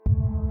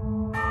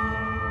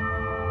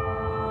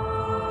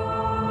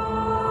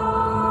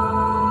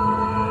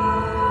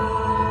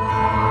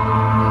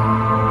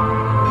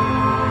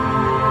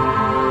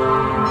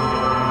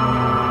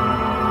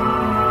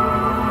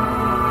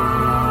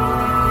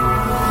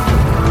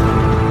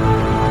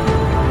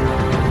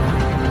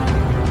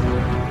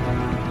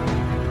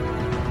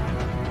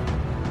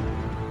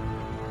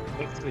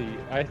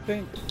I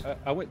think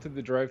I went to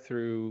the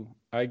drive-thru.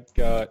 I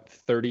got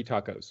 30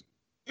 tacos.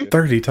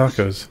 30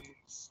 tacos.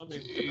 I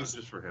mean, not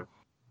just for him.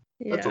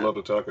 Yeah. That's a lot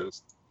of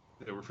tacos.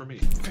 They were for me.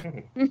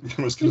 I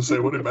was going to say,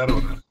 what did matter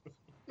on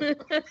that?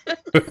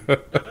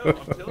 No,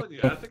 I'm telling you,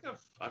 I think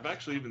I've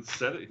actually even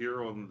said it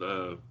here on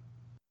the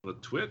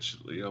Twitch.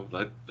 You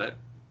know, that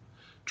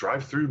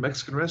drive-through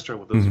Mexican restaurant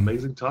with those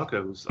amazing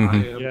tacos.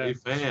 I am a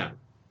fan.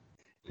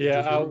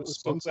 Yeah,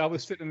 I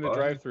was sitting in the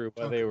drive-through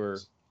while they were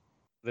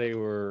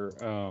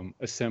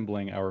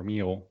assembling our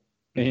meal,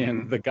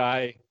 and the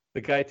guy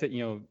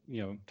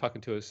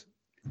talking to us,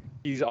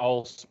 he's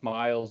all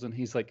smiles and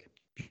he's like,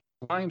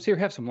 "Limes here,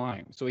 have some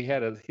limes." So he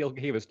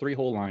gave us 3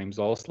 whole limes,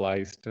 all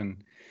sliced, and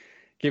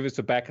gave us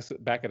a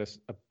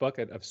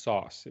bucket of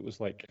sauce. It was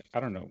like, I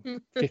don't know,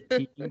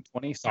 15,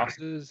 20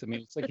 sauces. I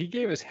mean, it's like he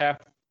gave us half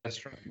the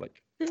restaurant.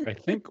 Like, I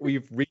think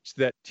we've reached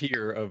that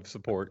tier of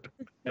support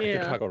at the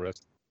taco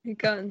restaurant. You've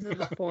gotten to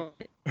the point.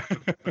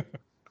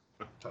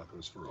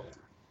 Tacos for all.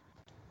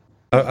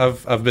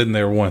 I've been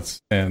there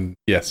once, and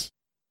yes,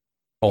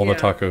 all the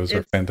tacos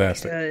are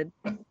fantastic. Good.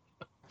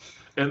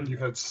 And you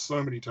had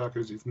so many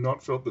tacos, you've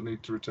not felt the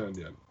need to return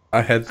yet.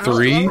 I had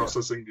 3.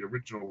 Processing the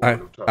original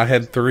order of tacos. I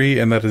had 3,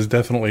 and that is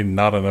definitely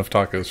not enough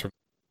tacos for the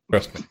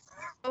restaurant.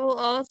 I will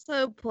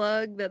also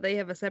plug that they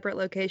have a separate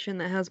location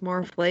that has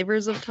more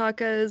flavors of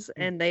tacos,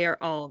 and they are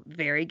all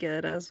very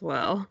good as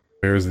well.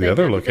 Where's the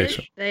other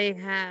location? They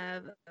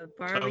have a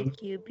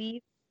barbecue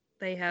beef.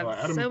 They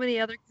have so many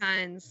other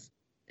kinds,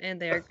 and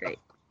they are great.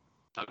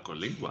 Taco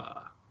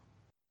lingua.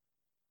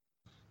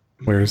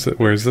 Where's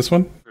this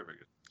one? Very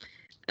good.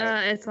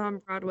 It's on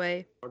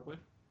Broadway.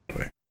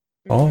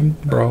 On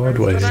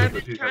Broadway. That's what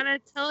I've been trying to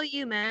tell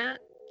you, Matt.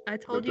 I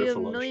told you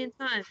a million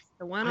times.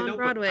 The one on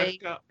Broadway.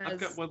 I've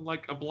got one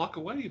like a block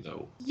away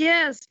though.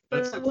 Yes, but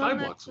That's the like one 5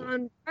 that's blocks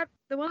away.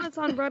 the one that's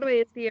on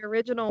Broadway is the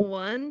original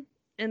one,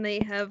 and they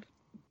have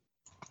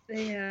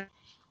a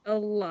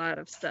lot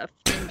of stuff.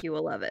 I think you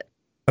will love it.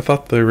 I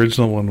thought the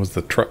original one was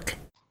the truck.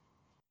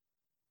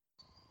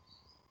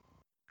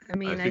 I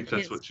mean, I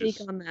can't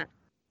speak on that,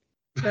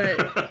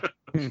 but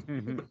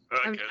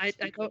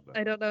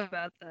I don't know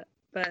about that.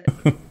 But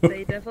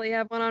they definitely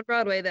have one on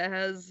Broadway that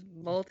has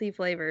multi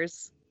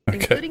flavors,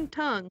 including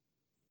tongue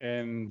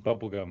and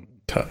bubblegum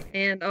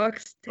and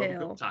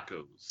oxtail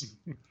tacos,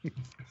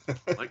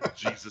 like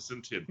Jesus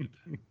intended.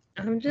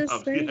 I'm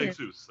just saying. Yeah,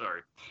 Jesus,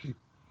 sorry.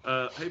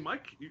 Hey,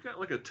 Mike, you got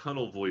like a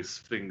tunnel voice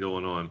thing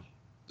going on.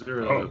 Is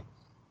there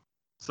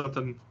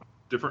something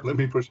different? Let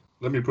me push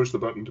the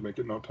button to make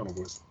it not tunnel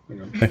voice.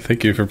 Hang on.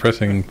 Thank you for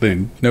pressing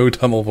the no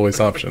tunnel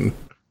voice option.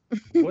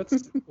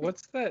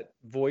 What's that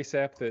voice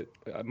app that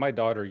my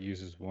daughter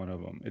uses? One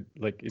of them.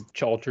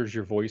 It alters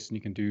your voice and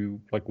you can do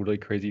like really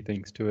crazy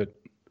things to it.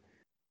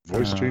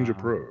 Voice Changer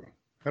Pro.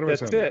 How do I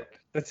sound?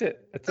 That's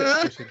it.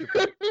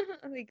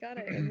 We got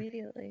it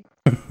immediately.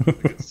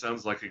 It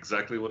sounds like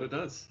exactly what it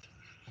does.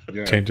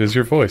 Yeah. Changes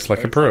your voice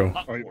like a pro.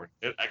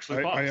 It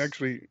actually pops.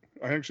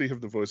 I actually have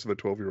the voice of a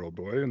 12-year-old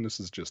boy, and this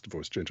is just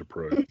Voice Changer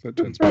Pro. That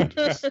turns me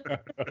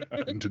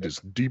into this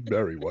deep,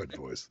 very white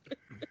voice.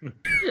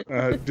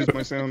 Does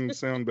my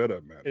sound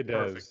better, Matt? It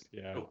does.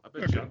 Yeah. Oh, I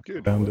bet you.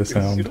 Good.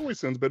 Sound. It always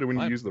sounds better when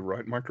you use the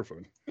right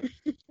microphone.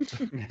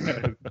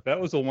 That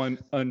was the one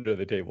under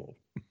the table.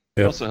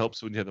 It also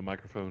helps when you have the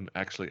microphone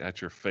actually at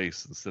your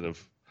face instead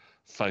of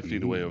 5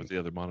 feet away over the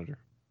other monitor.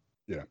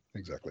 Yeah,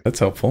 exactly. That's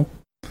helpful.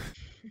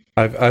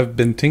 I've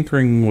been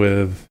tinkering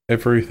with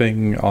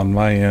everything on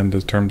my end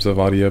in terms of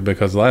audio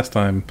because last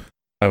time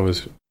I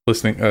was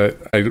listening,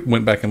 I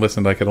went back and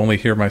listened. I could only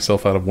hear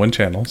myself out of one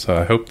channel, so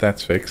I hope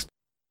that's fixed.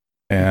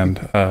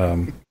 And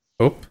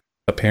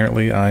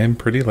apparently I am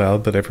pretty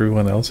loud, but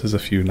everyone else is a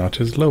few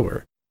notches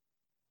lower.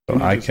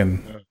 So I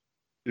can.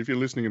 If you're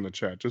listening in the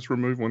chat, just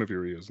remove one of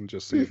your ears and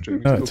just see if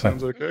Jamie still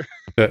sounds okay.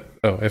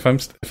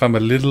 If I'm a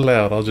little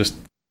loud, I'll just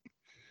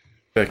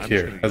back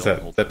here. How's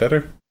that? Is that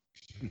better?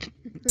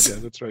 Yeah,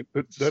 that's right.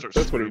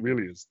 That's what it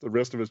really is. The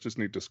rest of us just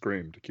need to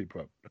scream to keep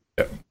up.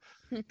 Yeah.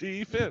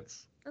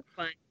 Defense. That's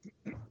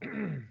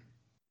fine.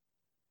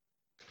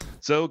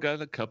 So,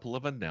 got a couple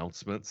of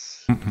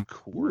announcements. Of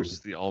course,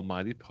 the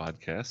Almighty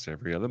Podcast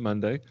every other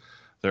Monday.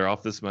 They're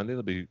off this Monday.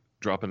 They'll be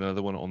dropping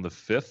another one on the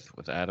 5th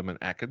with Adam and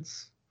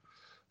Atkins.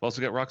 We've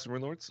also got Rocks and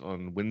Warlords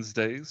on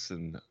Wednesdays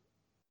and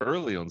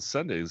early on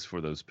Sundays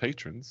for those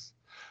patrons.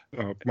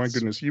 Oh, my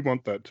goodness, you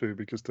want that too,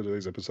 because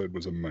today's episode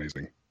was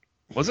amazing.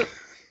 Was it?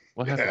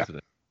 What happened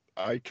today?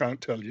 I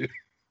can't tell you.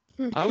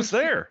 I was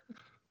there.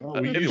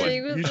 Oh, you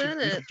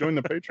should join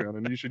the Patreon,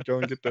 and you should go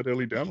and get that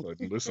early download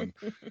and listen.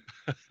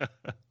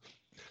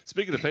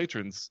 Speaking of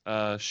patrons,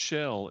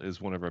 Shell is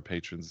one of our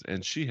patrons,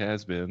 and she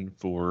has been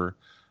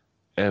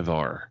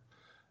forever.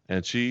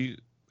 And she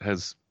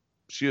has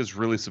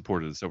really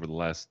supported us over the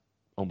last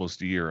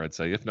almost a year, I'd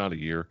say, if not a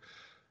year.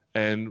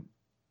 And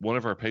one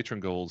of our patron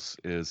goals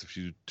is if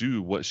you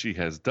do what she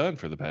has done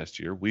for the past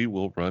year, we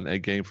will run a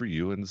game for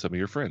you and some of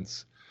your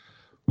friends.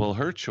 Well,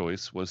 her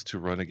choice was to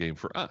run a game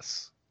for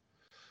us.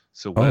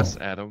 So Wes,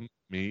 Adam,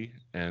 me,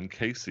 and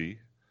Casey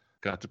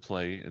got to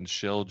play, and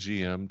Shell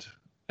GM'd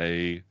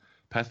a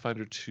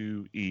Pathfinder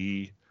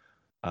 2E.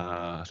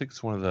 I think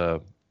it's one of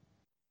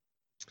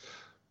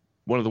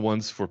the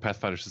ones for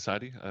Pathfinder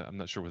Society. I'm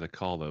not sure what they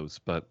call those,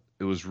 but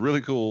it was really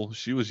cool.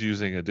 She was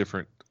using a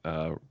different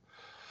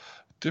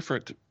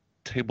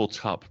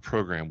tabletop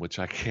program, which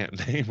I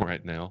can't name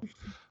right now.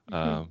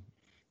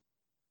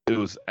 It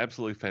was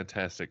absolutely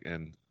fantastic,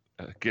 and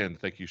again,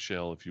 thank you,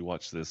 Shell. If you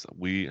watch this,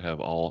 we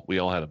all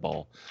had a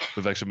ball.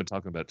 We've actually been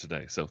talking about it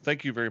today, so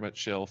thank you very much,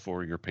 Shell,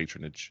 for your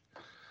patronage.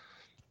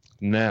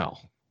 Now,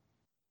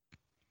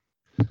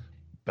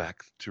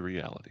 back to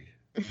reality.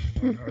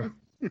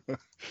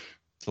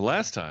 So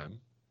last time,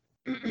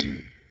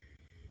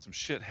 some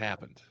shit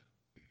happened.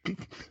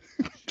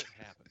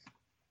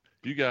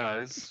 You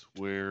guys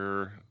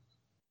were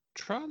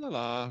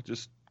tra-la-la,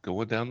 just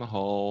going down the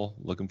hall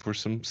looking for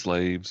some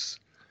slaves,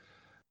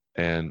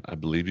 and I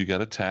believe you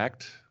got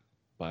attacked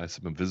by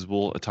some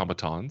invisible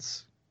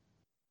automatons.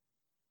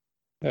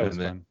 That was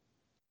fun.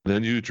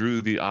 Then you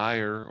drew the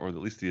ire, or at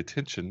least the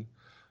attention,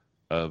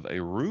 of a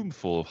room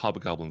full of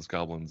hobgoblins,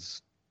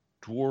 goblins,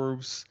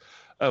 dwarves.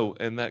 Oh,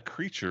 and that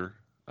creature,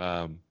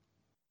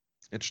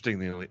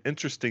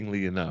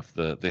 interestingly enough,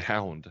 the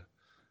hound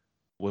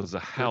was a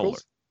howler.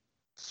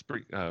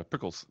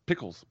 Prickles,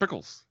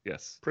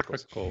 yes.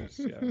 Prickles,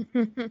 yeah.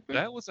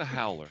 That was a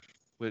howler,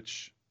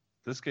 which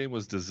this game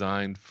was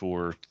designed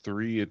for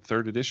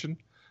 3rd edition.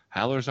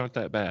 Howlers aren't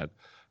that bad.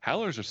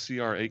 Howlers are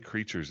CR8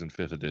 creatures in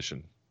 5th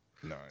edition.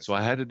 Nice. So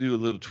I had to do a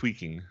little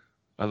tweaking.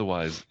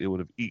 Otherwise, it would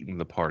have eaten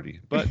the party.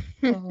 But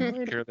I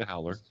took care of the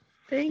howler.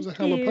 It was a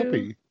howler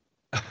puppy.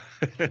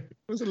 It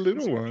was a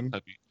little one.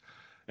 Puppy.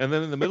 And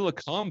then in the middle of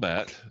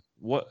combat,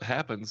 what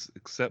happens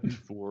except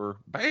for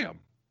bam?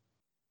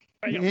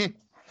 Bam.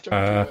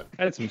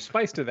 Add some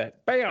spice to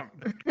that. Bam.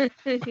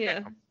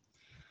 Yeah.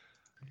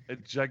 A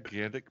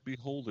gigantic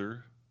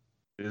beholder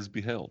is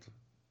beheld.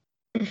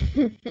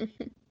 And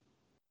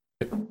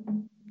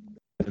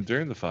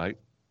during the fight,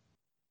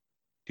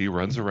 he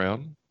runs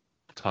around,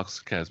 talks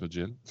to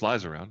Casmogen,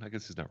 flies around. I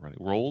guess he's not running.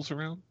 Rolls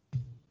around.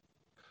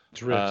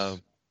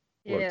 Drifts.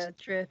 Yeah,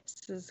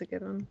 drifts is a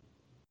good one.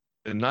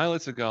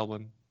 Annihilates a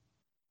goblin,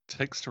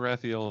 takes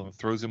Tarathiel and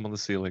throws him on the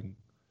ceiling,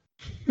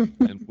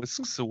 and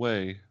whisks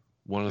away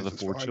one of the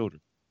 4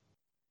 children.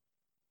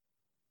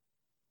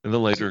 And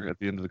then later, at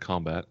the end of the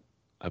combat,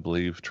 I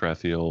believe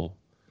Tarathiel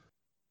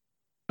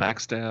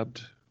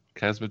backstabbed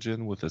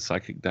Casmogen with a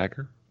psychic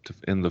dagger to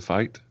end the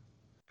fight.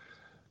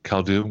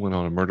 Khaldun went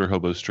on a murder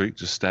hobo streak,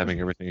 just stabbing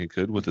everything he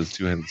could with his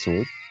 2-handed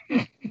sword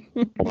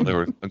while they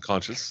were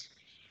unconscious.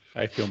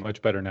 I feel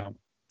much better now.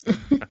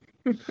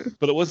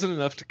 But it wasn't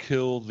enough to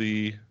kill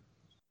the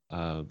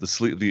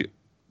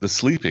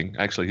sleeping.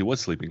 Actually, he was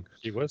sleeping.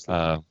 He was.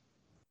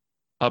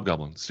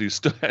 Hobgoblin. So you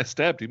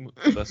stabbed him,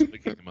 thus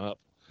waking him up,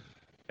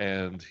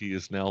 and he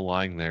is now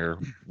lying there,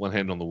 one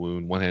hand on the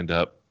wound, one hand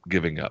up,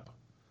 giving up.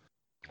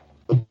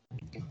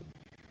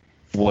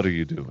 What are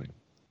you doing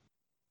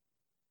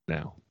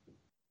now?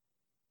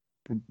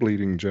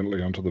 Bleeding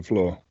gently onto the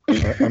floor.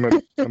 I'm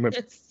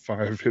at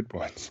 5 hit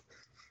points.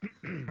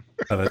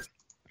 Oh, that's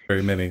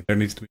very many. There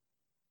needs to be.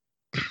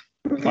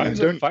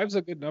 Five's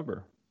a good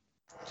number.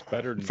 It's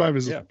better than 5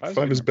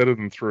 is better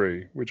than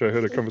 3, which I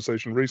heard a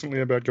conversation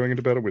recently about going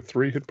into battle with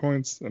 3 hit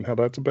points and how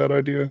that's a bad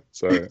idea.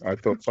 So I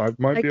thought 5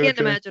 might be okay. I can't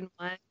imagine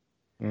why.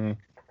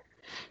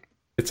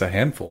 It's a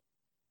handful.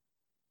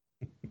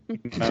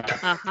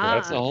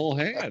 That's a whole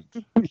hand.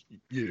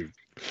 You.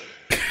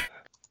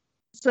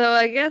 So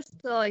I guess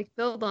to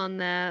build on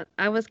that,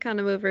 I was kind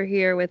of over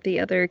here with the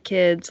other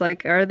kids.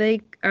 Are they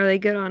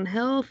good on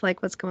health?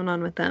 What's going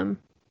on with them?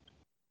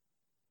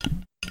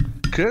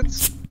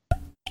 Kids,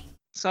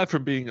 aside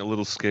from being a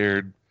little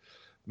scared,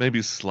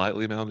 maybe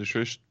slightly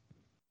malnutrition.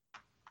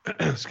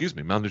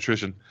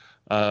 Malnutrition.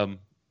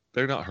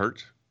 They're not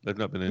hurt. They've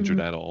not been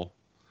injured at all.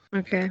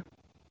 Okay.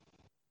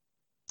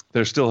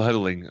 They're still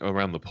huddling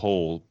around the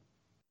pole.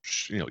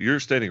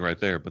 You're standing right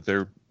there, but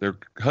they're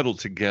huddled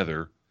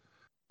together.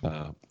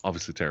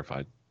 Obviously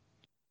terrified.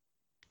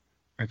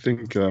 I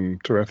think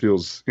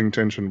Tarathiel's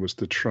intention was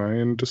to try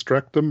and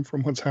distract them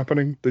from what's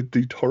happening,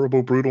 the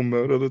horrible, brutal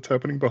murder that's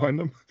happening behind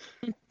them.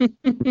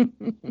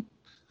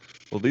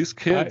 Well, these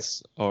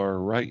kids are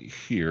right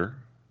here.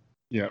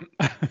 Yeah.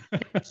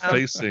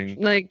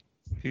 Facing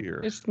here.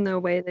 There's no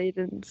way they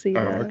didn't see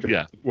that. Okay.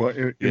 Yeah. Well,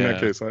 in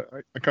that case,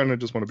 I kind of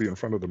just want to be in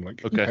front of them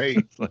okay. Hey,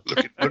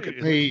 look at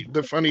me,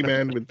 the funny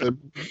man with the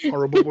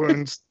horrible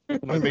wounds.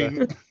 I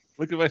mean...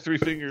 Look at my 3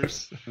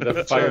 fingers.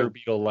 The fire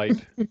beetle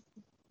light.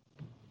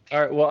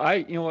 All right.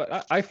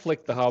 Well, I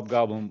flicked the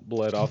hobgoblin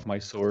blood off my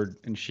sword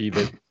and sheathed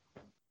it,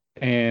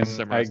 and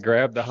I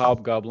grabbed the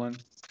hobgoblin,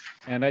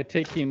 and I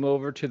take him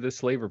over to the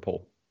slaver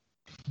pole.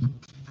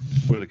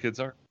 Where the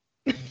kids are?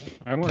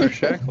 I'm under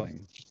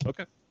shackling.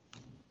 Okay.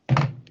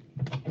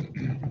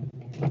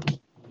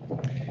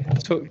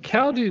 So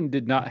Khaldun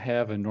did not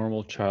have a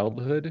normal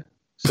childhood,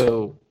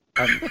 so.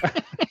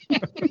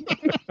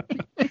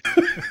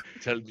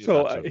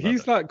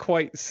 He's not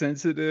quite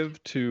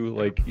sensitive to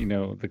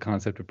the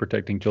concept of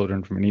protecting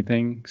children from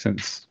anything,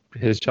 since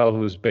his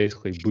childhood was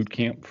basically boot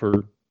camp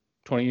for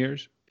 20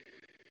 years.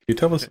 you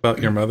tell us about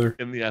your mother?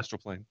 in the astral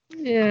plane.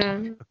 Yeah.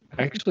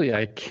 Actually,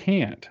 I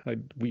can't.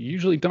 We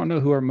usually don't know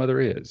who our mother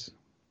is.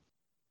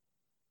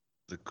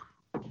 The,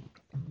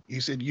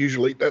 You said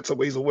usually. That's a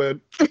weasel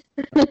word.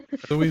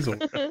 The weasel.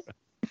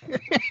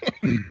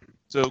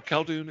 so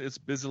Khaldun is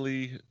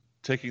busily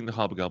taking the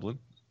hobgoblin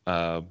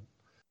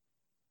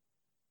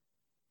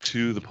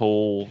to the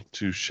pole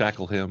to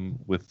shackle him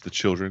with the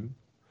children.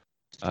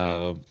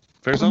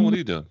 Farazan, what are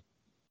you doing?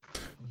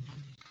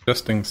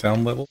 Adjusting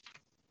sound level.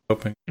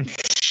 Hoping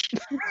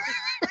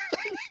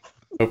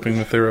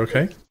that they're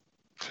okay.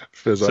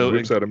 Farazan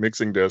whips out a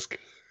mixing desk.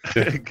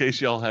 In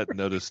case y'all hadn't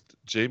noticed,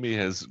 Jamie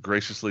has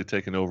graciously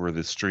taken over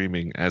the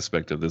streaming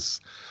aspect of this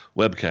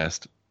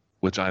webcast,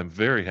 which I'm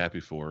very happy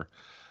for,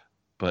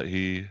 but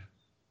he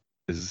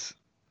is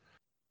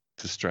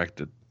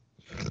distracted.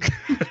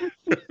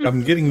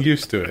 I'm getting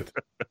used to it.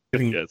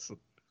 Yes.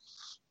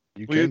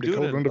 You Well, you're came to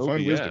doing it Cauldron in to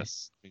find wisdom.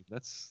 OBS. I mean,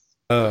 that's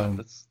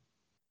Um,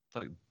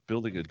 like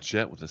building a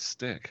jet with a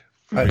stick.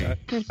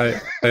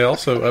 I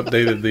also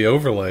updated the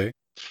overlay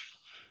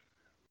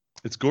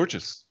It's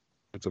gorgeous.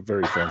 It's a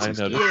very fancy I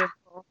stick. noticed.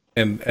 Beautiful.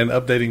 and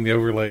updating the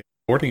overlay,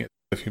 porting it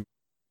if you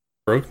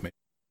broke me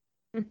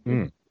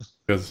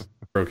because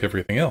I broke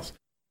everything else.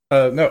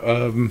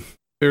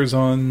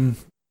 Farazan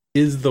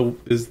is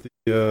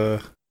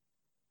the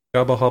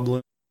Gaba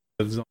Hoblin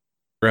that's on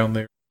the ground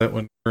there. That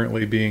one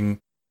currently being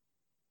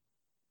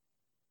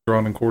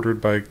drawn and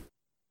quartered by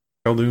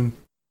Khaldun.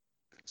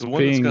 The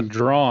one that's Being got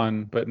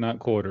drawn but not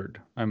quartered.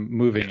 I'm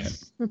moving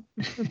it.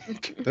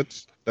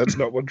 That's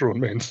not what drawn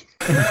means.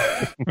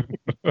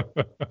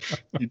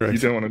 You Right.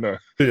 don't want to know.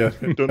 Yeah.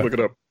 Don't look it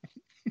up.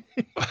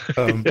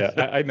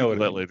 Yeah, I know it.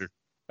 that later.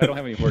 I don't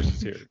have any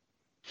horses here.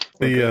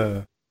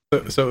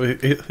 So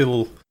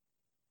he'll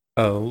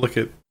look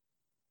at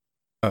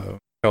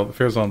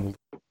Farazan will look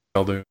at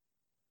Khaldun.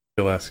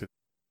 He'll ask,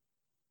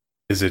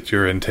 "Is it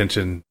your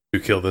intention to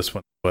kill this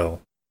one as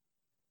well?"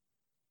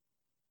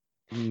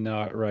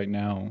 Not right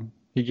now.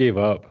 He gave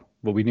up,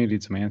 but we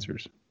needed some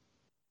answers.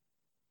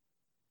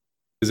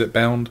 Is it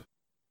bound?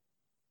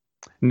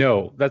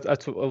 No,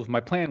 that's what my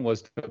plan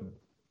was to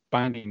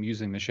bind him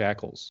using the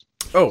shackles.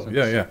 Oh,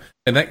 yeah.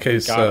 In that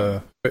case,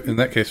 Got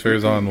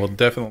Farazan will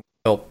definitely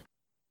help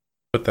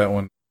put that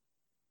one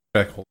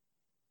shackled,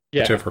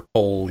 Yeah, whichever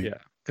pole. yeah.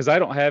 Because I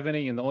don't have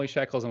any, and the only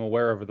shackles I'm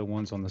aware of are the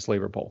ones on the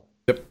slaver pole.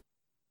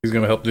 He's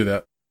going to help do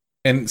that.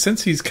 And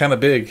since he's kind of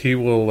big, he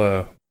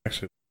will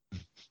actually.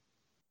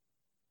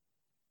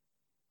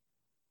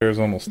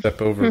 Farazan will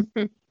step over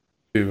to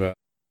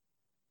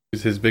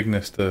use his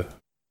bigness to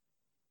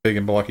big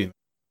and blocky.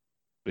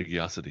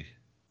 Bigiosity.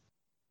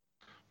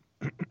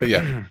 But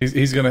yeah,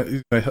 he's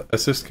gonna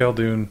assist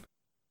Khaldun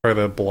try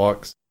to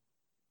block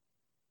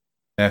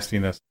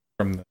nastiness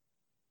from the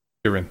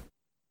Kirin.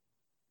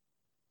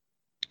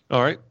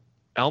 All right.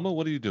 Alma,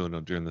 what are you doing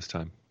during this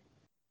time?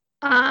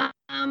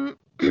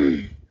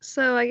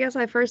 So I guess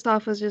I first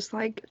off was just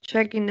like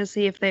checking to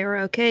see if they were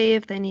okay,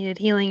 if they needed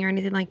healing or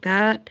anything like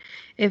that.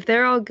 If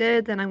they're all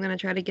good, then I'm gonna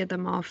try to get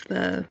them off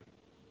their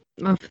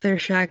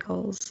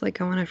shackles.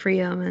 Like I want to free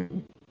them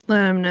and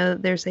let them know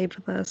that they're safe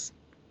with us.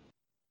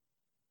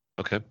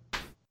 Okay.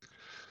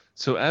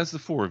 So as the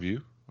four of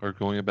you are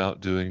going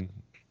about doing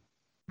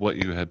what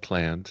you had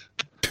planned,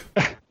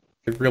 I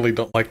really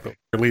don't like the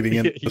we're leading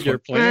in. This Your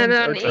one. I plans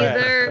don't are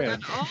trash. either.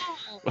 Plans.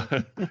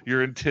 Oh.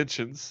 your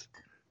intentions.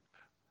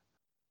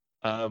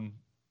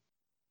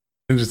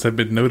 Vengeance have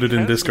been noted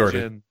and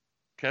discarded.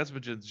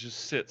 Casmagen just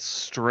sits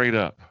straight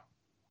up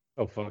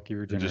Oh fuck, you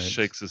and regenerate. just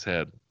shakes his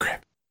head.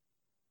 Crap.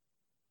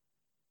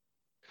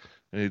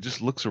 And he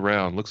just looks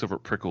around, looks over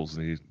at Prickles,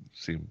 and he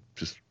seems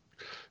just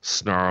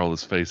snarl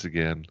his face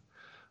again.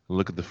 And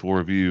look at the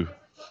four of you.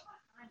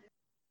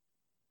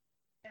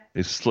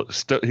 He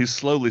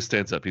slowly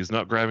stands up. He's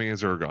not grabbing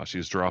his Urgosh.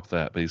 He's dropped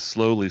that, but he's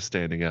slowly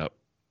standing up.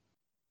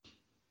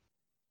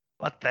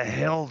 What the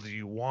hell do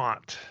you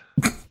want?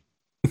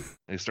 And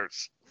he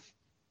starts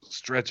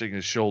stretching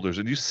his shoulders,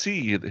 and you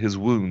see his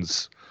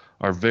wounds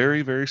are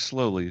very, very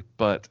slowly,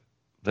 but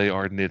they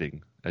are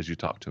knitting as you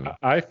talk to him.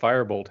 I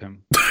firebolt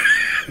him.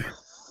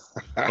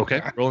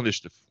 Okay, roll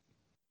initiative.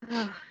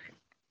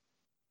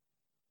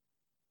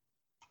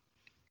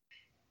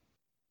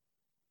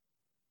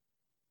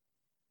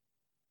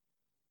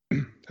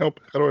 Help.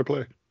 How do I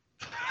play?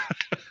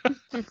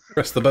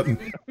 Press the button.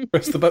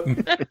 Press the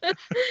button.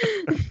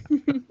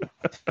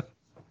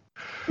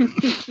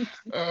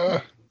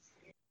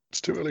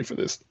 It's too early for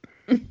this.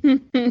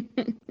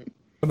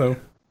 Oh, no.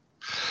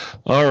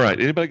 All right,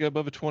 anybody got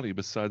above a 20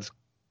 besides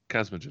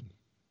Casmagen?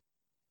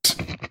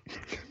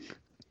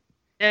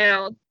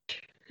 Ouch.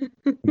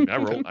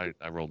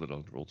 I rolled it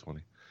on roll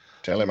 20.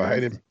 Tell him I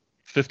hate him.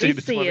 15 We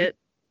to see 20. it.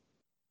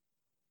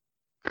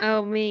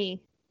 Oh, me.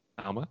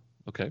 Alma,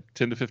 okay.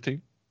 10 to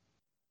 15.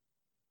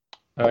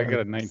 I got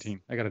a 19.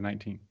 I got a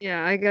 19.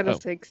 Yeah, I got a Oh.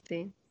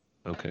 16.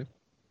 Okay.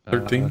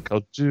 13.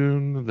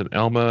 Khaldun, then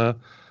Alma.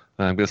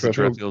 I'm guessing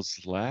Treadhill.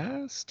 Treadhill's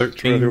last.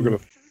 13. He'll get a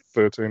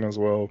 13 as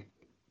well.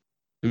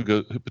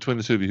 Between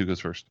the two of you, who goes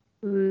first?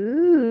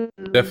 Ooh.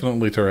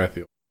 Definitely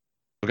Tarathiel.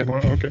 Okay.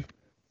 Well, okay.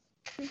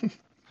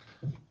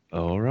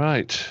 All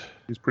right.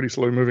 He's pretty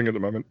slow moving at the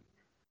moment.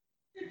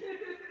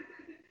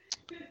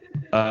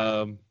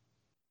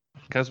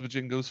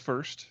 Kazmajin goes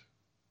first.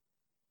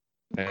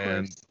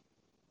 And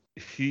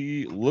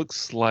he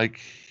looks like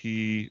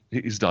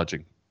he's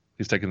dodging.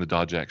 He's taking the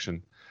dodge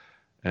action.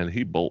 And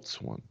he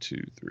bolts 1, 2,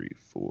 3,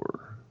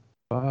 4,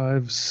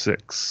 5,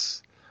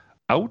 6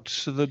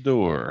 out the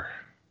door.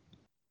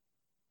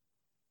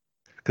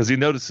 Because he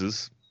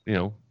notices,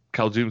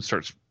 Khaldun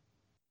starts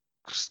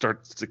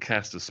to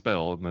cast a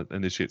spell and that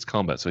initiates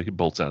combat, so he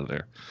bolts out of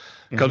there.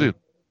 Mhm. Khaldun, your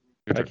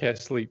I turn. can't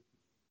sleep.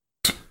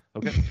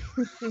 Okay.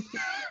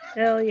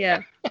 Hell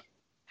yeah.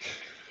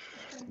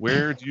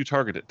 Where do you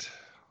target it?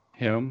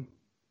 Him.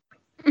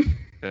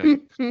 Okay.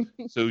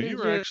 So you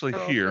are Your actually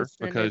whole here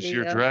because vicinity,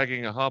 you're yeah.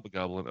 dragging a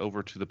hobgoblin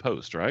over to the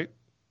post, right?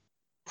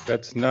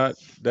 That's not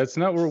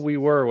where we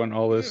were when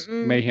all this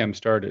Mm-mm. mayhem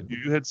started.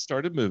 You had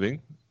started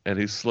moving, and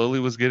he slowly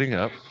was getting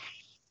up.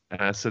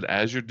 And I said,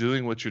 as you're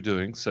doing what you're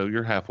doing, so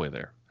you're halfway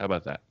there. How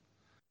about that?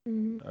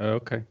 Mhm.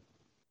 Okay.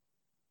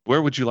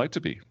 Where would you like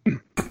to be?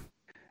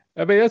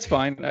 I mean, that's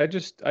fine. I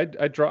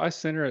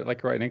center it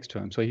like right next to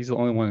him, so he's the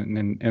only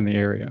one in the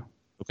area.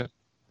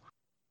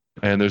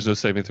 And there's no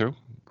saving throw.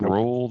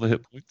 Roll the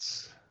hit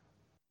points.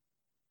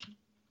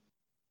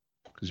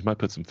 Because you might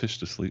put some fish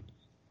to sleep.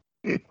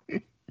 No, I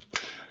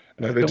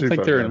they're don't too think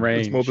far they're down. in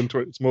range. It's more than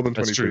 20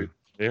 That's true.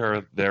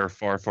 feet. They're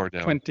far, far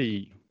down.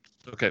 20.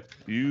 Okay.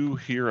 You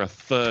hear a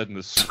thud and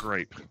a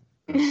scrape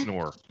and a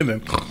snore. And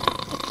then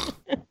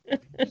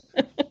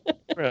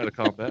We're out of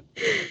combat.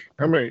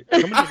 How many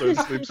of those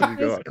sleeps have you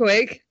That was got?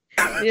 quick.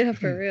 Yeah,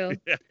 for real.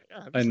 Yeah,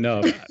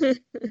 Enough.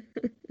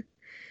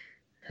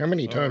 How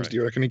many All times right. do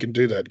you reckon he can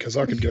do that? Because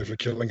I could go for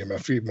killing him a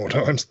few more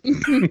times.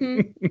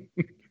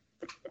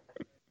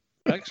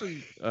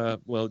 Actually,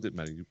 well, it didn't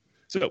matter.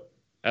 So,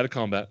 out of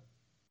combat,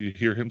 you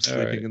hear him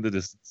sleeping right. in the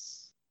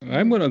distance.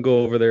 I'm gonna go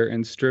over there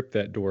and strip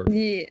that door.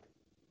 Yeah.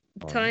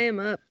 Tie him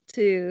up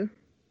too.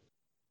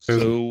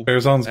 So,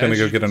 Farazan's going to as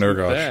go you get an do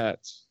Urgosh. that,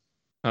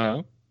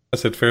 huh? I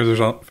said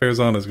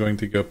Farazan is going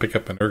to go pick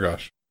up an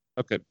Urgosh.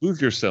 Okay,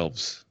 move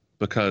yourselves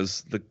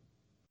because the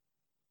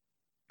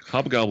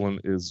hobgoblin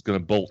is going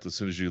to bolt as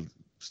soon as you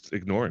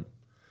ignore him.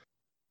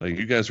 Like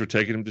you guys were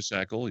taking him to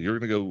shackle, you're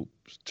going to go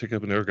pick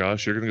up an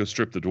Urgosh. You're going to go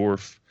strip the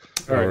dwarf.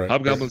 All right.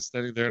 Hobgoblin's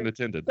standing there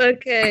unattended.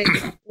 Okay.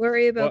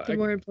 Worry about Well, the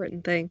more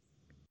important thing.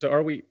 So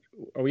are we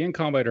in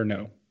combat or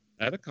no?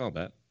 Out of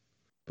combat,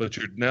 but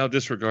you're now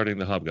disregarding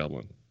the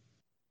hobgoblin.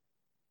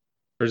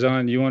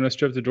 Farazan, you want to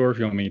strip the door if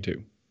you want me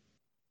to?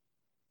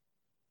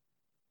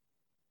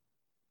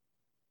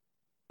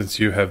 Since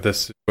you have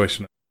this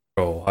situation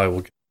under control, I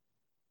will.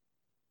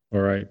 All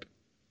right.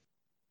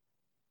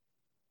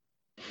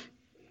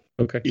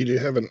 Okay. You do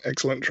have an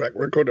excellent track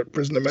record at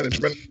prisoner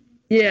management.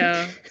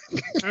 Yeah.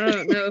 I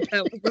don't know if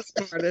that was the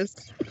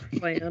smartest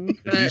plan,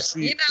 but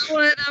see- you know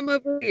what? I'm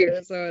over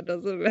here, so it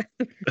doesn't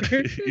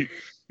matter.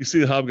 you see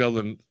the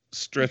hobgoblin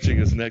stretching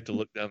his neck to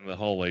look down the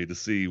hallway to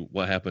see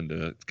what happened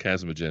to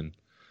Kazmajin.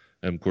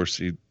 And of course,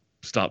 he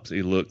stops,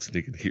 he looks, and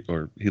he can hear,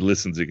 or he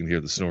listens, he can hear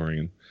the snoring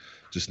and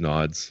just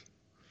nods.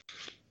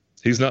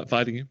 He's not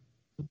fighting you.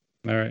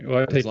 All right. Well,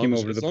 I'll take long him as-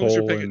 over to as the long as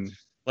you're pole picking- and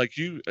Like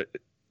you,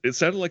 it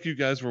sounded like you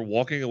guys were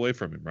walking away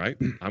from him, right?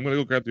 I'm going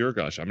to go grab the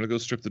Urgosh. I'm going to go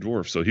strip the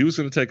dwarf. So he was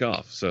going to take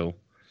off. So,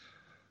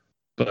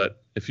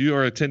 but if you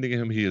are attending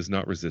him, he is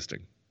not resisting.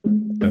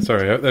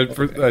 Sorry,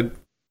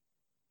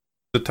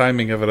 the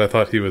timing of it, I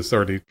thought he was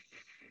already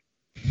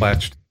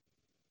latched.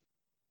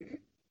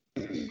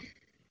 All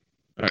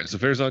right. So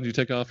Farazan, you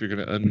take off. You're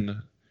going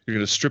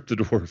to strip the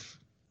dwarf.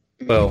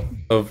 Well,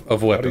 of What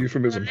a weapons.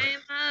 euphemism. Tie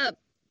him up.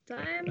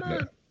 Tie him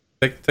up.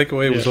 Take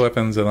away his Yeah.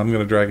 weapons, and I'm going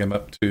to drag him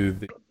up to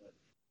the.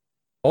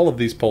 All of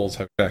these poles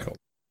have shackles.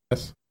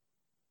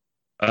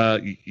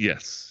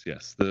 Yes.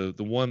 Yes. The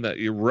one that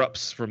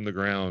erupts from the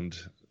ground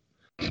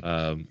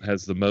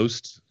has the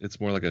most. It's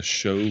more like a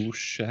show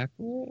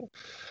shackle,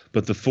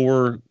 but the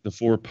four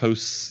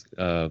posts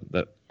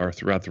that are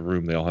throughout the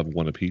room, they all have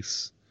one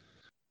apiece.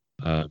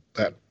 That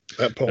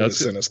pole That's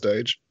is center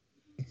stage.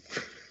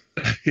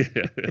 Yeah.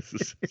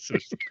 it's-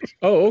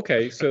 oh,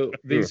 okay. So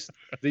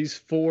these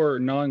 4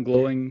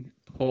 non-glowing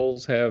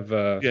poles have.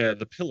 yeah,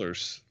 the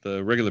pillars,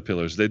 the regular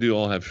pillars, they do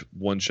all have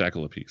one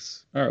shackle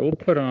apiece. All right, we'll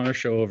put it on our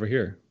show over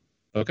here.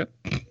 Okay.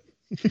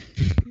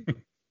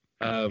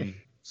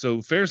 So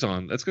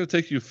Farazan, that's going to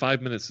take you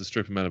 5 minutes to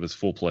strip him out of his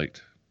full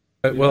plate.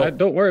 Well,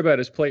 Don't worry about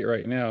his plate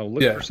right now.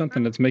 Look Yeah. for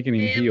something that's making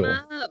him Tie him heal.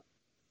 up.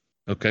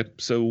 Okay,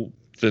 so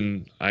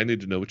then I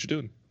need to know what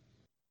you're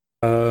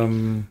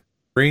doing.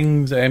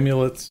 rings,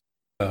 amulets,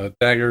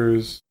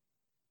 daggers,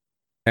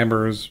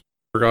 hammers,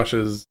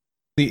 Urgoshes,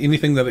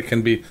 anything that it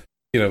can be,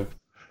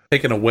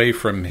 taken away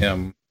from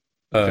him.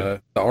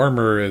 Okay. The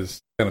armor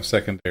is kind of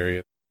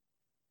secondary.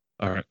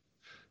 All right.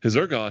 His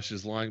Urgosh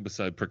is lying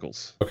beside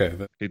Prickles. Okay,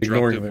 He dropped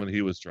ignoring him that. when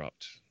he was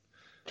dropped.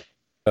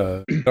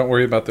 Don't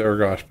worry about the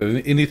Urgosh,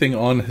 but anything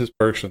on his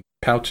person,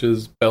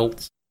 pouches,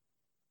 belts,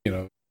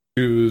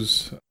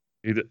 shoes.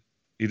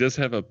 He does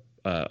have a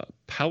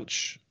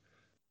pouch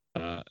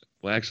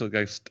Well,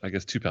 actually, I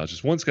guess 2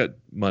 pouches. One's got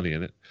money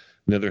in it.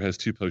 The other has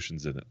 2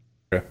 potions in it.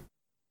 Okay.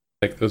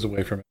 Take those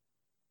away from it.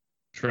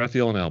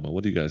 Tarathiel and Alma,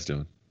 what are you guys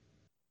doing?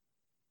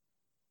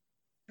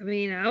 I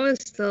mean, I was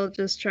still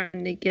just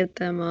trying to get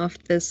them off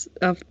this.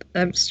 I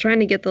was trying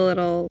to get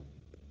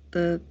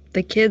the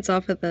kids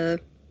off of the.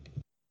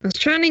 I was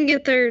trying to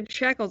get their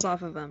shackles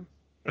off of them.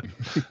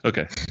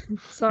 Okay.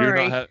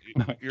 Sorry.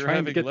 You're Trying to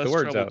having get less the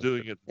words trouble out.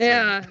 doing it.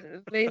 Yeah,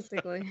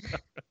 basically.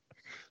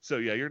 So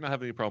yeah, you're not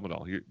having any problem at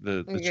all. The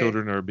Okay.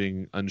 children are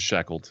being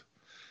unshackled.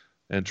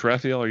 And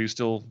Tarathiel, are you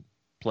still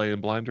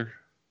playing blinder?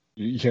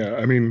 Yeah,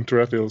 I mean,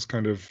 Tarathiel's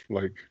kind of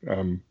like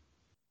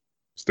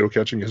still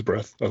catching his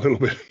breath a little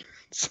bit.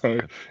 So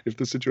if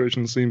the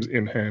situation seems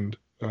in hand,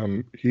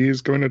 he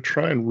is going to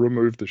try and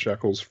remove the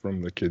shackles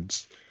from the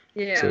kids.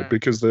 Yeah. So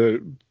because they're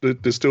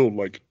still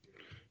like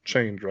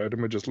chained, right?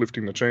 And we're just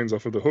lifting the chains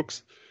off of the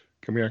hooks.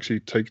 Can we actually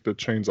take the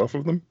chains off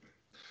of them?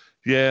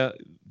 Yeah,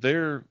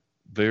 they're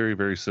very,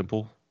 very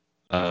simple.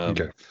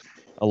 Okay.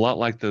 A lot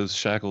like those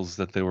shackles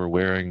that they were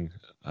wearing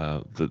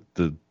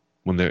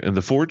when they're in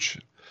the forge.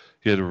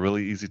 He had a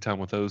really easy time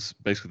with those.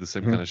 Basically the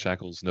same kind of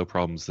shackles, no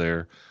problems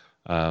there.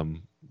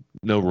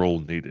 No roll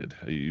needed.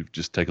 You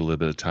just take a little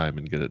bit of time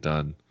and get it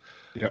done.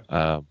 Yeah.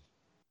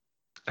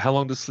 How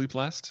long does sleep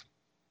last?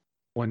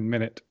 1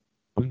 minute.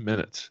 1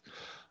 minute.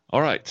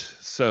 All right.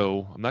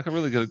 So I'm not gonna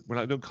really go. We're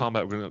not doing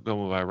combat. We're not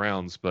going by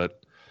rounds,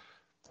 but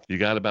you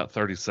got about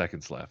 30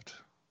 seconds left.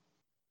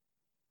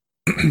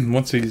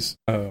 Once he's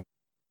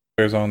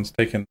Farazan's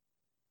taken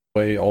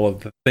away all of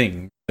the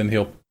things, then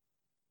he'll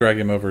drag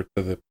him over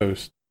to the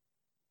post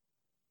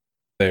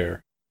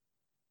there.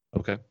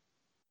 Okay.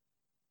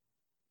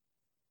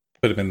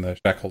 Put him in the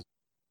shackles.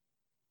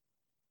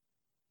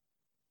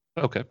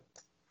 Okay.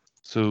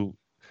 So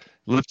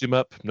lift him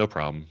up, no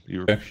problem.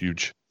 You're Okay.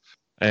 huge.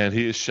 And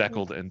he is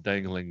shackled and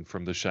dangling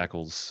from the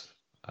shackles.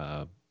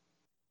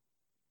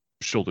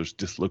 Shoulders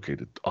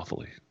dislocated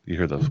awfully. You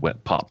hear those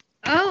wet pop.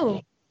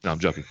 Oh. No, I'm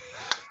joking.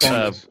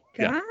 Bonus.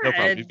 Yeah, no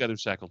problem. God. You've got him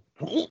shackled.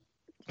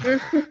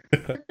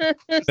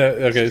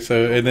 Okay,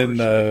 so and then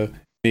the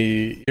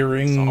It's all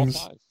earrings.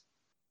 5.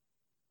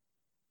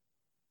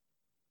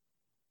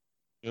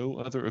 No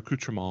other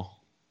accoutrement.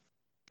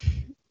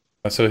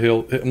 So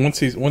he'll once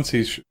he's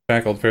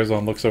shackled,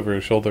 Farazan looks over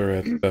his shoulder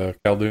at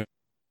Khaldun.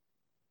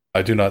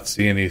 I do not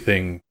see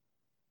anything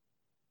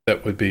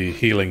that would be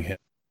healing him.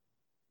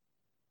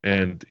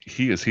 And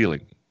he is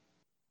healing.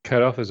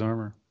 Cut off his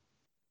armor.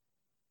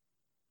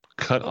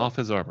 Cut off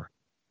his armor.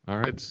 All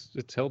right.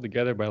 It's held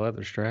together by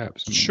leather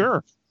straps. Sure.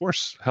 Of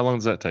course. How long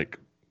does that take?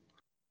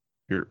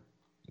 Here.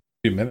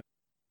 A few minutes.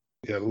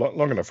 Yeah,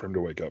 long enough for him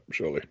to wake up,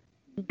 surely.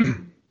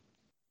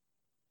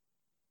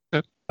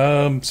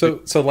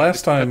 So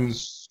last time,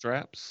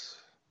 Straps.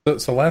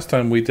 so last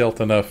time we dealt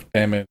enough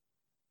damage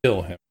to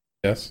kill him.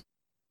 Yes.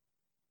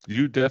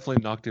 You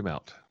definitely knocked him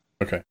out.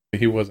 Okay.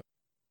 He wasn't.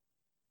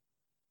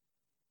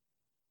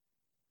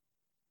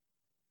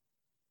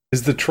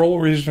 Is the troll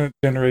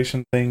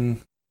regeneration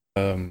thing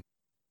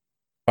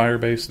fire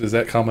based? Is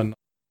that common?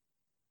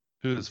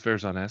 Who is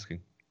Farazan asking?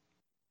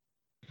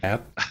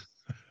 Matt?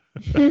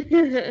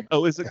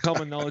 Oh, is it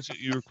common knowledge that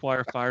you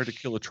require fire to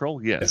kill a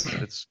troll? Yes.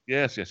 It's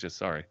yes.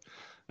 Sorry.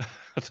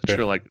 I thought you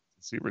were like,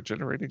 is he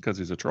regenerating because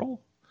he's a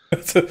troll?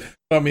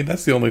 I mean,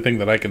 that's the only thing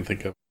that I can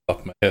think of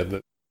off my head.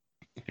 That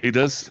He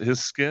does. His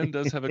skin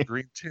does have a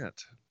green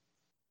tint.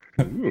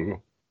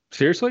 Ooh,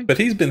 Seriously? but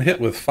he's been hit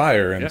with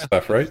fire and Yeah.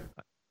 stuff, right?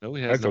 No,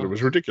 he I has thought not. it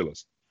was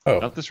ridiculous. Oh,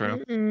 Not this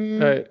round.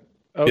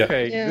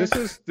 Okay, Yeah.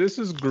 this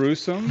is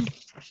gruesome.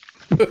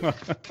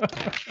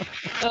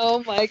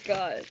 Oh my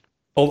god.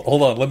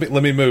 hold on.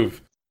 Let me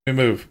move. Let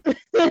me move.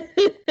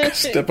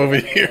 Step over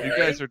You here.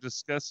 guys are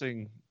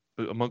discussing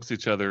amongst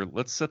each other.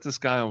 Let's set this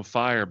guy on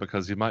fire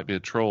because he might be a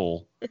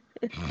troll.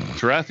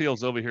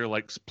 Tarathiel's over here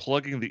like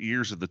plugging the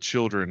ears of the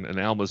children, and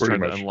Alma's Pretty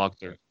trying much. to unlock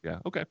their. Yeah.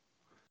 Okay.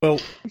 Well,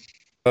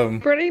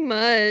 Pretty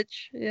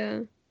much,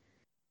 yeah.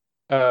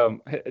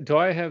 Do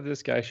I have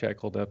this guy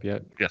shackled up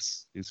yet?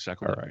 Yes, he's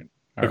shackled. All right.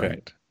 All Okay.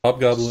 right.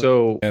 Hobgoblin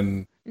So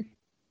and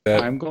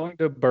that. I'm going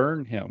to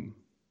burn him.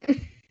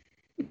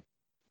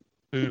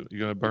 Who you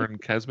gonna burn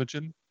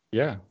Kazmachin?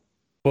 Yeah.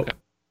 Well,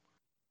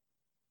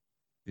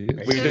 We So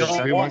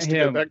don't Who want wants to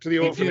get him. back to the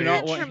We do orphanage?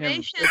 not want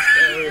him.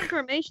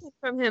 Information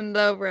from him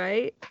though,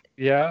 right?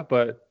 Yeah,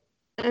 but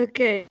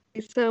Okay,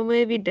 so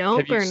maybe don't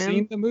have you burn seen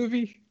him. the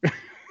movie?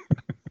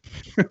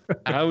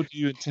 How do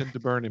you intend to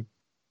burn him?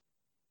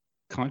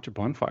 Contra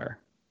bonfire.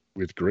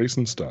 With grace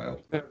and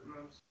style.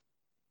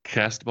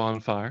 Cast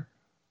bonfire.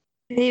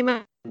 He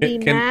might be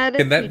mad.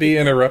 Can if that we be do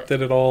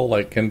interrupted at all?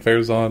 Like, can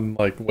Farazan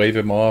like wave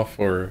him off,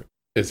 or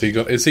is he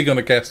going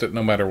to cast it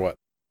no matter what?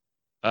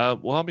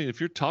 Well, I mean, if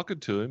you're talking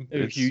to him,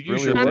 If it's you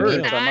use really your I up to mean,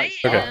 him. words, I might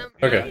Okay, am.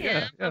 okay. I Yeah,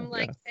 am. yeah, I'm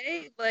like, yeah.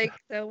 hey, like,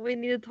 don't we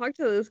need to talk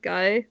to this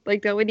guy?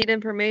 Like, don't we need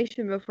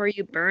information before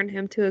you burn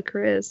him to a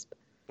crisp?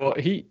 Well,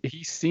 he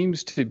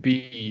seems to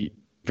be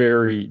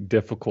very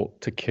difficult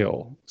to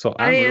kill. So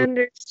I'm I really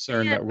understand,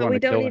 concerned that we're but we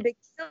going to don't kill need him. to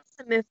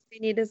kill him if we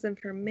need his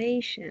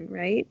information,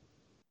 right?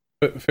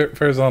 But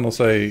Farazan will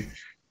say,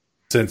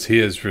 since he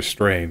is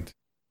restrained,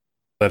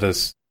 let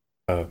us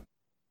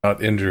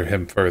not injure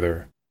him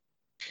further.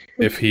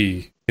 If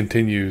he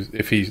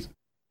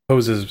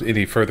poses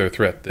any further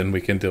threat, then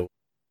we can deal with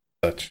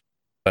such.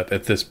 But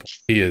at this point,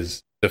 he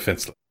is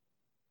defenseless,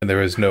 and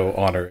there is no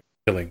honor in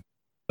killing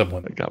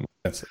someone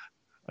defenseless.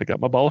 I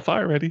got my ball of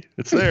fire ready.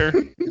 It's there.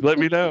 Let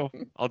me know.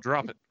 I'll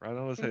drop it right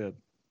on his head.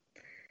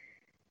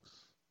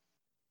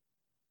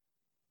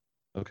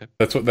 Okay.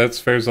 That's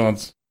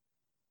Fairzon's.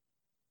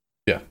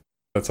 Yeah,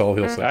 that's all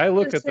he'll say. I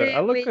look at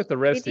the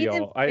rest of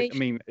y'all.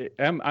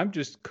 I'm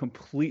just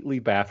completely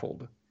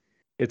baffled.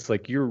 It's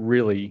like, you're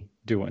really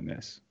doing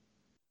this.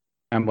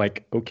 I'm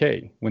like,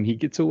 okay, when he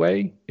gets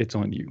away, it's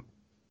on you.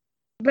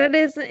 But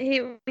isn't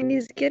he? I mean,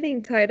 he's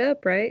getting tied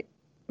up, right?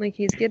 Like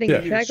he's getting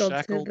shackled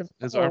to the pole.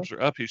 His arms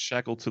are up. He's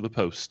shackled to the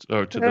post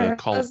or to the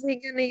collar. How is he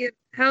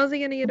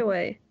gonna get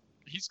away?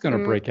 He's gonna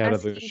break out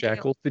of the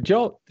shackles. Did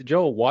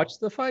y'all watch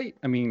the fight?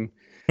 I mean,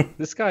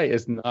 this guy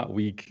is not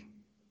weak.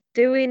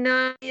 Do we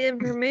not get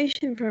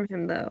information from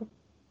him though?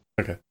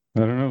 Okay. I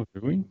don't know.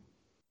 Do we?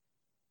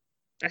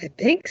 I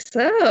think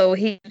so.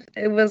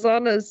 It was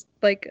on his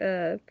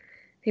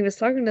he was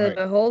talking to the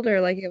beholder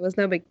like it was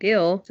no big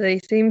deal. So he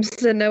seems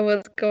to know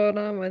what's going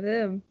on with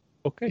him.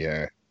 Okay.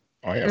 Yeah.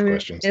 I have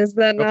questions. Is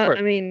that not?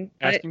 I mean,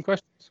 asking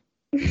questions.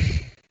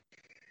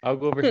 I'll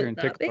go over here and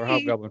tickle our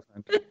hobgoblin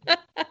friend.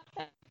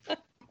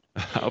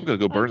 I'm gonna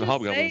go burn the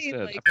hobgoblin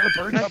instead.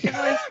 I feel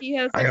like he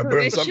has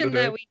information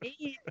that we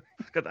need.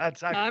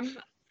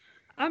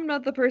 I'm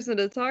not the person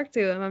to talk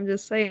to him. I'm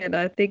just saying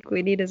I think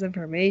we need his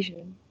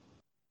information.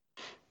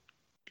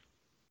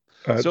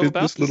 So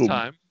about this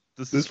time,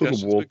 this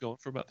discussion's been going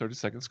for about 30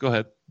 seconds. Go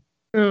ahead.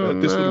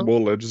 This little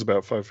wall ledge is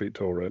about 5 feet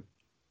tall, right?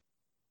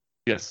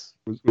 Yes.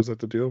 Was that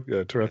the deal?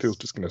 Yeah, Tarathiel's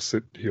just going to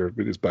sit here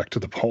with his back to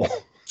the pole.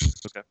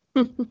 Okay.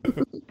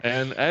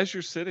 And as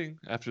you're sitting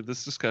after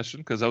this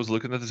discussion, because I was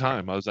looking at the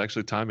time, I was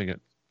actually timing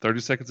it. 30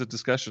 seconds of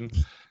discussion.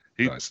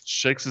 He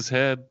shakes his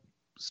head,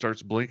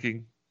 starts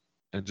blinking,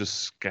 and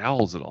just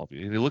scowls at all of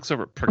you. And he looks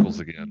over at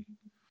Prickles again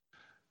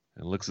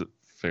and looks at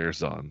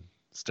Fairzon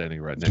standing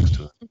right next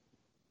to him.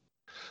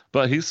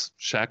 But he's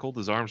shackled.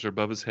 His arms are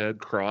above his head,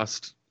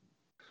 crossed.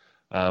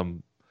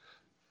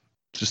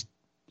 Just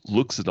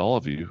looks at all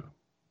of you.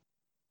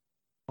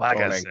 Like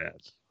I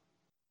said,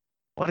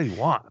 what do you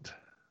want?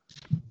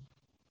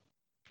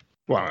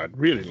 Well, I'd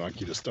really like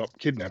you to stop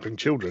kidnapping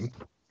children.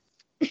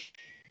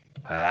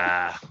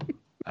 I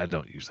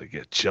don't usually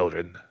get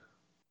children.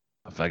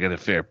 If I get a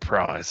fair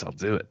price, I'll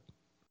do it.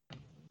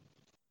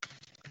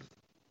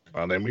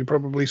 Well, then we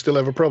probably still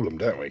have a problem,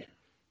 don't we?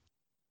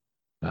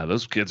 Now,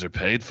 those kids are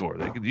paid for.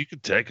 You can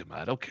take them.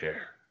 I don't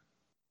care.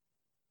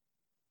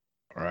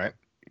 All right.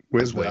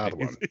 Where's the other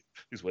one?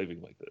 He's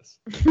waving like this.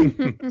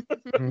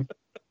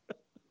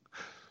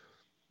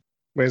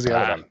 Where's the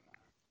other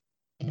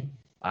one?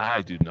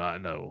 I do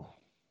not know.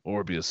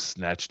 Orbius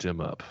snatched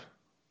him up.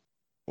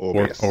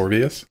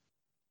 Orbius?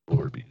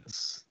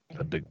 Orbius.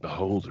 The big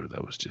beholder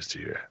that was just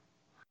here.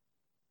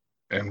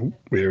 And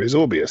where is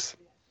Orbius?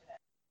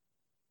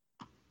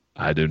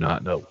 I do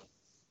not know.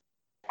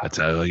 That's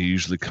how he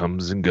usually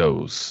comes and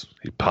goes.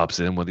 He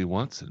pops in when he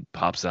wants and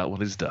pops out when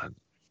he's done.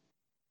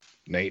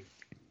 Nate.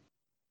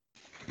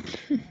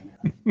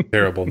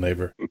 Terrible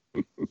neighbor.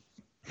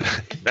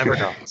 Never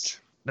calls.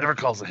 Never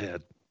calls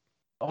ahead.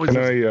 Always.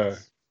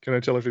 Can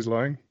I tell if he's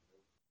lying?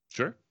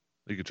 Sure.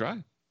 You could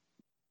try.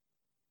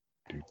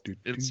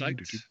 Insight.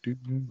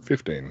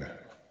 15.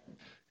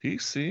 He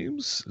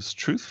seems as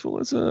truthful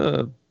as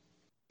a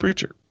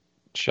preacher.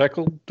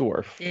 Shackled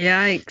dwarf.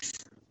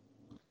 Yikes.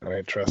 I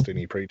don't trust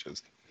any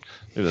preachers.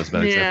 Maybe that's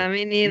bad. Yeah,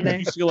 me neither.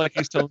 You feel like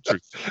he's telling the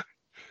truth.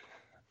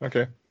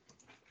 Okay.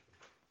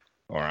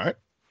 All right.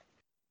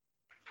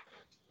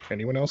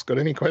 Anyone else got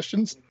any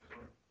questions?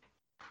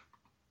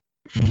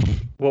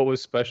 What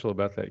was special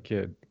about that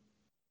kid?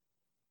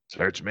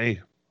 Search me.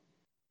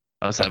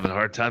 I was having a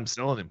hard time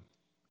selling him.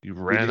 You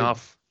ran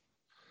off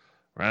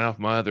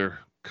my other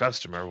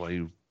customer while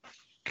you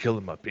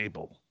killing my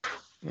people.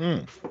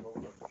 Mm.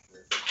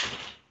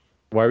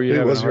 Why were you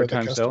having a hard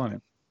time selling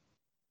him?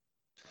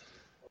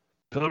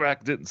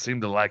 Pillrack didn't seem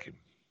to like him.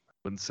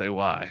 Wouldn't say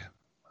why.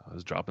 I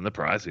was dropping the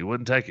price. He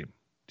wouldn't take him.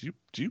 Do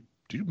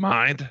you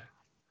mind?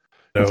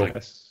 No,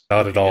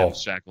 not at all.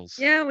 Shackles.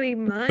 Yeah, we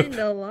mind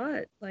a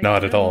lot. Like,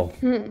 not at all.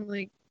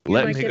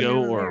 Let me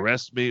go or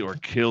arrest me or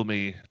kill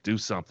me. Do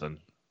something.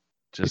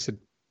 Just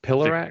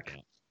Pillrack?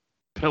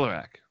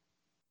 Pillrack.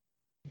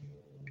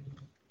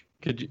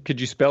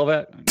 Could you spell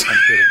that? I'm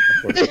kidding.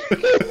 Of course.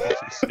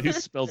 He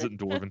spells it in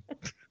Dwarven.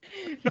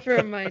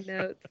 From my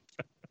notes.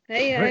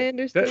 Hey, I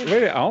understand.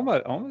 Wait,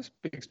 Alma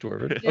speaks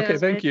Dwarven. Yeah, okay,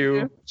 thank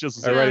you.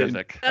 Just I read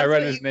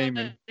his name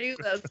in.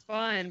 That's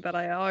fine, but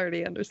I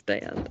already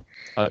understand.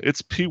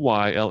 It's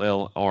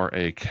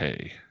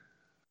Pillrak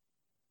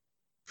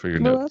for your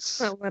notes.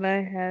 That's not what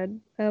I had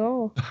at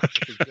all.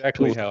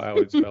 Exactly how I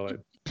would spell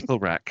it.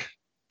 Pillrack.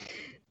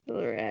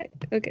 Pillrack.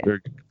 Okay. Very,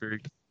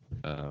 very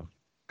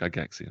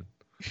Gygaxian.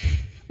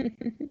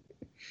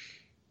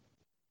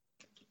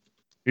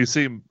 You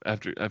see him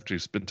after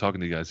he's been talking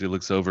to you guys. He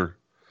looks over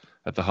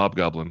at the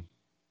hobgoblin.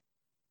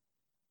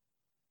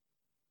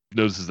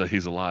 Notices that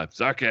he's alive.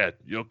 Zarkad,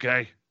 you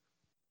okay?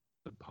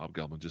 The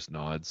hobgoblin just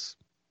nods,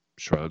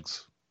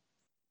 shrugs.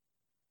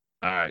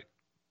 All right.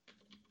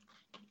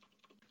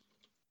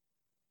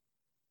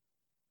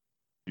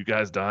 You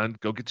guys done?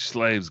 Go get your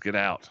slaves. Get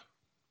out.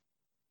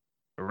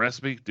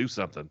 Arrest me. Do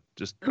something.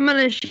 Just. I'm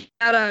gonna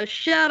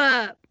shut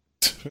up.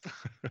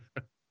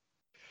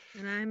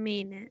 And I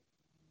mean it.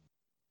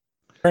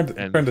 Trying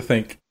to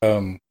think.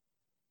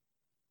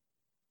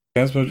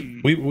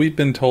 We've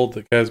been told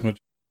that Kazmojen,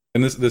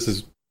 and this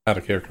is out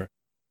of character.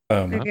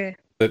 Okay.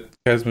 That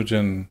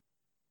Kazmojen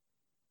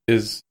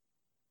he's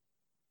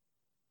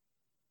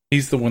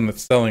the one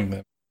that's selling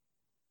them.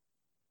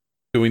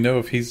 Do we know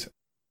if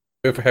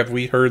have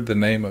we heard the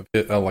name of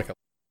it,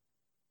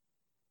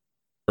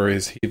 or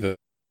is he the?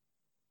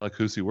 Like,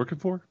 who's he working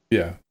for?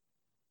 Yeah.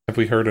 Have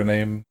we heard a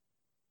name?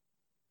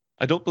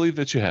 I don't believe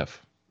that you have.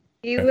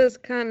 He was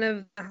kind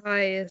of the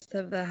highest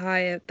of the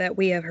high that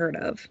we have heard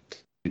of.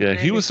 Yeah,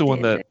 he was the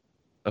one that understand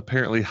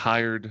apparently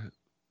hired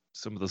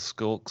some of the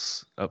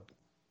skulks up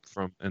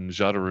in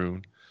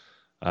Jadaroon.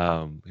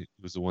 He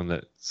was the one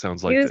that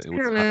sounds like He was it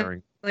was kinda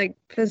hiring. like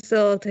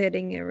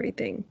facilitating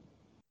everything.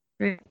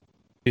 Right.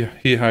 Yeah,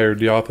 he hired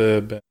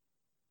Yothib.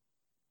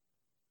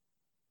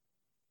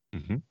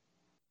 Mm-hmm.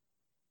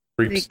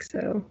 I think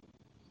so.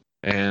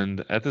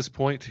 And at this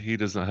point, he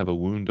does not have a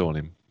wound on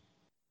him.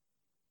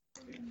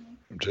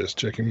 I'm just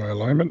checking my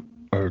alignment.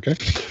 Okay.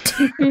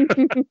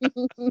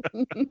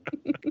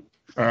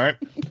 All right.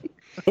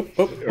 Well,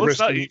 it's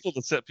not Arresting- evil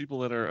to set people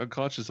that are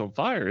unconscious on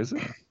fire, is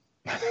it?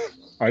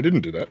 I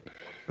didn't do that.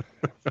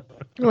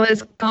 Well,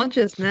 it's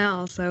conscious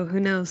now, so who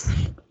knows?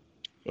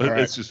 All right.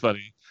 It's just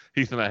funny.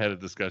 Heath and I had a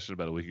discussion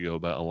about a week ago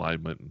about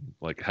alignment, and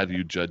like how do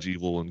you judge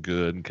evil and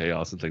good and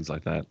chaos and things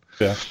like that.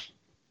 Yeah.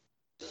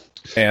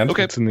 And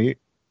Okay. It's in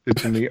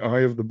the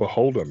eye of the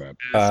beholder, man.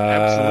 It's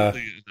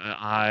absolutely an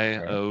eye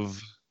of.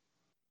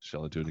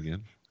 Shall I do it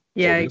again?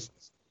 Yeah.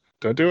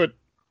 Don't do it.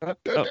 Oh,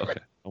 Don't do okay.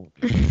 it. Oh,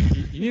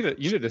 You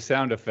need a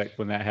sound effect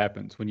when that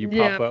happens. When you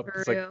Yeah, pop up, for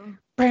it's like real.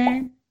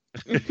 bang.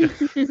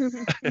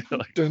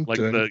 like Dun, like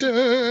dun, the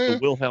dun.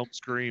 Wilhelm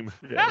scream.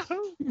 Yes.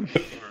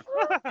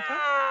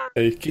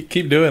 hey,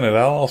 keep doing it.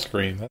 I'll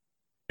scream. That's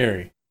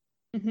scary.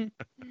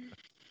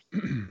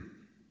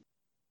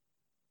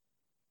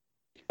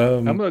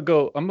 I'm gonna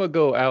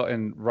go out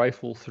and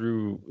rifle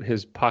through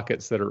his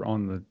pockets that are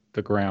on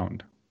the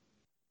ground.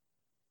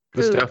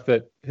 The Ooh. stuff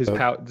that the stuff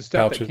pouches.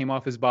 that came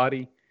off his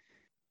body.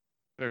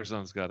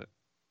 Farazan's got it.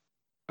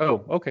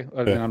 Oh, okay.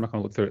 Then I'm not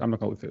gonna look through it. I'm not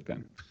gonna look through it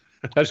then.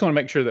 I just want to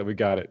make sure that we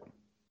got it.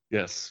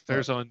 Yes,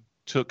 Farazan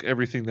took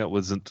everything that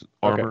wasn't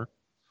armor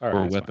All right,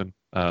 or that's weapon.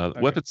 Okay.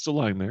 Weapon's still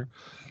lying there,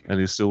 and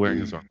he's still wearing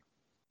his armor.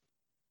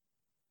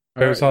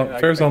 fine. All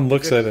right, Farazan I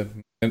looks guess- at it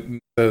and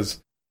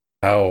says,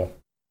 "How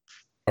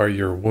are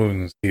your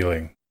wounds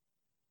healing?"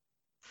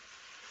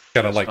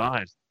 Kind of That's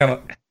like,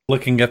 fine.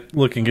 looking at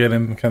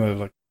him, kind of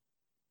like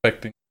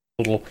expecting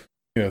little,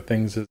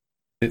 things that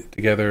fit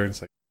together. And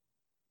it's like,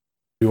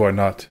 you are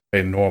not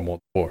a normal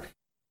dwarf,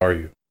 are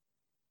you?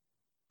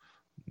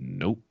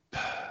 Nope.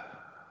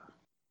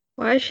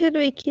 Why should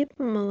we keep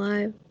him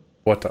alive?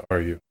 What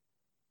are you?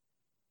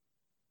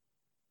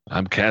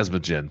 I'm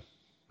Kazmojen.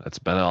 That's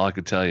about all I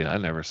could tell you. I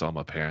never saw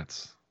my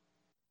parents.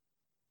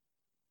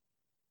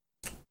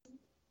 I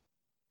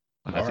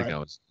All think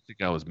right.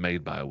 I was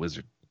made by a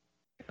wizard.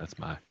 That's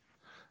my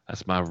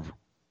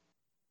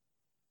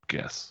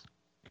guess.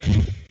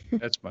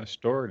 That's my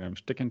story, and I'm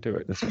sticking to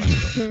it. That's my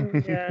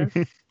story. Yeah.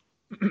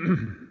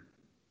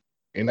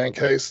 In that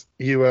case,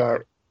 you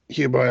are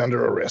hereby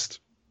under arrest.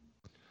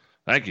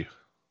 Thank you.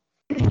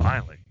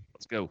 Finally,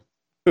 let's go.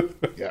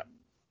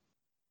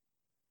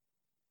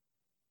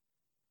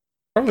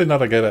 Probably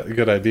not a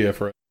good idea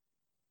for us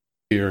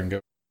to here and go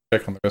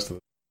check on the rest of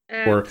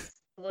it,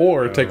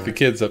 or take the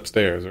kids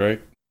upstairs,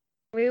 right?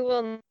 We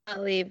will not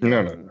leave.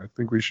 No, him. no. I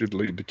think we should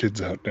lead the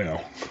kids out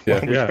now. Yeah.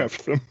 while we Yeah.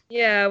 have them.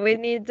 Yeah, we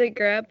need to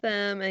grab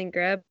them and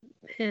grab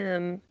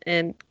him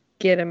and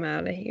get him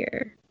out of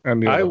here.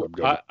 And the other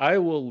hobgoblin. I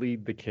will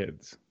lead the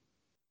kids.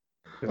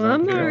 'Cause Well,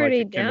 I'm feeling already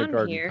a down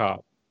kindergarten here.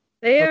 cop.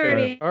 They Okay,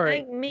 already all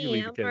right, like you me.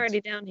 lead the I'm kids.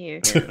 already down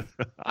here.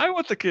 I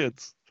want the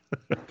kids.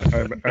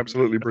 I'm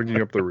absolutely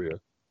bringing up the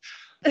rear.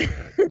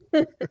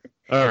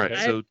 All right,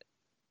 I- so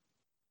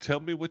tell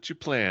me what your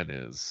plan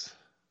is.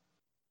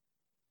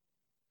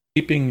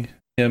 Keeping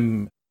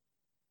him.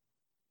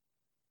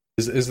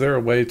 Is there a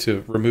way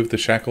to remove the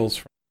shackles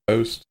from the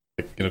post?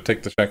 Like,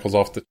 take the shackles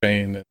off the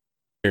chain and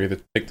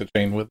take the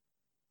chain with,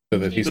 so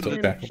that he's Keep still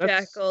him shackled.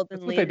 shackled That's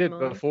and what they leave did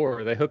him on.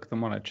 before. They hooked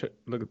them on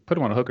put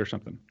them on a hook or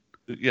something.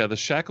 Yeah, the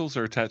shackles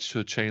are attached to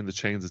a chain. The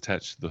chain's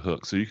attached to the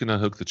hook, so you can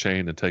unhook the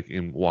chain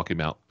and walk him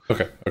out.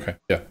 Okay,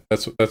 yeah,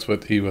 that's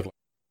what he would like.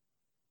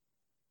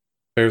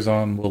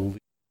 Farazan will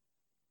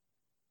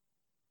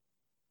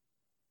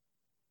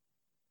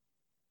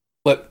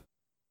let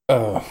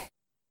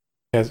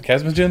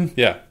Kazmojen?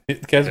 Yeah,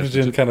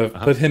 Kazmojen kind of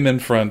put him in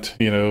front,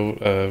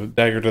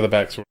 dagger to the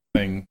back sort of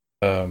thing.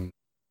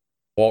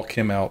 Walk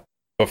him out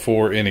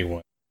before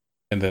anyone,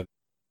 and then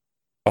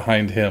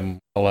behind him,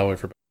 allow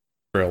everybody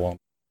to trail on.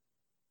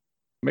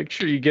 Make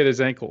sure you get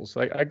his ankles.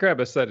 I grab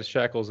a set of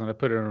shackles and I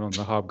put it on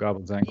the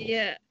hobgoblin's ankles.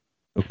 Yeah.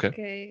 Okay.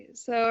 Okay.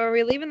 So are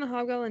we leaving the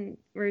hobgoblin?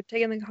 We're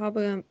taking the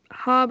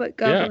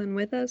hobgoblin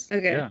with us?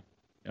 Okay. Yeah.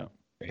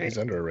 He's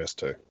under arrest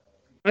too.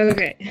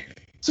 Okay.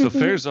 So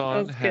Farazan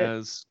Sounds good.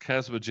 has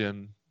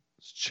Casmagen's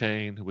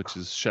chain, which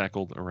is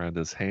shackled around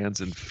his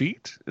hands and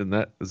feet.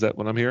 Is that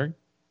what I'm hearing?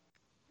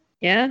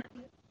 Yeah.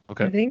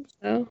 Okay. I think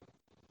so.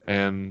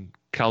 And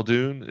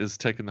Khaldun is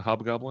taking the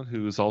hobgoblin,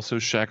 who is also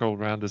shackled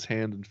around his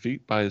hand and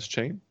feet by his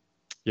chain.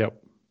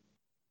 Yep.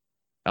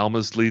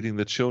 Alma's leading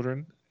the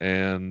children,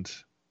 and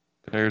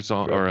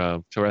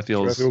Tarathiel's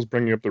Tarathiel's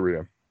bringing up the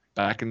rear.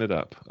 backing it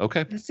up.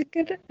 Okay. That's a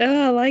good.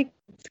 Oh, I like.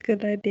 It's a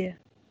good idea.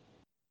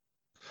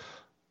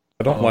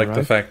 I don't All like the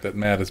right. fact that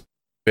Matt is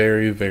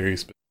very, very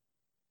specific.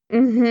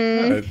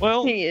 Mm-hmm.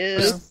 Well, He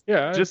is.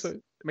 Yeah. just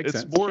it makes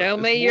it's sense. more. Show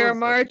it's me more your of a-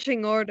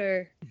 marching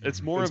order.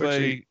 It's more It's of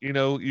actually-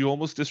 you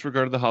almost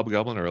disregarded the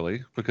hobgoblin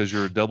early because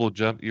you're a double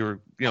jump. I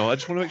just want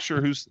to make sure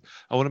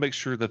I want to make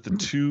sure that the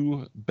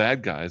two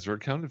bad guys are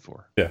accounted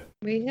for.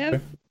 We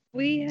have.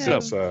 So-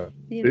 It's, you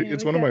know,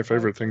 it's we one of got my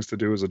favorite things to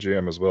do as a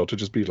GM as well, to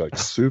just be like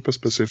super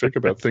specific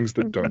about things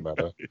that don't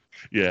matter.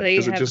 Yeah, So you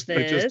Because have it just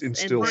this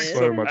instills and this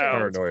so and much this.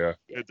 paranoia.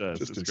 it does.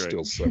 Just It's great.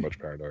 instills so much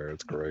paranoia.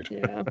 It's great.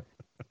 Yeah.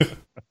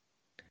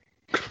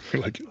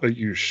 Like, are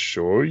you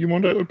sure you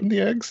want to open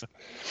the eggs?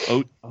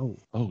 Oh,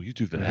 you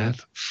do that.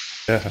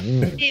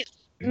 Yeah.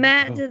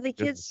 Matt, Oh, do the kids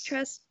goodness.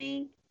 trust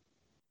me?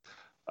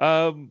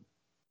 I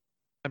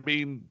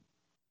mean,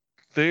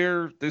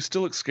 they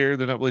still look scared.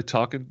 They're not really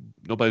talking.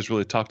 Nobody's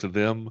really talked to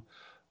them.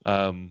 They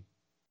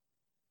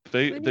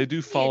What do you do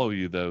mean? follow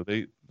you though.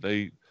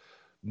 They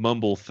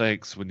mumble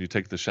thanks when you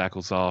take the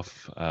shackles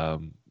off.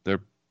 Their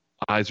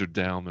eyes are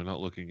down. They're not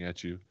looking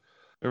at you.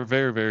 They're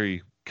very,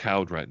 very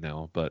cowed right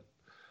now. But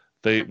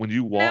when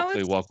you walk,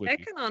 they walk with you.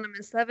 checking on them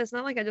and stuff. It's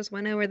not like I just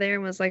went over there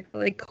and was like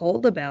really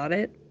cold about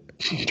it.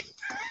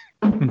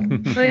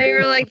 They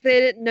were like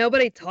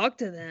nobody talked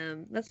to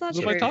them. That's not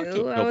Nobody true. talked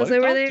to them. I was Nobody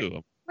over talked there. to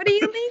them. What do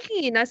you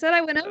mean? I said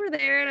I went over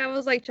there and I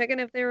was like checking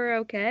if they were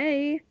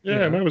okay.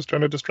 Yeah, and I was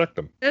trying to distract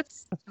them.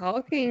 That's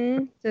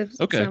talking to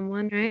Okay.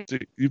 someone, right? So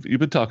you've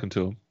been talking to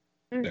them.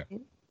 All Yeah.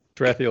 right.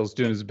 Tarathiel's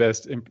doing his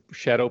best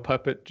shadow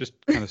puppet, just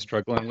kind of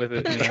struggling with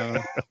it.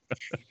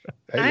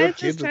 Hey, I look, was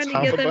just kids, it's trying to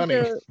half get a them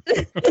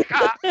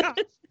bunny.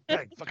 to.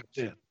 Dang, fucking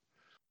shit.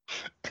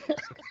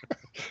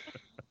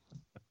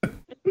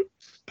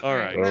 All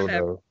right. Oh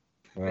Whatever. no.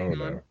 Oh Hang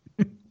no. on.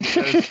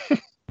 Guys,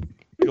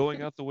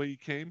 going out the way you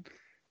came.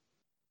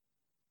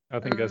 I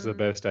think that's the Um,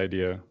 best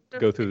idea.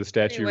 That's Go through the the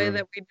statue only way room.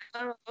 that we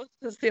know.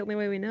 That's the only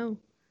way we know.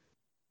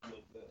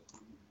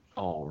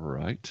 All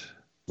right.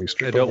 We I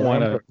strip don't them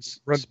want around, to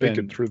run naked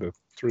spend through the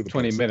 20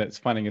 place. minutes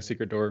finding a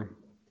secret door.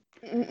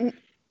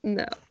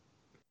 No.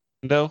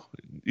 No,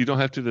 you don't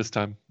have to this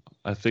time.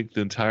 I think the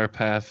entire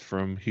path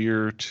from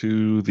here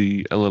to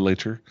the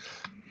elevator.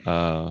 We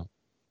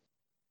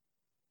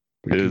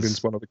is-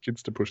 convince one of the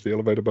kids to push the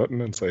elevator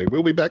button and say,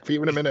 "We'll be back for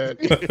you in a minute."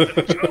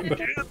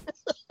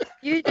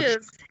 You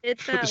just hit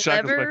the that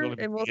shackles back lever on and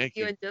and we'll see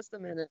you yank in just a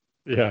minute.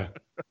 Yeah.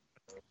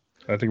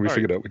 I think we All right.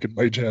 figured out we could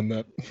mage hand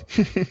that.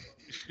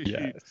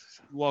 Yes.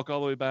 You walk all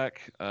the way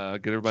back,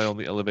 get everybody on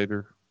the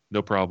elevator,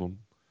 no problem.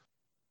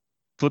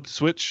 Flip the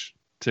switch,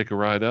 take a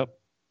ride up.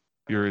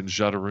 You're in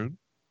Jadaroon.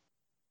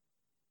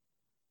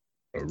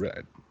 All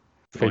right.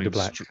 Fade to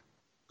black.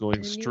 Going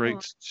And you straight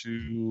walk.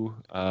 to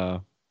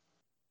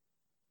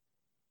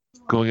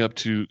going up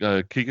to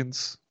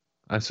Keegan's,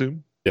 I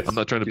assume. Yes. I'm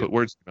not trying to Yeah. put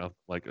words in your mouth.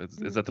 Like,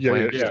 is that the Yeah,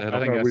 plan? yeah, Just to Yeah, head I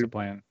on? think No, that's we- the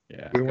plan.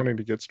 Yeah. We're wanting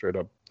to get straight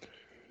up.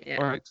 Yeah.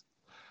 All right.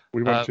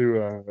 We want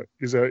to.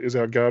 Is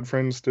our guard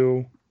friend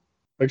still?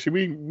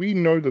 Actually, we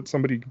know that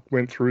somebody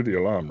went through the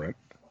alarm, right?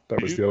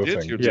 That was You the other did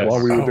thing. your Yes.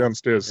 While we were Oh,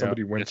 downstairs, yeah.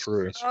 somebody went Yes,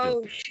 through. yes, you did.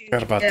 Oh shoot.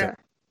 Forgot about Yeah.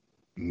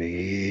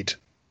 Neat.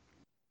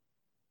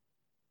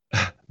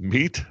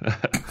 Meat.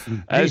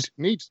 As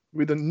Neat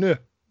with a n.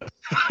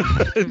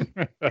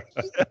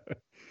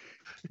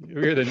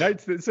 We're the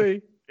knights that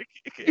say.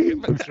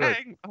 That's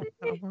right.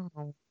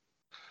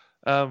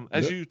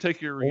 As Yep. you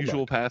take your Hold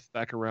usual path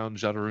back around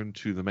Jadaroon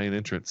to the main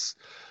entrance,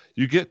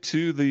 you get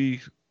to the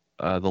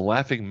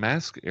Laughing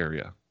Mask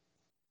area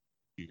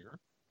here,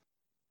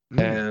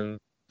 and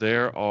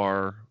there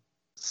are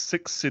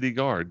 6 city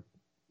guard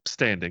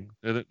standing.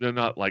 They're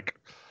not like,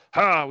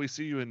 "Ha, we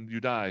see you and you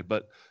die,"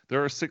 but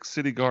there are 6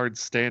 city guards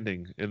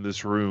standing in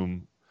this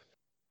room,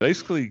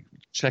 basically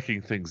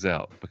checking things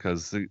out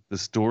because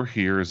this door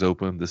here is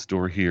open, this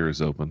door here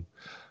is open.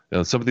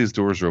 Some of these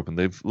doors are open.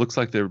 Looks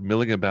like they're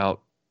milling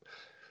about.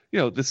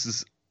 This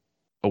is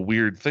a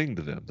weird thing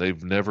to them.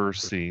 They've never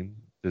seen,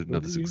 didn't know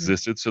this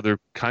existed, so they're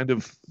kind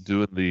of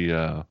doing the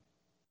They're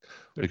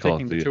They call it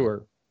taking the the-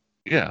 tour.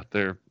 yeah,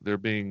 they're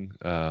being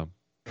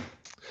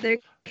They're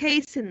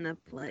casing the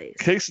place.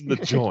 casing the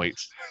joint.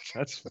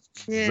 That's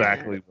Yeah.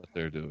 exactly what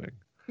they're doing.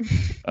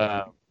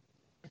 Kind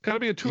of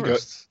being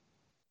tourists.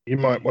 You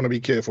might want to be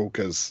careful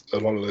because a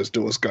lot of those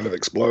doors kind of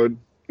explode.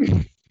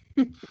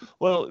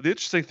 Well, the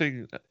interesting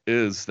thing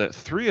is that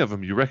 3 of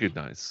them you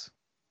recognize.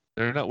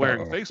 They're not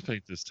wearing Uh-oh. face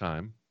paint this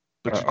time,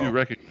 but you Uh-oh. do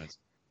recognize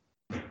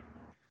them.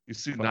 You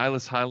see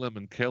Nihilus, Hylam,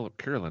 and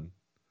Carolyn,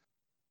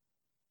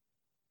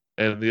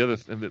 and the other,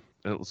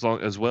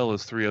 as well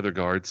as 3 other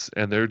guards,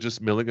 and they're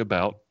just milling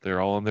about.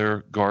 They're all in their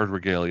guard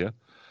regalia.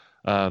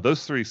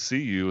 Those 3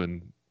 see you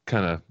and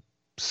kind of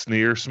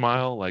sneer,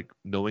 smile, like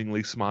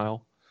knowingly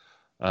smile,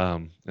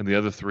 and the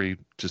other 3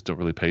 just don't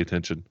really pay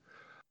attention.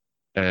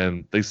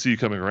 And they see you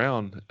coming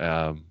around.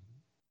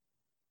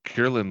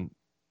 Carolyn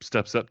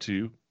steps up to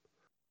you,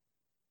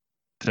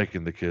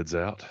 taking the kids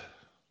out.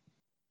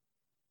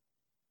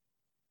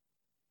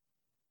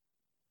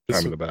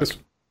 I'm in the back.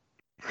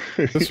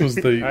 This was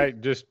the I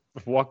just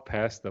walked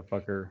past the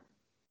fucker.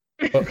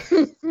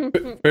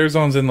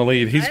 Bearzon's in the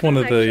lead. He's I one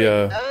don't of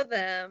the actually know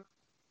them.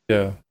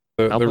 yeah.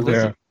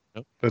 The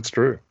Yeah, that's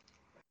true.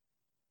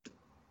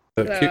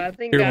 So I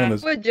think Carolyn I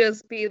is would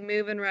just be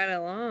moving right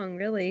along,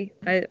 really.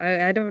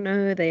 I don't know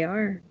who they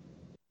are.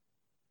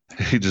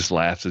 He just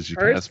laughs as you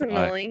pass by.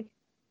 Personally.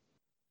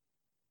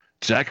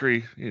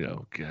 Jackery,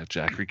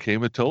 Jackery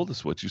came and told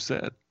us what you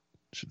said.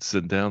 Should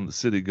send down the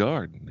city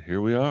guard, and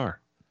here we are.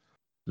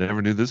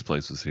 Never knew this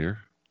place was here.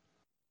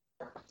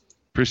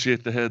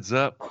 Appreciate the heads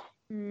up.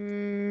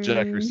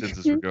 Jackery sends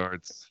his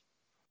regards.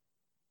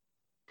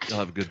 Y'all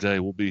have a good day.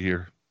 We'll be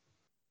here.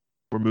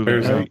 We're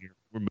moving in.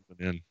 We're moving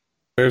in.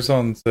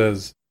 Bearzon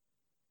says,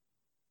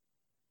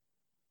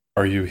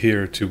 "Are you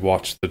here to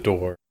watch the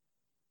door?"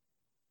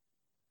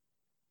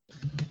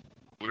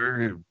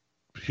 We're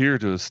here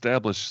to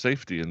establish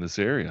safety in this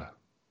area.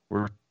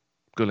 We're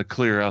going to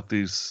clear out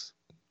the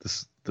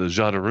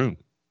Jadaroon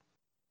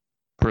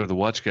per the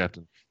watch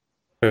captain.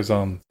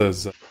 Bearzon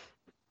says,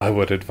 "I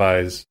would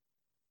advise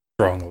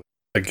strongly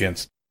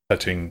against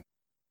touching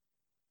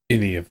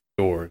any of the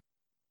doors.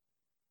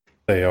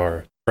 They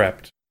are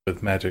trapped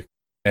with magic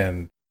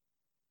and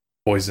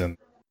poison,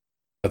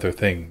 other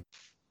things.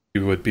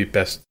 You would be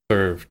best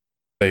served to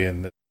stay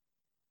in this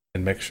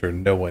and make sure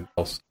no one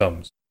else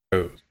comes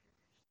or goes."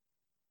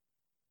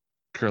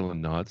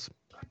 Curlin nods.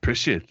 I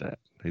appreciate that.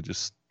 He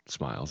just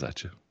smiles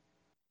at you.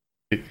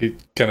 He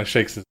kind of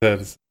shakes his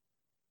head.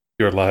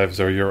 "Your lives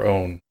are your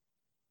own.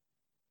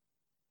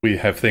 We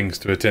have things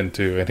to attend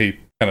to," and he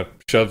kind of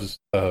shoves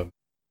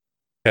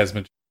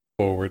Casmage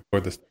forward for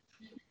this.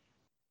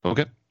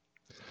 Okay.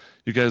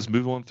 You guys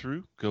move on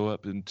through, go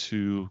up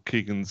into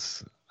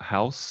Keegan's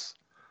house.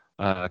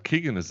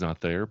 Keegan is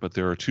not there, but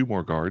there are 2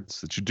 more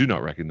guards that you do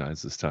not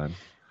recognize this time.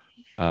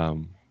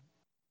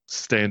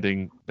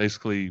 Standing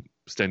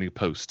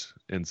post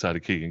inside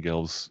of Keegan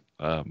Gel's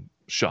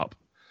shop.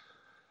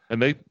 And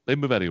they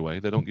move out of your way.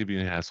 They don't give you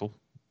any hassle.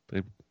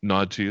 They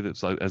nod to you.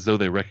 That's like, as though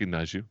they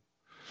recognize you.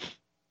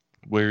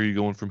 Where are you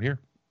going from here?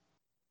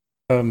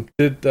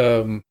 Did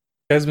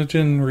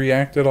Casmagen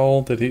react at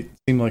all? Did he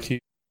seem like he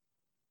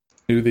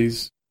knew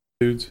these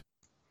dudes?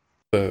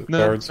 The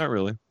guards? Not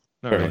really.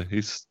 Not really.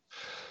 He's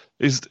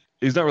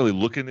not really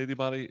looking at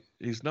anybody.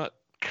 He's not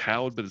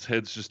cowed, but his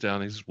head's just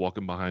down. He's just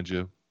walking behind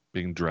you,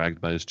 being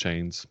dragged by his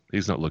chains.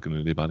 He's not looking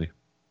at anybody.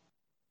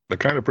 The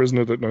kind of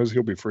prisoner that knows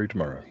he'll be free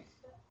tomorrow.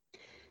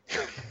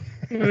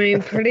 I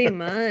mean, pretty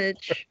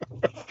much.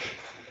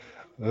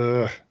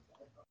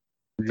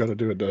 We got to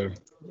do it, Dave.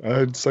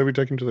 I'd say we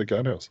take him to the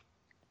guardhouse.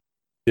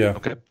 Yeah.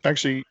 Okay.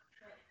 Actually,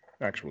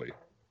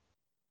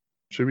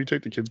 should we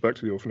take the kids back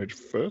to the orphanage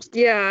first?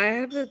 Yeah, I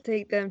have to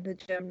take them to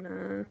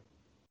Gemna.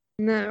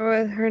 Isn't that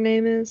what her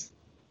name is?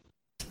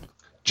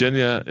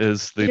 Jenya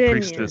is the Jenya.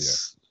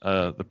 priestess,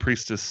 the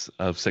priestess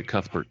of St.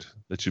 Cuthbert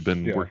that you've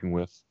been working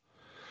with.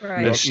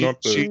 Right. And She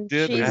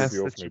did ask the that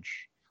you,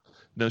 orphanage.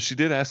 no, she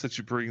did ask that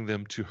you bring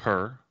them to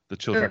her, the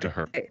children to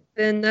her, Okay,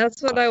 then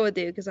that's what I would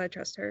do because I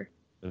trust her.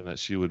 and that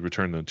she would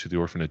return them to the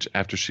orphanage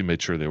after she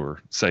made sure they were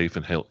safe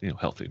and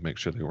healthy, make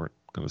sure they weren't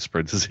going to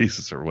spread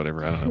diseases or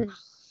whatever. I don't know.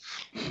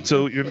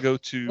 So you're going to go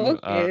to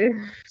Okay.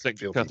 St.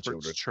 Filthy Cuthbert's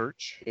children.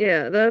 church.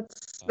 Yeah,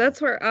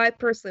 that's where I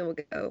personally will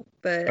go,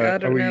 but I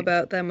don't know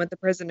about them with the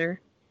prisoner.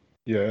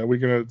 Yeah, are we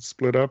going to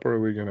split up or are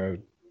we going to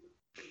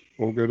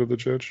all go to the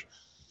church?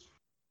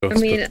 I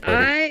mean,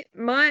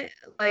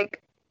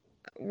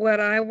 what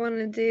I want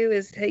to do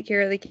is take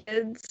care of the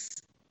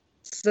kids.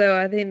 So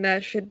I think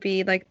that should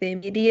be like the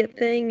immediate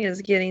thing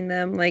is getting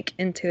them like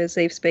into a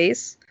safe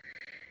space.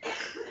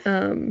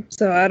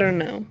 So I don't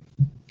know.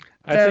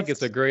 I think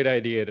it's a great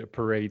idea to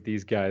parade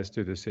these guys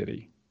to the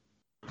city.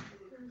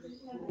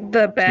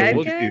 The bad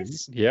we'll-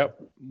 guys?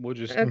 Yep. We'll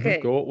just Okay.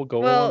 we'll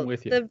go along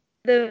with you.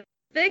 The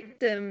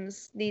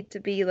victims need to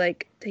be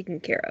like taken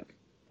care of.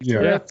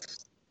 Yeah.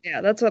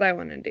 That's what I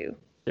want to do.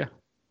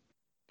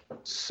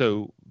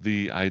 So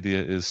the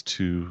idea is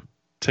to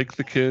take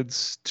the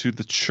kids to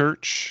the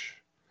church.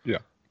 Yeah.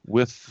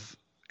 With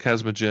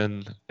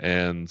Casmagen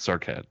and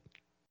Sarkad.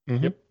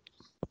 Mm-hmm. Yep.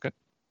 Okay.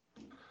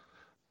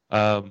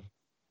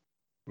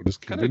 We'll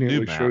just Kinda new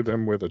conveniently map. show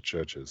them where the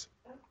church is.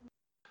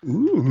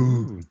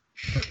 Ooh.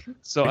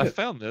 So I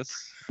found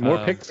this. More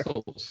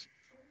pixels.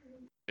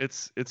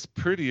 It's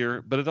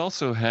prettier, but it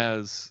also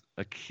has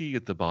a key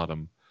at the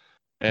bottom.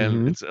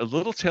 And it's a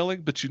little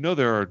telling, but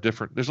there are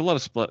different. There's a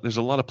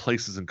lot of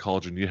places in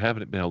Cauldron you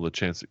haven't been able to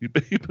chance it. You've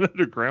been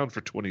underground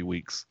for 20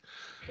 weeks.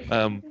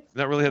 Not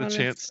really had a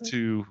chance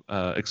to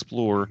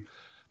explore,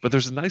 but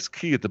there's a nice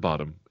key at the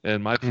bottom.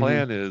 And my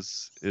plan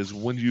is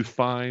when you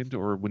find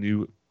or when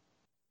you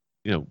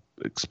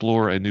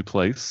explore a new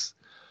place,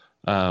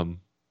 I'll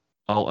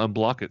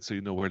unblock it so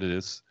you know where it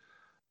is.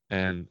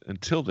 And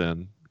until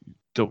then, you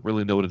don't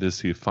really know what it is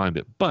till you find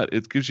it. But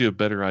it gives you a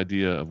better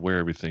idea of where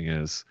everything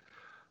is.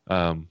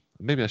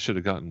 Maybe I should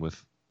have gotten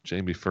with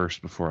Jamie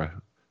first before I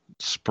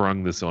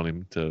sprung this on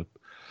him to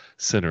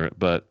center it.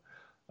 But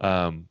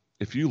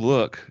if you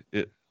look,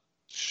 it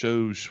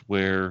shows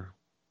where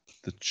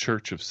the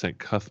Church of St.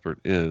 Cuthbert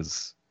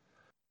is.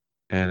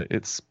 And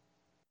it's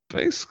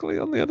basically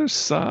on the other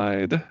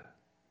side,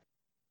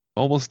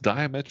 almost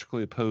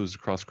diametrically opposed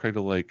across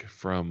Cradle Lake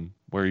from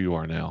where you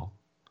are now.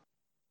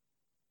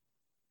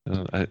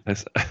 I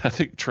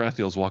think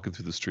Tarathiel's walking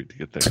through the street to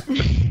get there.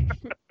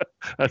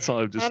 That's all.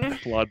 I'm just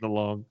plodding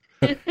along.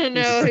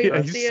 No,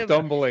 he's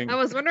stumbling. I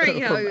was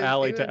wondering how from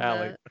alley to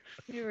alley. That.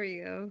 Here we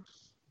go.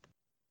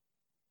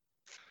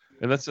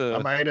 And that's I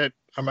made it.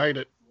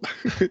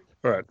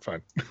 All right,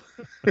 fine.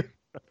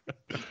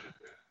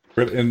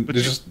 And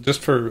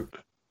just for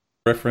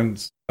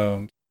reference,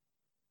 in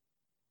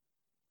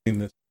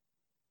this,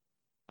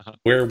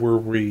 where were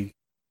we?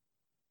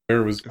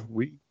 Where was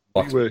we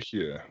were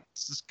here?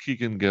 This is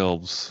Keegan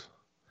Gelbs.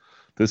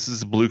 This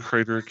is Blue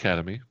Crater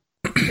Academy.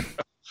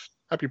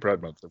 Happy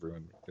Pride Month,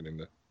 everyone. Get in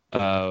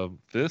there.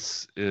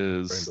 This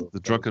is the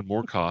Drunken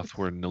Morkoth,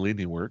 where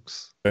Nalini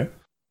works. Okay.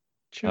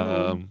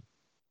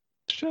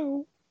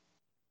 Show.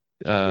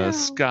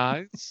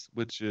 Skies,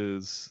 which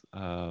is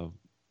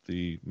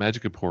the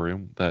Magic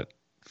Emporium that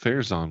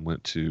Fairzon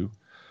went to,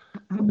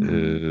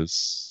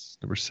 is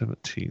number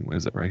 17. What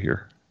is that right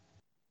here?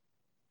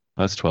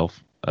 That's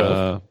 12.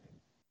 12.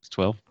 It's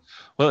 12.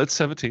 Well, it's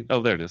 17.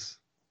 Oh, there it is.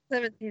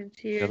 17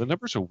 here. Yeah, the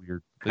numbers are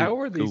weird. How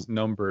are these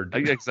numbered?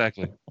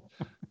 Exactly.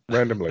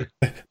 Randomly.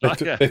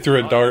 They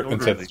threw a dart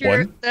and said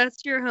one.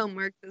 That's your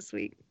homework this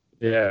week.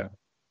 Yeah.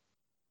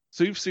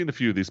 So you've seen a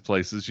few of these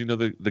places. You know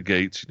the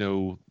gates. You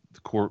know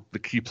the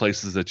key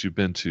places that you've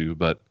been to.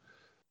 But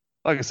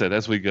like I said,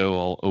 as we go,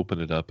 I'll open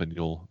it up and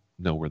you'll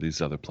know where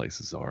these other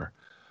places are.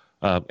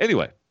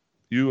 Anyway,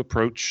 you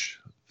approach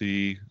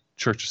the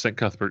Church of St.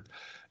 Cuthbert.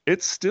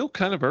 It's still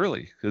kind of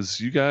early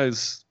because you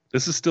guys.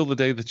 This is still the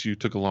day that you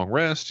took a long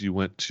rest. You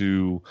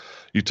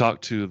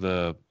talked to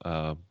the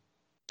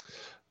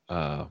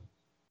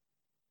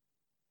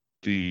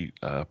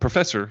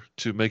professor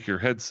to make your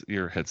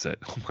headset.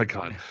 Oh my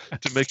God,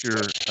 to make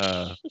your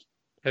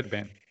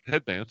headband.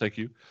 Thank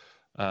you.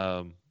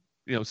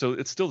 So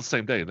it's still the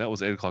same day, and that was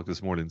 8:00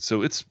 this morning.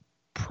 So it's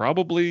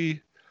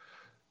probably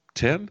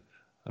 10.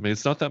 I mean,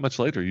 it's not that much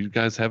later. You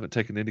guys haven't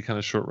taken any kind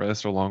of short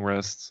rest or long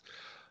rests.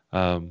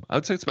 I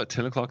would say it's about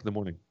 10:00 in the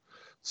morning.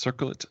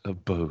 Circlet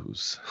of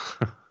bows.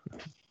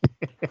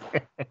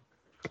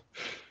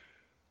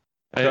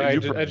 I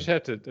just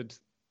have to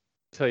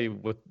tell you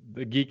what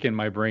the geek in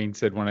my brain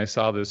said when I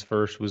saw this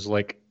first was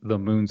like the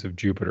moons of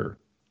Jupiter.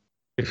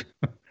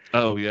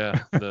 Oh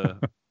yeah,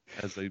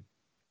 as they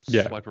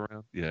swipe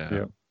around.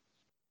 Yeah.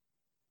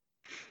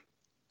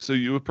 So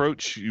you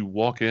approach, you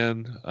walk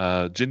in.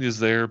 Jinya's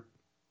there.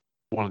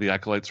 One of the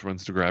acolytes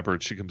runs to grab her,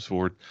 and she comes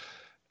forward,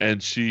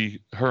 and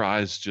her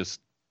eyes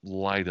just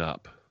light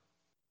up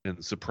in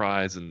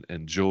surprise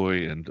and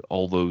joy and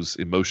all those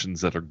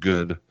emotions that are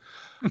good.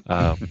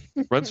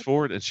 Runs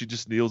forward, and she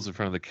just kneels in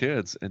front of the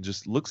kids and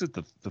just looks at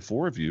the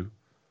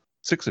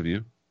 6 of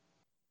you.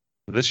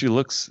 And then she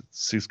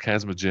sees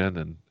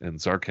Kazmajen and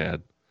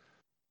Zarkad.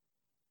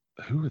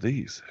 Who are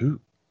these?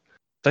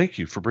 Thank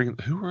you for bringing.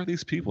 Who are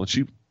these people? And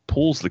she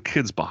pulls the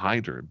kids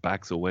behind her and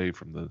backs away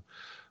from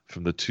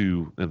the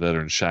two that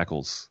are in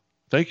shackles.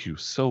 Thank you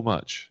so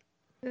much.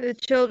 The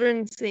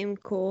children seem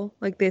cool.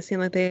 Like they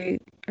seem like they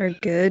are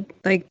good.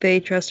 Like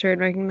they trust her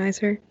and recognize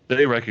her.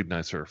 They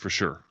recognize her for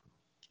sure.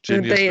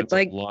 Jinya spends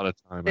a lot of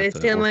time. They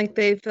seem like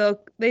they feel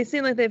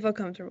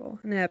comfortable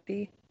and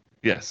happy.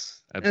 Yes,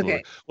 absolutely.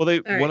 Okay.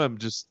 Well, one of them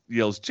just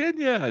yells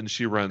Jinya, and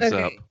she runs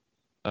up.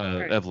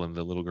 Right. Evelyn,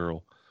 the little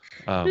girl.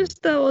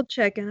 Just double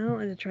checking. I don't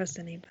want to trust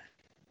anybody.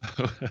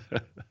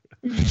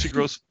 She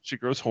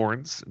grows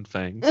horns and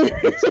fangs.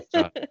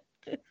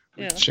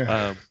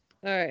 Yeah.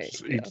 All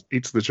right.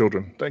 Eats the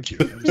children. Thank you.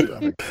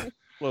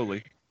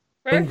 Slowly.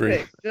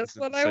 Perfect. That's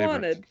what I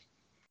wanted.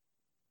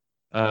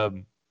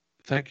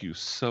 Thank you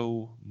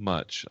so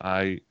much.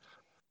 I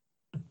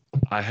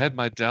had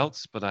my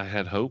doubts, but I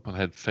had hope. I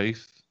had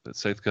faith that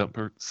St.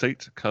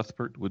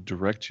 Cuthbert would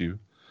direct you.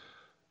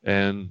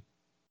 And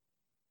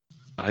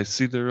I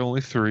see there are only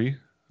 3.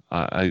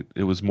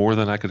 It was more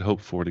than I could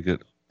hope for to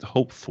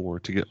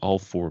get all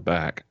 4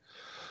 back.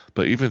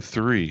 But even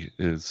 3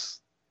 is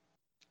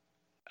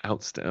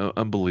outstanding,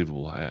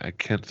 unbelievable. I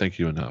can't thank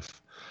you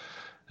enough.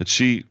 And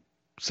she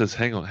says,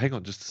 hang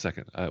on just a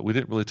second. We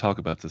didn't really talk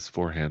about this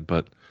beforehand,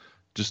 but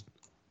just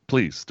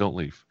please don't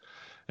leave.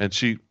 And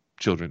she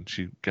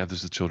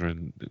gathers the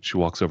children. She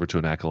walks over to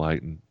an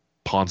acolyte and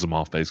pawns them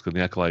off basically. And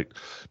the acolyte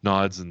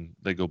nods, and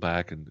they go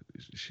back, and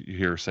you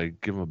hear her say,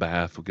 "Give him a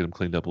bath. We'll get him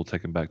cleaned up. We'll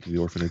take him back to the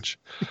orphanage."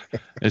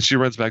 And she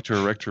runs back to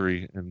her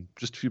rectory, and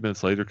just a few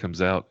minutes later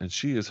comes out, and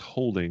she is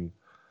holding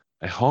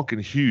a honking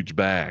huge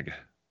bag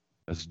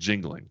that's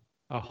jingling.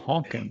 A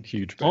honking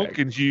huge bag.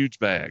 Honking huge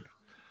bag.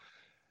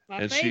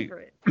 My And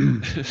favorite.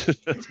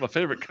 That's my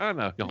favorite kind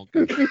of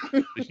honking.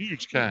 The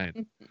huge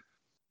kind.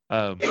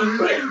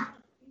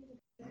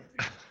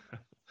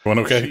 One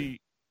okay?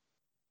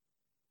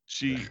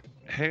 She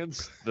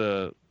hands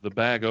the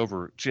bag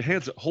over. She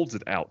holds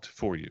it out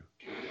for you,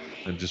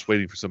 and just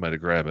waiting for somebody to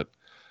grab it.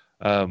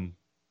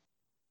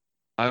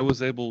 I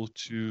was able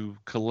to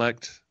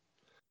collect,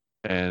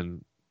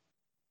 and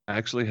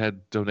actually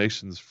had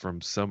donations from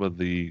some of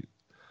the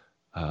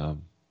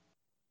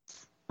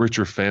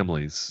richer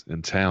families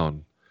in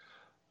town.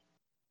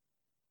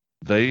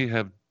 They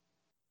have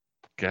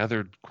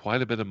gathered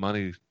quite a bit of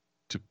money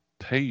to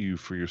pay you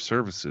for your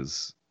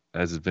services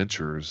as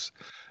adventurers,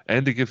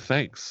 and to give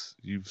thanks.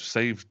 You've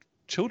saved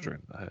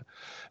children.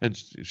 And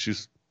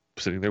she's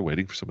sitting there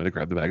waiting for somebody to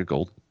grab the bag of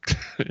gold.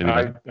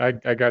 Anyway. I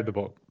grabbed the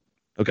book.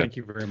 Okay. Thank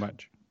you very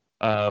much.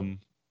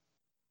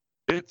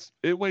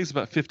 It weighs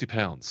about 50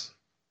 pounds,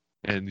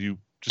 and you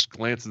just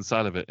glance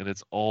inside of it, and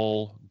it's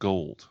all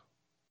gold.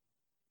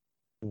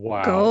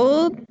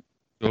 Wow.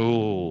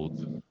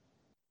 Gold?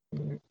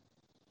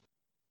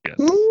 Yes.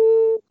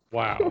 Ooh.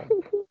 Wow.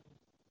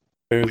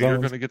 There's We are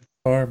always going to get.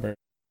 farmer.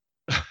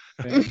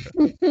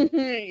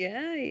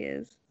 Yeah, he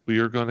is. We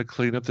are going to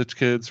clean up the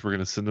kids. We're going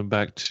to send them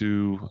back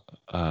to.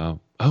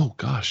 Oh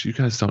gosh, you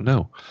guys don't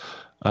know.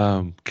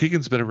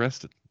 Keegan's been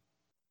arrested.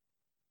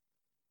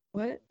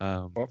 What?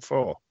 What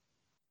for?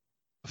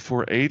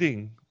 For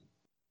aiding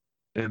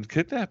and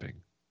kidnapping.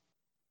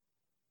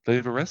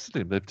 They've arrested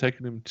him. They've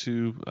taken him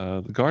to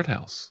the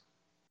guardhouse.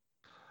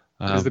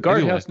 Is the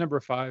guardhouse number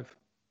 5?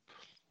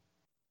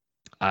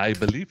 I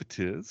believe it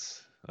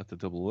is. I have to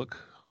double look.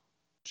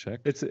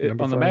 Check. It's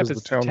Number on the 5 map. is the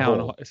It's town town.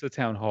 hall. It's the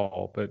town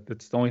hall, but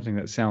it's the only thing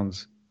that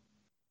sounds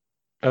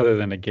other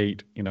than a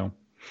gate.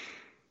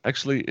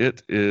 Actually,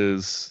 it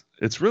is.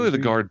 It's really the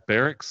Mhm. guard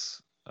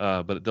barracks,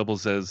 but it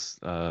doubles as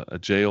a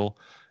jail,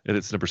 and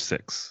it's number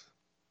 6,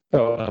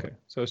 Oh, okay.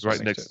 So it's right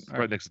just next, to it. All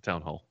right next to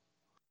town hall.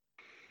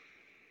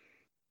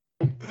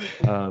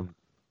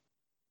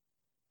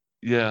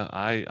 Yeah,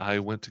 I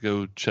went to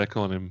go check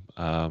on him.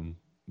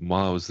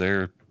 While I was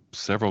there,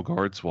 several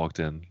guards walked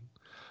in,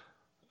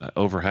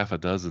 over half a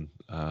dozen.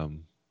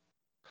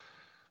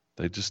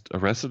 They just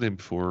arrested him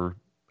for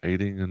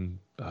aiding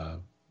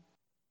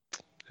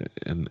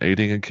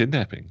and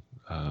kidnapping.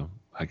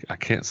 I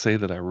can't say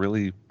that I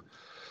really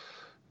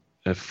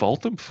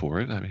fault him for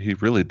it. I mean, he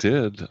really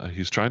did.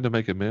 He's trying to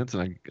make amends,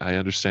 and I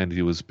understand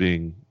he was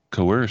being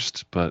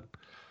coerced, but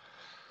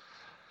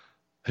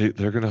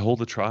they're going to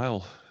hold a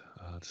trial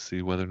to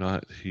see whether or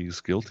not he's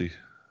guilty.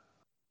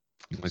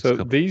 So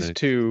these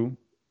two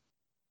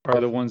are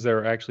the ones that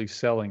are actually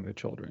selling the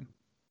children.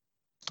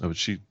 Oh,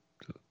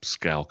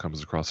 scowl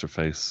comes across her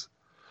face.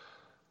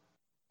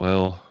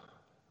 Well,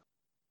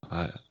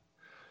 I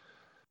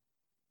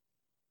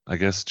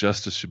guess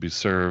justice should be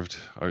served.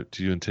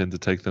 Do you intend to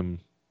take them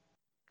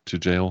to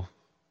jail?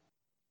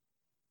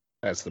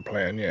 That's the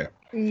plan, yeah.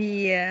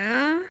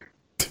 Yeah.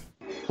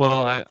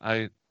 Well,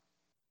 I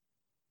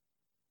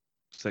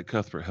say,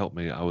 Cuthbert, help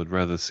me. I would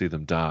rather see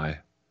them die.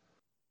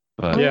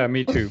 But Yeah,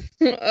 me too.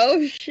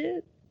 Oh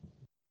shit.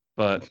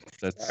 but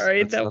that's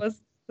Sorry, that's that not, was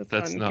that's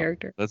not in not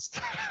character. That's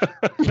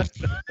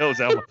that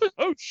was Alma.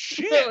 Oh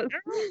shit!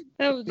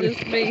 That was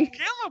just me.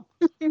 Kill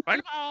him!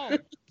 Right on!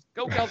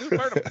 Go, do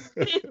murder!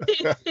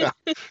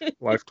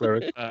 Life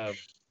cleric.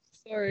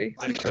 Sorry.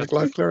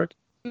 Life cleric.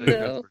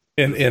 No.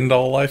 End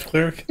all life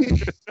cleric.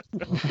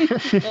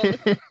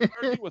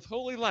 Murder with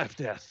holy life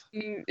death.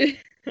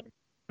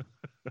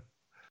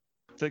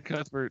 St.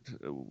 Cuthbert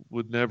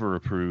would never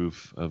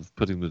approve of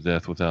putting to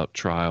death without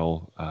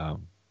trial.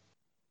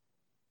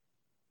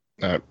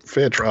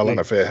 Fair trial and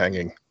a fair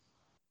hanging.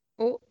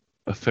 Oh,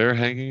 A fair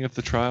hanging if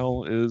the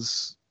trial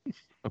is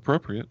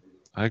appropriate.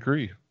 I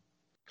agree.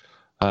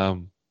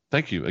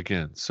 Thank you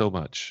again so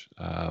much.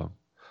 I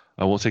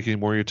won't take any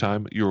more of your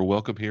time. You are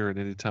welcome here at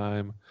any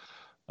time.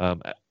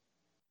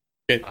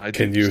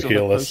 Can you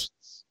heal us,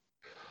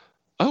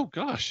 Oh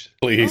gosh,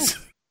 please?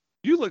 Oh,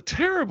 you look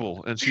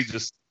terrible. And she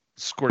just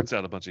squirts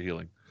out a bunch of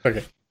healing.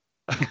 Okay.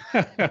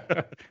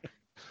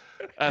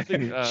 I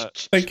think.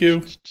 Thank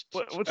you.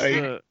 What's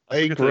A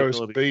the gross,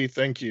 ability? B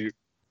thank you.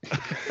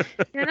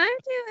 can I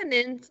do an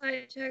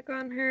insight check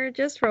on her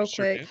just real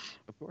Sure quick? can,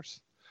 of course.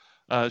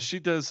 She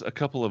does a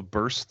couple of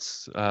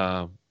bursts.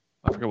 I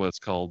forget what it's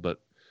called, but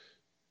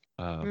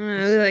I don't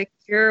know, like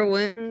cure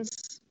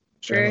wounds,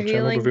 cure Channel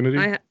healing.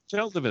 divinity.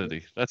 Channel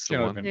Divinity. That's the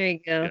Channel one.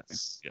 Divinity. There you go.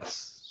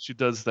 Yes. She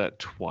does that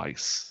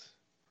twice.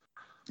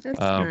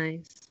 That's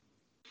Um,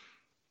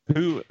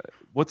 nice.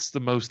 What's the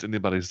most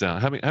anybody's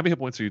down? How many hit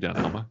points are you down,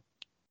 Alma?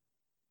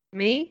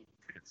 Me?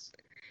 Yes.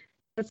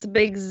 That's a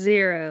big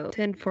 0.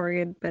 10 for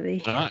you,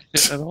 buddy. Not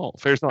hit at all.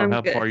 Fair's not. I'm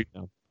How good. far are you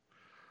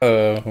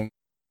down?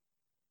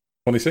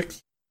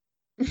 26.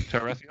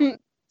 Tarathiel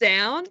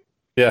Down?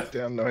 Yeah.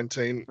 Down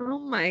 19. Oh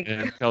my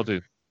and god.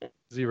 Khaldun.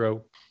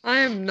 0. I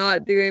am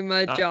not doing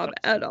my job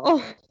at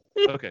all.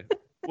 Okay.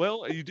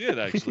 Well, you did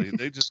actually.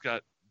 They just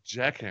got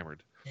jackhammered.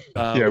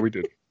 Yeah, we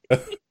did.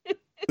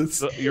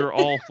 So you're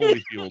all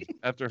fully healed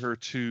after her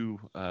 2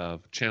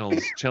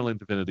 channeling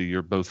divinity.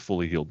 You're both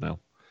fully healed now.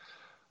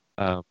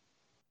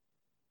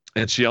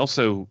 And she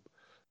also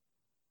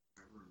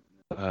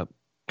kind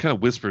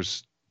of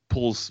whispers,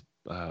 pulls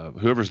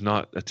whoever's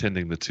not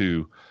attending the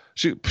 2.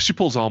 She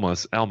pulls Alma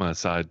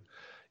aside,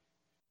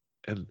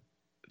 and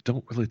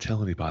don't really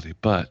tell anybody,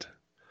 but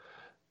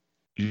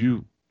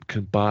you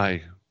can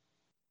buy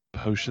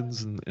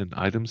potions and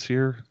items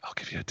here. I'll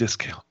give you a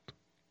discount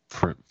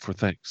for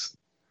thanks.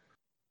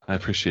 I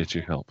appreciate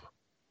your help.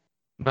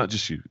 Not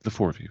just you, the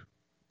 4 of you.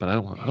 But I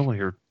don't want to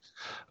hear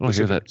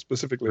that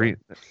specifically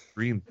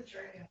green. I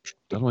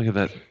don't want to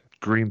hear that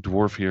green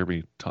dwarf hear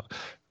me talk.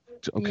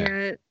 Okay.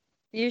 Yeah,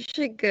 you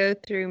should go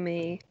through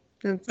me.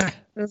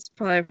 That's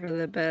probably for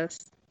the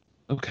best.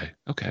 Okay.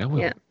 I will.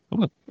 Yeah. I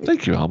will.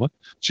 Thank you, Alma.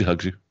 She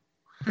hugs you.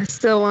 I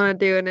still want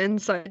to do an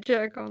insight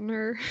check on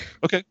her.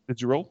 Okay.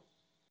 Did you roll?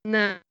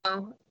 No,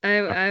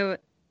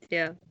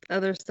 yeah.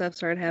 Other stuff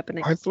started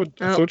happening. I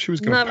thought she was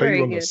going not to pay very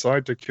you on the good.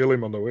 side to kill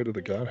him on the way to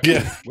the guard.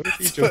 Yeah. What if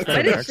he just I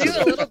had an did do a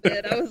accident? little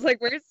bit. I was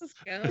like, "Where's this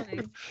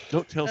going?"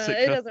 Don't tell it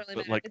sick doesn't customer,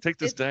 really but matter. take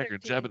this It's dagger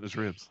and jab 13. it in his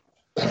ribs.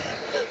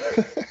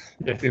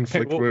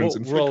 Inflict wounds.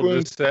 Inflict Roll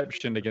wounds.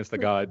 deception against the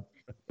god.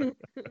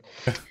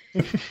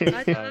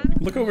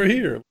 Look over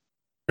here.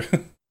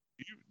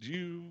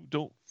 You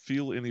don't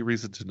feel any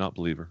reason to not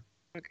believe her.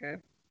 Okay.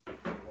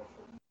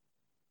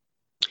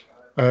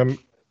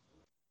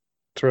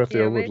 Tarathiel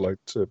Yeah, would wait. like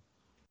to.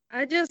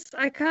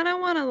 I kind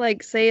of want to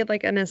like say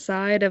like an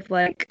aside of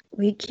like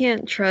we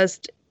can't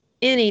trust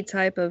any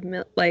type of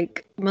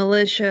like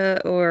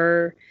militia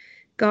or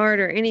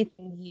guard or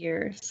anything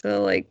here.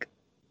 So like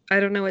I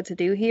don't know what to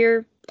do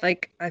here.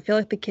 Like I feel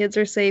like the kids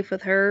are safe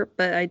with her,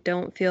 but I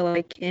don't feel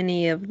like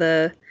any of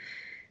the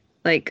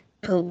like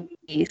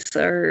police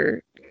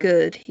are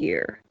good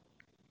here.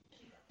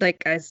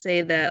 Like I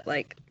say that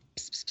like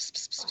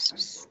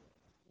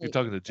You're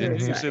talking to Jen.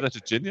 You say that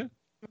to Jinya?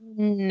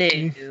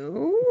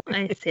 No,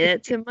 I say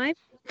that to my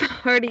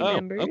party Oh,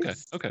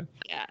 members. okay.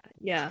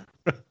 Yeah,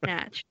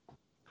 Natch.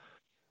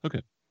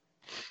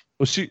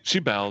 Well, she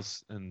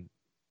bows and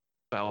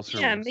bows her.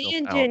 Yeah, me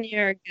and out. Jenny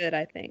are good,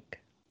 I think.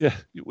 Yeah,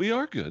 we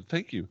are good.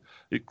 Thank you.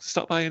 You can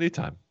stop by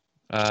anytime.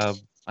 I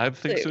have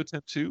things to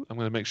attend to. I'm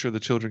going to make sure the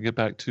children get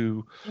back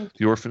to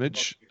the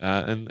orphanage.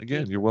 And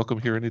again, you're welcome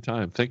here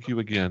anytime. Thank you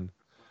again.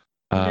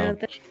 No,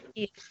 thank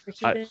you for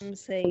keeping them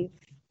safe.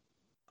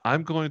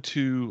 I'm going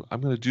to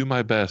do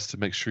my best to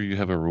make sure you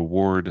have a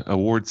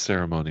award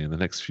ceremony in the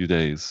next few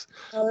days.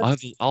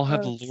 I'll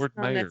have the Lord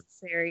not Mayor.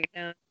 Necessary.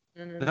 No.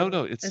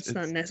 No, it's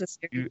not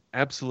necessary. You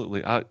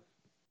absolutely.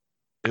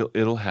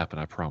 It'll happen.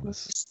 I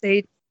promise.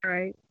 Stage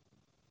right.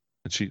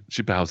 And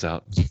she bows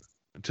out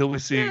until we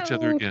see each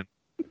other No. again.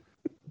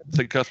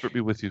 St. Cuthbert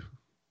be with you.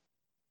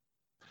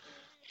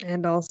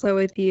 And also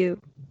with you.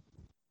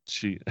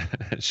 She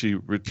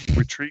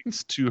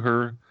retreats to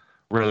her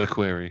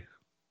reliquary.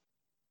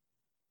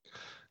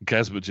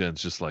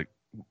 Casbajen's just like,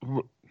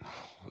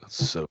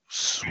 that's so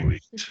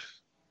sweet.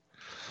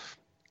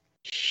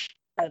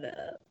 Shut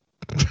up.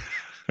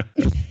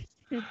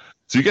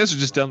 So you guys are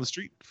just down the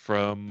street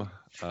from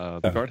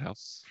the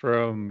guardhouse.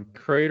 From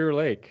Crater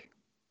Lake.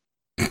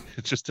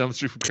 It's just down the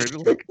street from Crater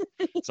Lake.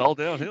 It's all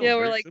downhill. Yeah,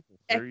 we're Very like simple,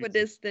 very easy.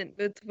 equidistant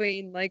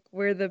between like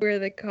where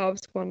the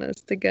cops want us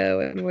to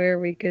go and where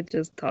we could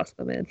just toss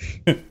them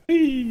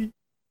in.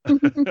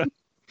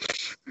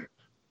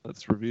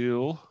 Let's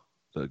reveal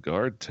the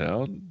Guard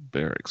Town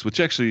Barracks,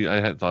 which actually I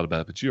hadn't thought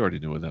about, but you already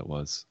knew what that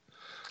was.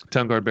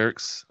 Town Guard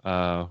Barracks,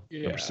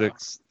 number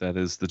 6. That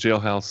is the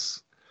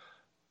jailhouse,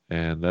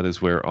 and that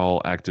is where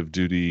all active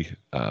duty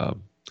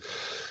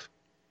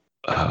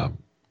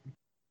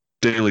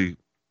daily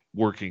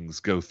workings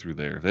go through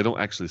there. They don't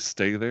actually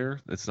stay there.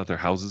 It's not their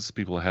houses.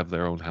 People have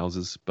their own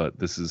houses, but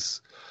this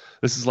is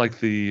like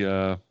the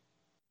I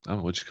don't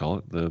know what you call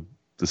it, the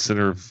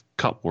center of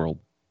cop world.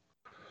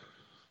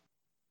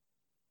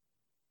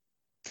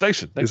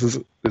 Station. This is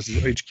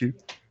HQ.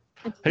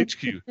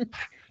 HQ.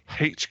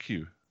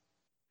 HQ.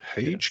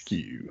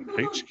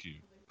 HQ.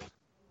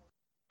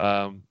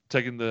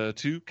 Taking the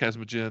 2,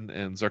 Casmagen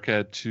and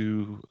Zarkad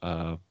to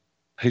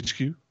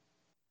HQ. Is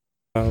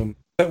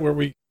that where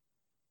we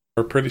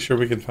are pretty sure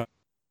we can find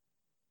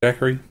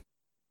Jackery?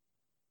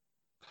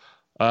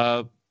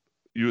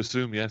 You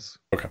assume, yes.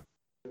 Okay.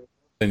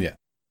 Then yeah.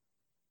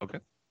 Okay.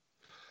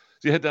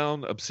 So you head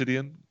down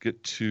Obsidian,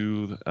 get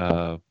to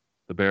the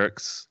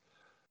barracks.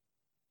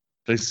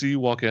 They see you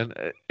walk in,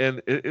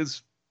 and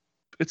it's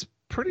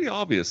pretty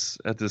obvious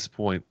at this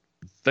point.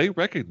 They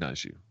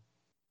recognize you.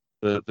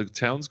 The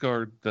town's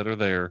guard that are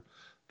there,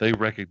 they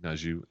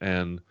recognize you,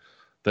 and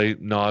they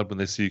nod when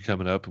they see you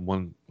coming up, and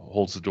one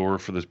holds the door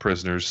for the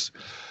prisoners.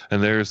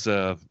 And there's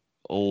a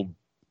old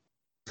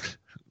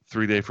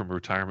 3-day from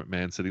retirement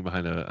man sitting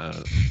behind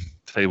a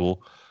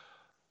table.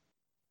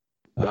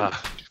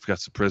 You've got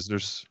some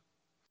prisoners.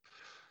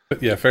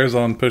 But yeah,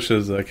 Farazan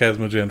pushes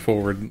Kazmojen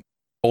forward,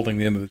 holding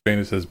the end of the chain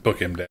and says, "Book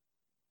him down."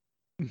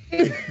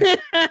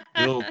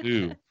 Will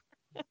do.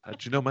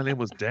 How'd you know my name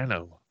was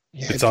Dano?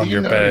 Yeah, It's do on you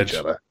your know badge. each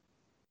other?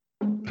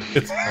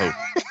 It's Oh.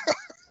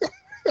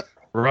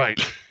 Right.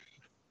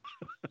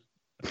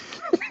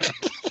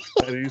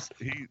 And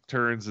he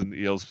turns and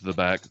yells to the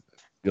back,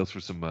 yells for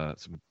some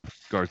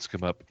guards to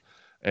come up,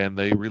 and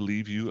they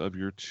relieve you of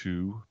your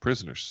 2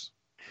 prisoners.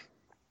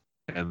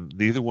 And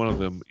neither one of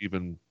them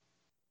even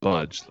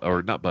budge,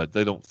 or not budge.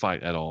 They don't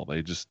fight at all.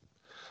 They just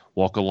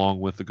walk along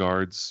with the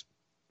guards,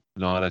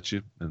 nod at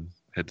you, and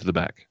head to the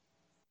back.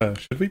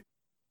 should we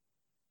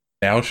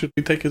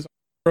take his arm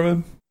from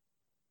him?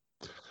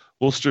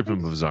 We'll strip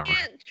him of his armor. We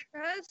can't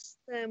trust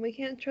them. We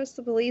can't trust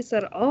the police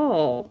at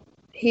all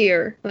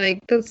here.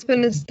 Like, that's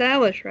been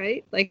established,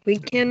 right? Like, we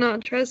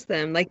cannot trust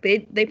them. Like,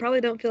 they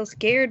probably don't feel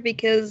scared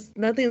because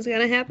nothing's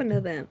gonna happen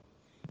to them.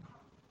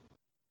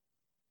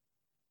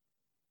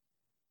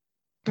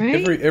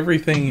 Right?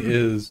 Everything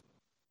is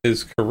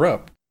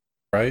corrupt,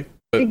 right?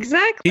 But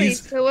exactly.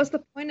 So what's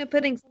the point of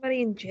putting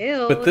somebody in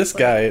jail? But this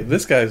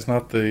guy's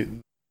not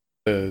the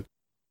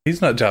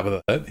he's not Jabba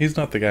the Hutt. He's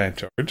not the guy in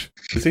charge,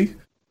 is he?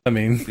 I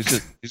mean,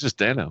 he's just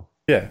Dano.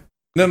 Yeah.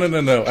 No.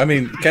 I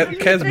mean,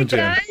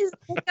 Kazmojen.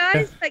 The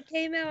guys that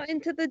came out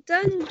into the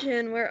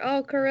dungeon were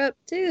all corrupt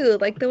too.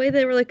 Like the way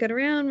they were looking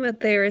around, what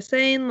they were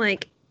saying,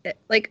 like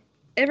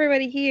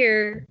everybody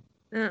here.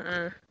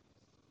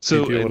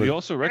 So and you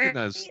also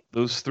recognize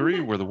those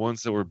 3 were the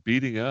ones that were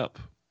beating up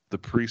the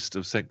priest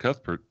of St.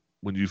 Cuthbert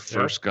when you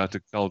first got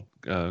to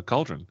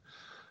Cauldron.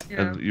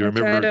 Yeah, and you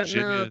remember I don't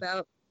Jinya, know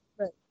about.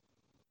 But...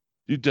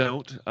 You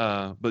don't,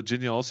 but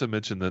Jinya also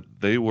mentioned that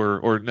they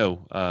were,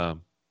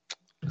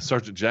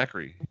 Sergeant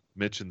Jackery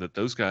mentioned that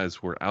those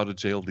guys were out of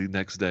jail the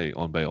next day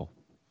on bail.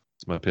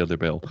 Somebody paid their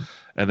bail,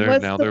 and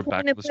they're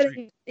back on the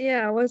street.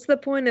 Yeah, what's the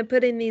point of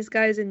putting these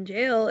guys in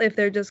jail if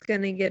they're just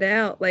gonna get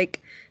out?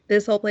 Like,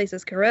 this whole place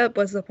is corrupt.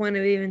 What's the point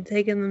of even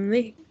taking them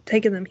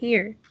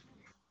here?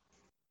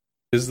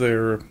 Is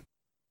there?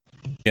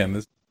 Again,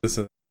 this is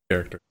a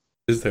character.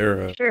 Is there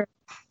a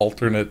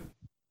alternate?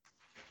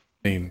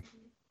 I mean,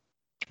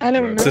 I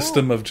don't know.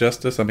 System of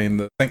justice. I mean,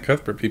 the St.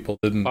 Cuthbert people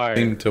didn't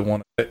seem to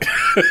want to.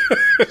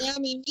 Yeah, I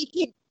mean,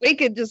 we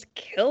could just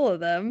kill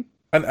them.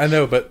 I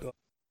know, but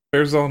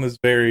Farazan is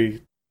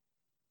very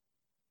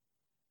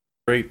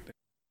straight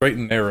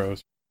and narrow.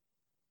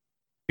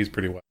 He's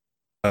pretty well.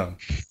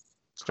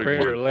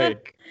 Crater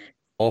Lake.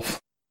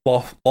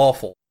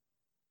 Lawful.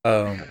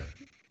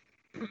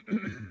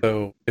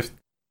 So if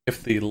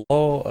the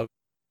law of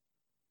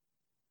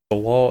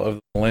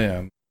the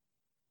land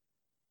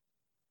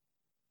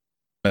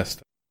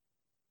messed up,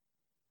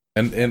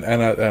 and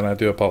I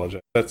do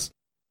apologize.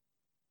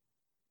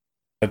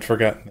 I'd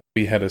forgotten that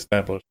we had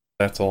established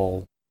that's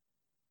all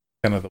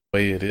kind of the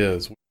way it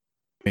is. I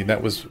mean,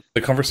 that was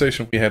the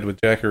conversation we had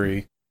with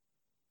Jackery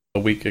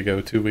a week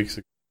ago, 2 weeks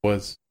ago,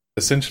 was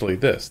essentially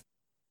this.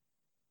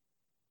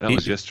 That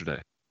was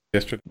yesterday.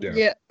 Yesterday?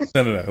 Yeah.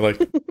 No, like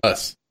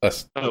us.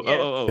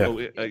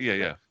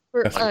 Yeah.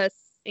 For That's us.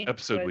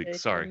 Episode week,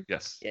 sorry.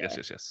 Yes.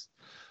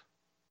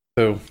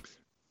 So, I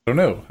don't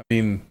know. I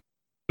mean,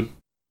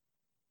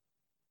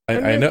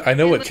 I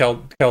know what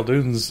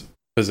Khaldoon's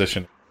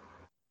position's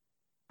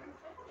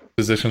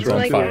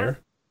on fire.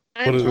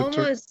 I'm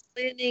almost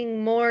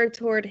leaning more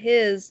toward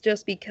his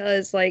just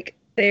because, like,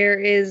 there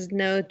is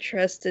no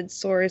trusted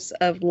source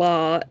of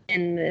law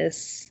in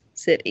this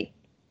city.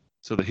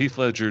 So the Heath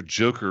Ledger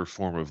Joker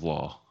form of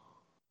law.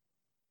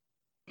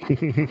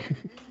 With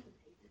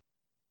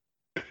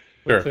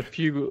a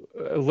few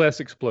less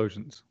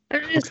explosions.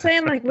 I'm just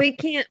saying, like, we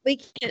can't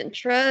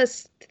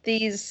trust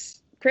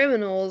these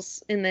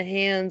criminals in the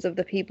hands of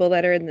the people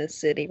that are in this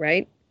city,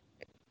 right?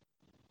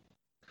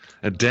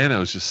 And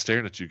Dano's just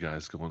staring at you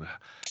guys going,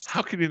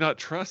 how can you not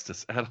trust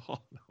us at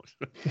all?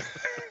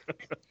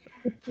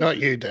 Not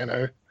you,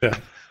 Dano. Yeah.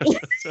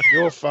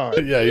 You're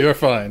fine. Yeah, you're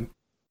fine.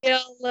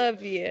 I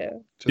love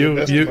you. To the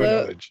best of my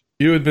knowledge.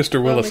 You and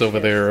Mr. Willis over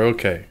there are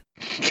okay.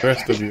 The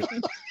rest of you.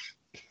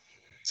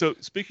 So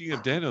speaking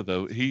of Dano,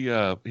 though, he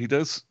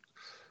does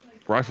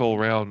rifle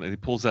around and he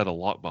pulls out a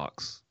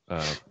lockbox,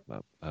 a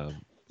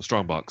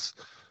strong box,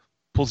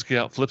 pulls the key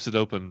out, flips it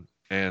open,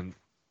 and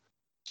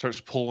starts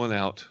pulling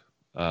out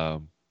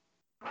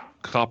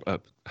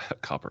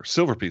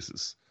silver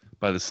pieces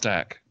by the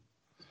stack.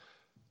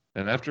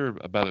 And after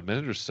about a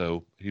minute or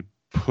so, he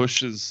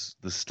pushes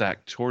the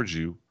stack towards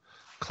you,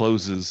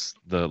 closes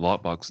the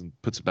lockbox, and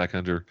puts it back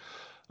under.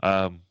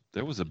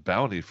 There was a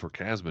bounty for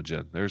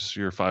Kazmojen. There's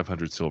your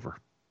 500 silver.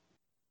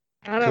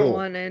 I don't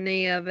want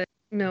any of it.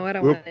 No, I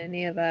don't want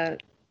any of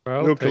that.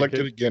 We'll collect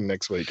it again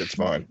next week. It's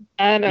fine.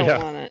 I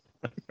don't want it.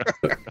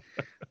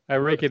 I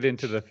rake it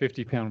into the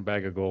 50-pound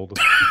bag of gold.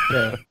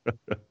 Yeah.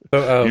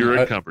 So, you're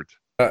encumbered.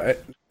 I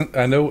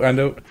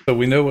know. So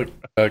we know what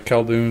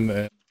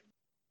Khaldoon,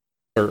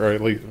 or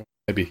at least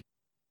maybe,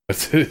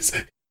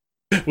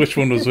 which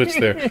one was which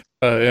there?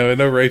 I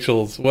know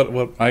Rachel's.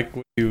 What Mike?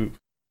 What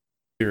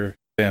your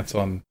stance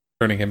on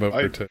turning him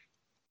over to?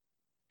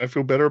 I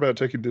feel better about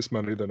taking this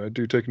money than I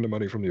do taking the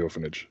money from the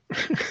orphanage.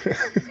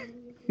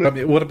 I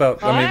mean, what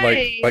about? I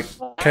mean, like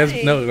Why?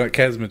 like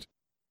Kazmich,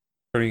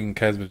 turning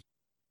Kazmich.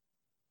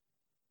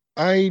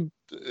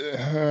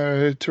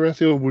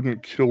 Tarathiel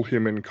wouldn't kill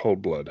him in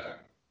cold blood.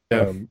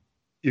 Yeah.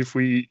 If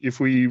we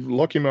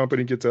lock him up and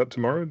he gets out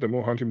tomorrow, then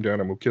we'll hunt him down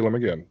and we'll kill him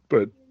again.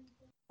 But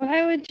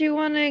Why would you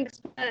want to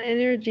expend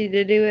energy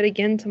to do it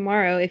again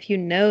tomorrow if you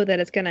know that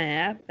it's gonna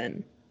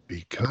happen?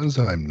 because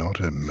I'm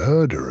not a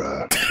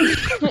murderer.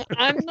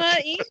 I'm not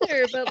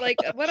either, but like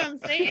what I'm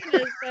saying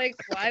is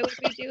like, why would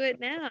we do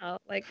it now?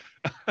 Like,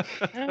 I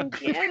don't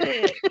get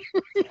it.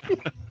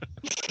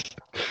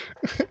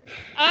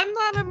 I'm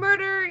not a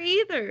murderer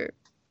either.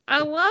 I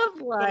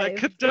love life.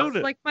 condone It's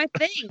it. like my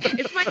thing.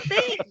 It's my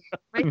thing.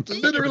 My thing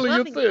is literally your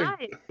loving thing.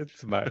 life.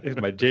 It's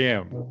my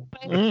jam.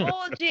 My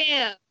whole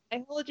jam.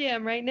 My whole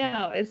jam right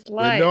now is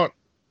We're life. not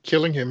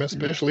killing him,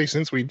 especially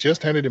since we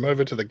just handed him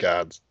over to the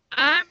guards.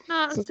 I'm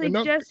not So we're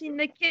not- suggesting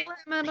to kill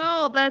him at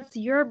all. That's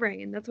your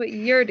brain. That's what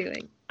you're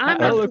doing. I'm I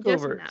not look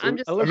suggesting over- that. I'm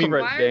just I look saying, over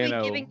at why are we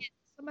Dano. giving it to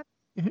somebody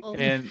else?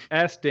 And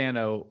ask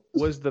Dano,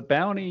 was the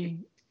bounty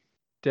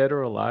dead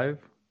or alive?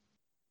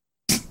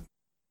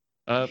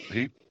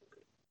 He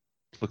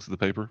looks at the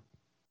paper.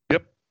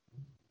 Yep.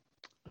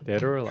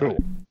 Dead or alive? Cool.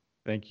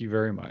 Thank you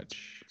very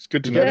much. It's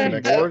good to You know got for any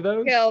next more time. of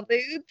those? Hell,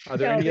 dude. Are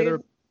there Hell, any other?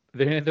 dude. Are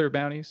there any other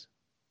bounties?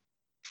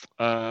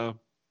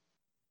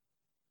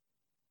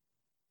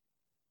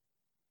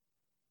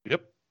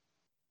 Yep.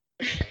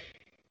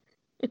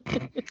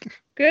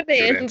 Good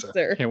answer.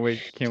 answer. Can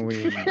we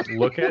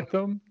look at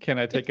them? Can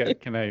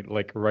I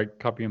like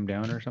copy them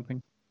down or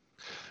something?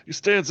 He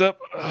stands up.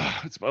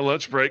 It's my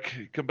lunch break.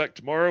 You come back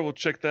tomorrow. We'll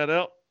check that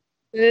out.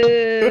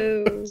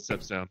 Ooh.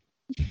 Steps down.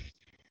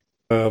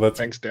 That's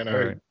Thanks, Dano.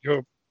 All right. You're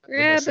my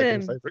Grab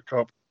second him. favorite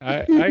cop.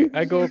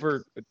 I go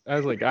over. I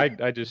was like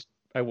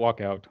I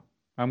walk out.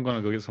 I'm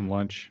gonna go get some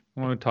lunch.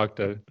 I want to talk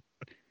to.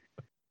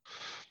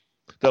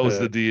 That was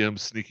the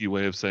DM's sneaky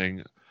way of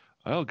saying,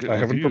 "I'll get I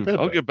with haven't you. prepared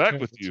I'll that. get back Yeah,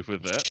 with that's- you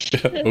with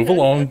that." yeah, move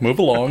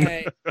along.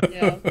 Alright,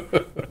 yeah.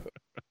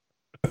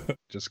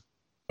 Just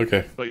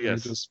Okay. But you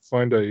yes, just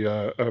find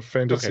a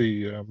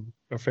fantasy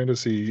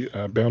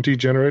bounty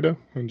generator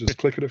and just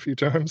click it a few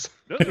times.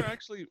 no,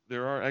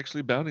 there are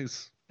actually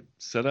bounties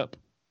set up.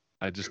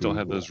 I just don't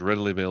have Cool. those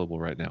readily available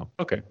right now.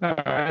 Okay, all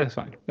right, that's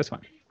fine. That's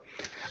fine.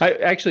 I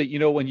actually,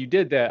 when you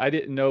did that, I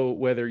didn't know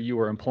whether you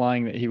were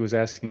implying that he was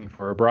asking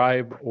for a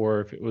bribe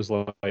or if it was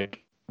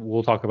like,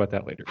 we'll talk about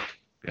that later.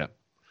 Yeah.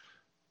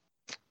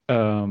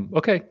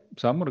 Okay,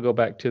 so I'm gonna go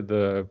back to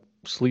the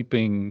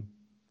sleeping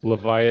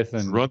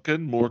Leviathan.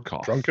 Drunken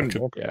Morkoff. Drunken Okay.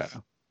 Morgoth. Yeah.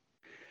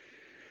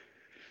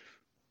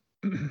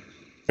 Okay.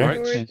 All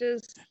We're right.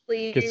 just some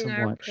leaving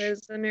our lunch.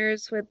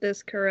 prisoners with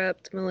this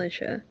corrupt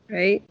militia,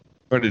 right?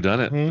 Already done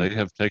it. Mhm. They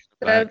have taken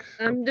it That, back.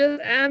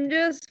 I'm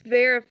just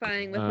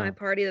verifying with my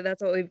party that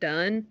that's what we've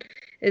done.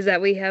 Is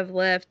that we have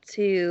left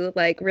two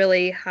like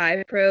really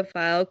high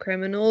profile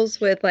criminals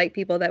with like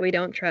people that we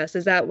don't trust.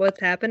 Is that what's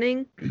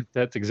happening?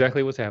 That's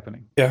exactly what's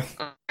happening. Yeah.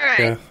 All right.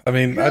 Yeah. I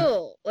mean,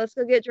 Cool. Let's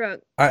go get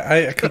drunk.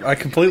 I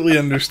completely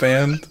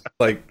understand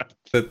like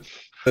that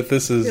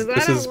this is 'Cause I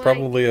this don't is like-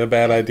 probably a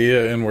bad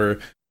idea, and we're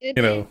It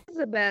You know. is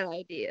a bad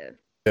idea.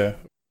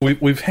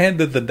 we've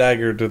handed the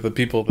dagger to the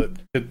people that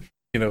could,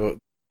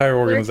 entire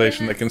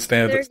organization that can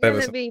stand They're that stab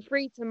gonna us. be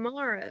free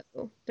tomorrow.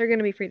 They're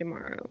gonna be free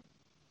tomorrow.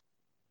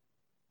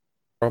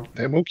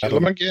 Then we'll I kill don't-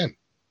 him again.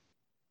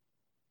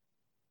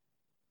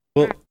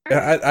 Well,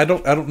 I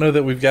don't know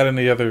that we've got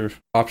any other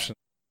options.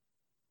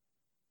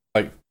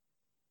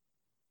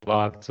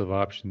 Lots of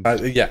options.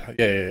 Yeah.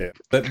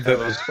 That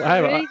was I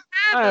have, We a,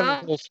 I have a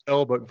have whole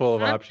spell book full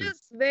of I'm options.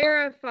 just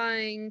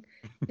verifying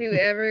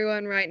to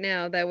everyone right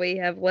now that we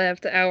have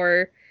left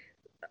our,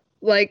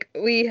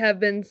 we have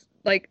been,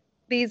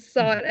 these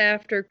sought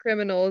after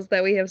criminals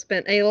that we have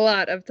spent a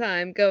lot of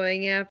time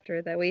going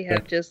after, that we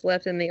have just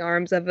left in the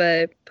arms of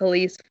a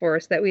police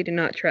force that we do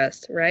not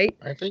trust, right?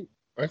 I think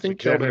killed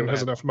Dano him has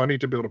at- enough money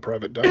to build a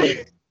private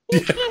dungeon.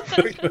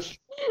 that,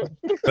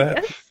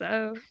 Yes,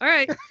 so. All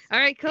right,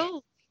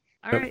 cool.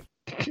 All Yep. right.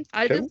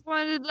 I Okay. just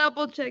wanted to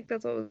double check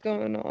that's what was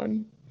going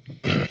on.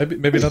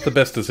 maybe not the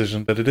best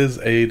decision, but it is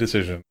a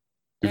decision.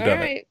 We've All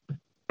done it.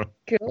 right.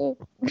 Cool.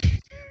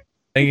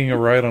 Hanging a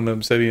ride on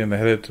Obsidian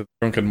headed to the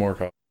Drunken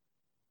Morkoff.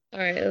 All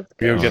right, let's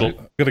I'm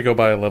go. gonna go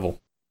buy a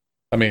level.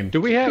 I mean, Do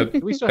we still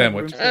have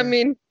Sandwich. rooms I there?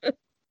 mean,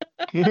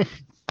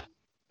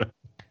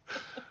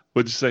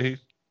 What'd you say?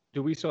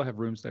 Do we still have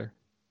rooms there?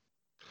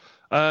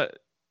 It's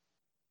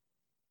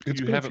You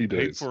been a haven't few paid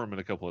days. for them in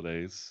a couple of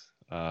days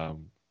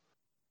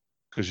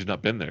because you've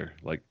not been there.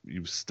 Like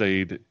you've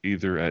stayed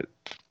either at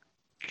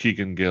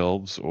Keegan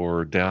Gelb's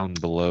or down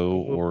below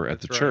Oh, or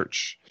at the that's right.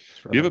 church.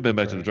 That's You haven't been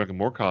back that's to the Drunken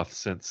Morkoth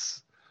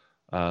since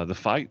the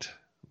fight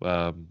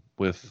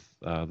with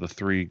the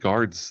three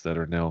guards that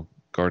are now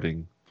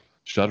guarding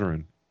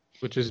Shudderin.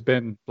 which has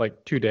been like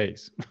 2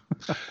 days.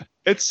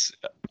 It's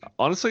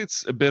honestly,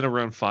 it's been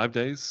around 5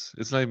 days.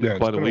 It's not even Yeah, it's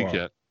quite a been a week while.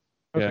 yet.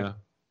 Okay. Yeah,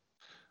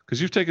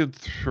 because you've taken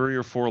 3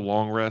 or 4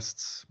 long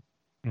rests.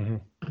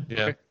 Mhm.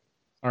 Yeah, Okay.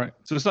 All right.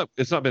 So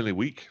it's not been a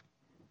week.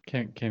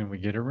 Can we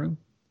get a room?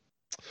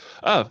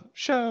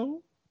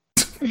 Show.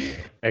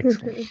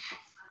 Excellent.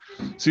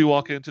 So you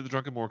walk into the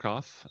Drunken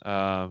Morkoth,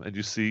 and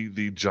you see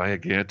the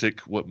gigantic,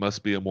 what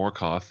must be a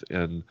Morkoth,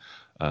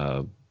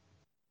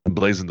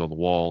 emblazoned on the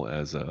wall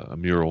as a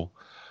mural.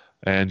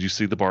 And you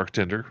see the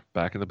bartender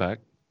back in the back,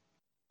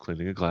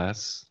 cleaning a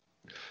glass.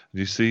 And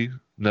you see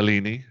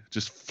Nalini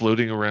just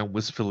floating around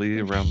wistfully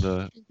around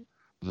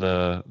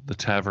the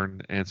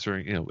tavern,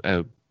 answering,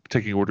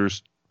 taking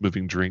orders,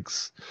 moving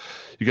drinks.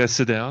 You guys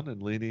sit down, and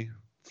Nalini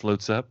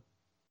floats up.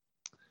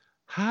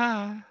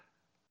 Hi,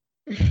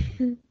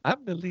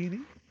 I'm Nalini.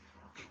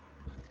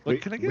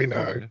 What can I get we for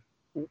know.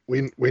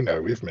 you? We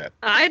know we've met.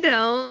 I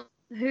don't.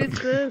 Who's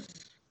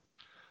this?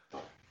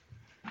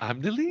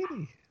 I'm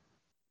Nalini.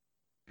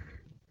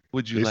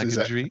 Would you This like is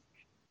a a- drink?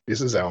 This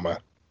is Alma.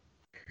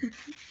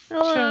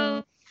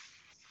 Hello.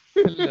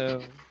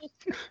 Hello.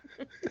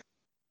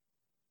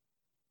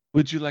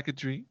 Would you like a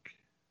drink?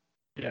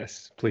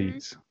 Yes,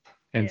 please.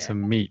 And Yeah.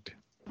 some meat.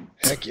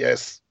 Heck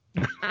yes.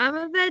 I'm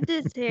a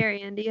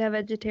vegetarian. Do you have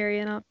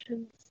vegetarian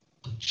options?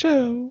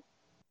 Show.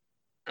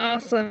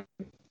 Awesome.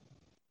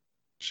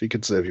 She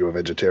could serve you a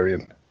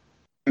vegetarian.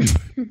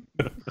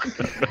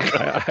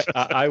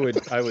 I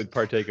would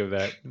partake of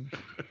that.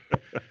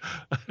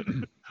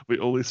 We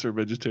only serve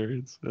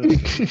vegetarians.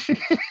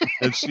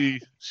 And she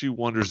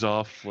wanders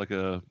off like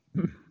a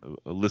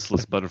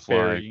listless butterfly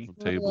Fairy. from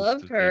I table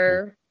love to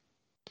her.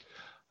 table.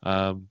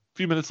 A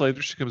few minutes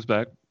later, she comes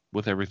back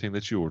with everything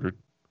that you ordered.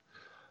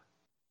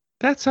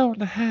 That's on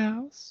the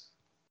house.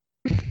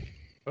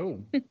 Oh.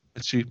 And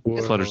she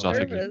Whoa. flutters off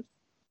again. Nervous.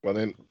 Well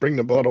then, bring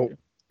the bottle.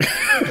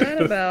 What's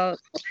that about?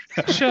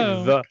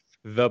 Show.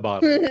 The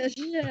bottle.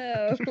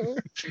 No.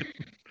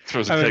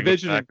 Throws a I'm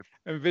keg back.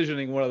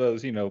 envisioning one of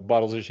those,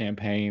 bottles of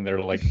champagne that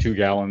are like 2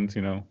 gallons,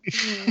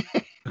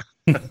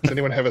 Does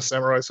anyone have a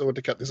samurai sword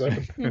to cut this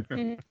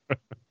open?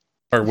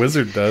 Our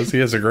wizard does. He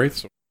has a great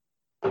sword.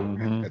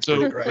 Mhm. It's So,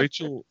 pretty great.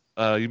 Rachel,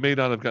 you may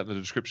not have gotten the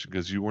description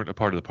because you weren't a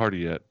part of the party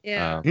yet.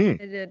 Yeah. Um, Hmm.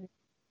 I did.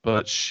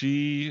 but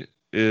she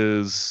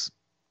is,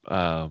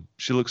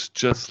 she looks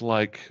just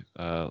like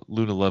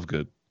Luna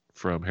Lovegood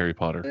from Harry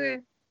Potter. Okay.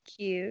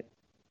 Cute.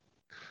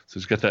 So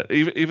she's got that,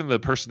 even the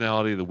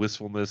personality, the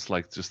wistfulness,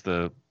 like just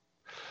the,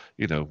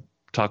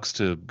 talks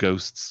to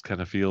ghosts kind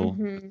of feel.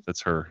 Mhm.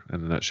 That's her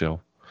in a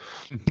nutshell.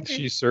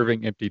 She's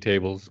serving empty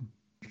tables.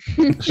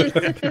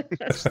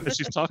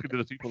 She's talking to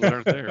the people that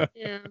aren't there.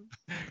 Yeah.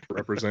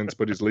 Represents,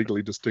 but is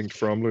legally distinct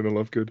from Luna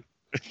Lovegood.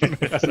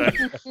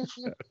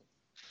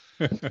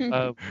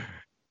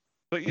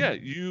 But yeah,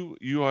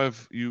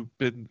 you've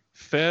been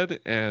fed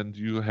and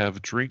you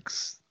have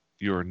drinks.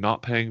 You're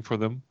not paying for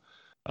them,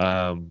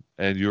 and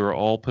you're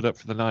all put up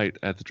for the night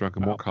at the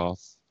Drunken Wow.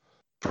 Morkoth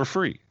for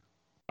free.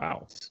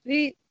 Wow.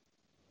 Sweet.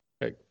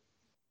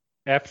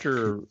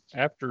 After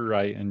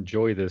I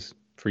enjoy this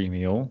free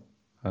meal,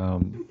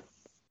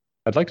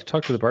 I'd like to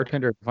talk to the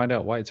bartender and find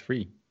out why it's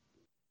free.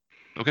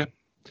 Okay,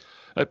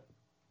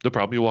 no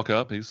problem. You walk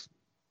up. He's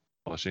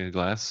washing a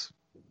glass.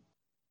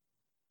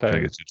 Can I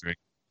get you a drink?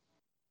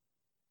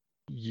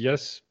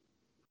 Yes.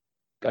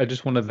 I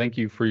just want to thank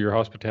you for your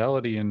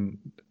hospitality, and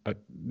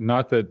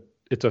not that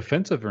it's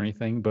offensive or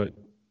anything, but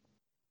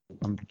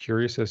I'm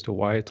curious as to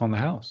why it's on the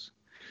house.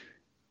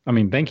 I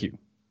mean, thank you.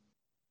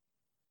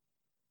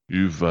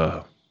 You've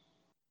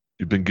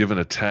been given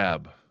a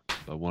tab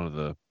by one of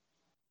the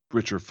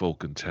richer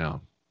folk in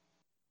town.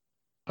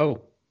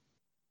 Oh,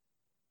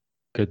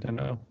 good to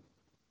know.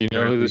 You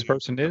know who this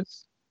person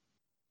is?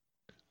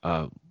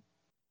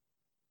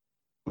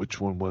 Which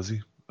one was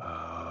he?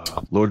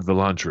 Lord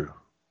Vilantru.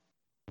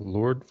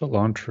 Lord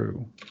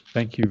Vilantru.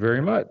 Thank you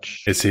very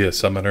much. Is he a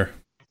summoner?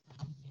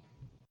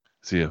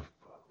 Is he a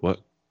what?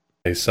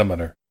 A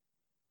summoner.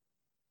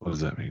 What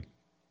does that mean?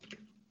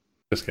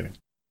 Just kidding.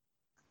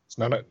 It's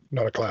not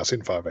a class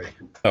in 5e.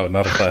 Oh,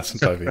 not a class in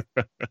 5e.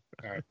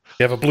 Alright.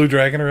 You have a blue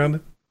dragon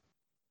around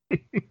it?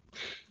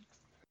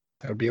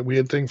 That would be a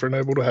weird thing for a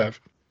noble to have.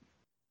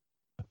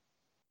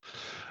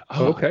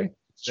 Oh, Okay. I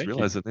just Thank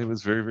realized that name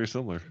is very, very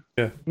similar.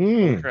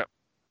 Mm. Crap.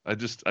 I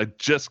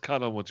just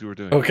caught on what you were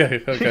doing.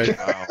 Okay. Wow.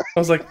 I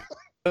was like,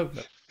 oh,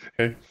 no.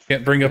 Okay.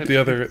 Can't bring up the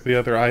other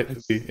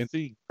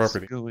Things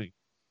property. going.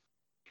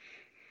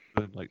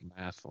 Like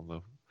math on the.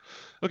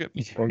 Okay.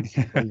 Wrong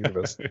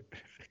universe.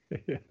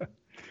 Yeah.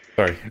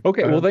 Sorry.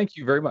 Okay, well, thank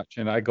you very much.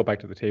 And I go back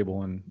to the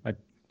table, and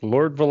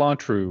Lord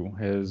Vilantru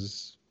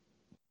has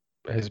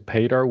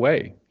paid our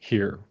way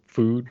here.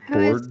 Food, Who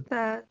is board.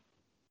 that?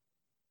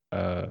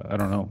 I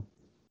don't know.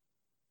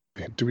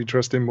 Do we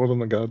trust him more than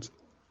the gods?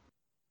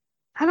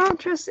 I don't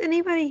trust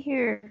anybody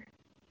here.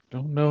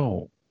 Don't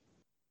know.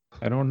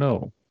 I don't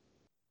know.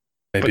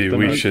 Maybe But the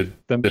we meat- should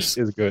The meat just.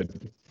 is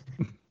good.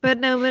 But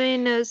nobody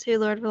knows who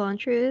Lord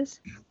Vilantru is.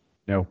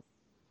 No.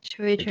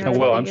 Should we try Oh, to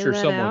well, I'm figure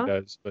sure that someone out?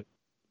 does, but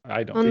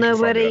I don't. Well, You can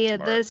find nobody out at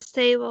tomorrow. this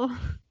table.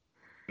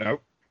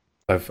 Nope.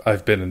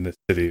 I've been in this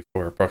city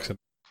for approximately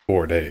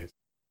 4 days.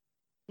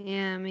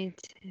 Yeah, me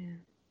too.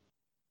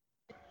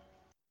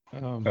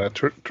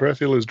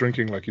 Tarathiel is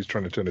drinking like he's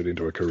trying to turn it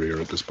into a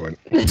career at this point.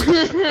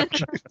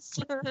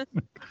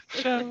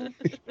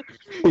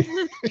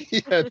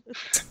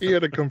 he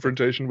had a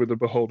confrontation with the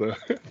beholder.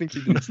 I think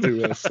he needs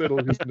to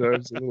settle his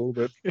nerves a little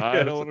bit.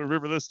 I don't want to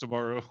remember this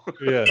tomorrow.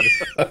 Yeah.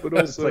 But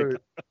also,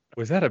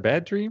 was that a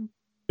bad dream?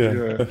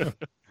 Yeah.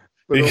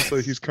 But also,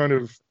 he's kind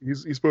of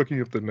he's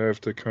working up the nerve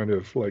to kind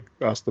of like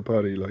ask the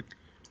party like,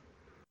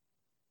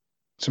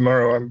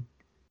 tomorrow I'm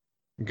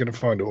gonna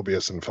find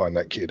Orbius and find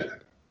that kid.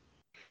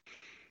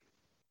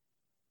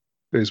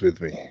 Who's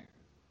with me?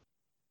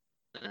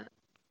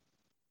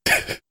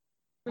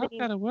 What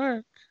kind of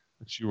work?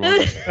 You know,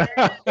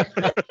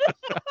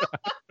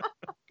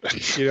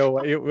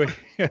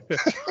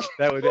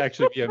 that would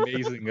actually be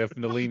amazing if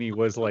Nalini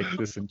was like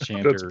this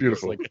enchanter. That's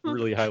beautiful. Like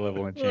really high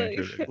level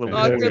enchanter. Like,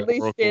 awkwardly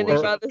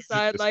standing by the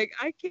side, like,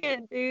 I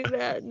can't do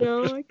that.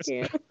 No, I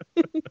can't.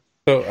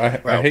 So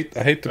I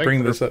hate to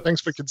bring this up.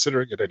 Thanks for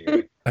considering it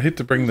anyway. I hate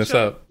to bring this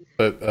up,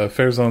 but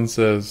Fairzone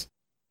says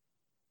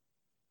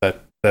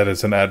that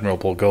is an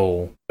admirable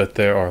goal, but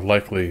there are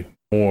likely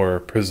more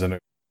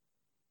prisoners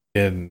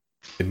in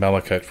the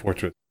Malachite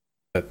fortress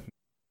that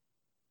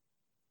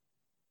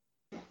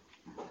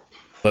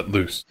let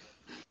loose.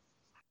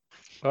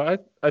 I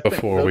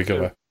before we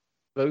go back.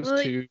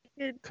 Those two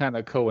kind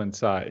of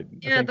coincide.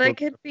 Yeah, that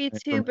could be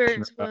two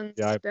birds, one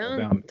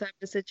stone type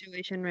of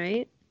situation,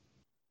 right?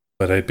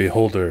 But a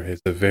beholder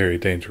is a very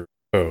dangerous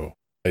foe.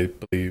 I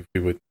believe we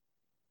would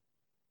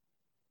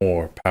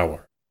more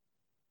power.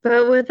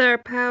 But with our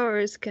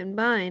powers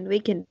combined, we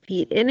can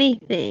beat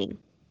anything.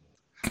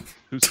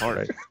 Who's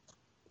hard?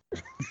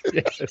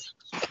 Yes.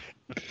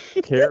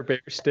 Care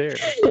Bear stare.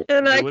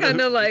 And I kind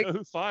of like. You know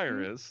who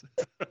fire is?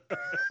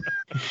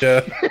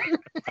 Yeah.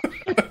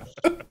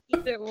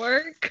 Did it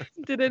work?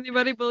 Did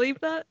anybody believe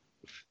that?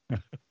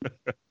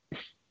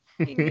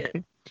 I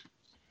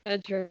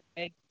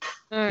tried.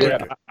 All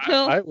right.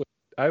 Yeah,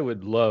 I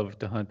would love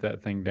to hunt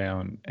that thing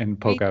down and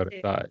poke out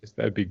its eyes.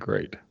 That'd be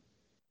great.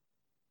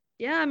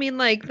 Yeah, I mean,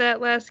 like, that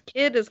last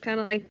kid is kind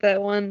of like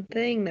that one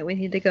thing that we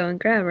need to go and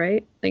grab,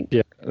 right? Like,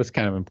 yeah, that's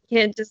kind of important. You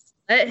can't just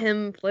let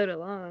him float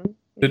along.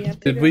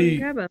 Did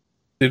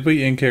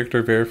we in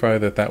character verify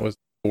that was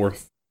the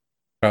fourth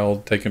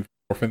child taken from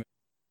orphanage?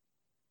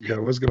 Yeah, I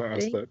was going to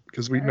ask that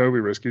because we know we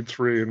rescued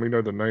 3 and we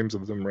know the names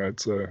of them, right?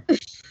 So,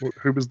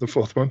 who was the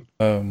fourth one?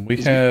 We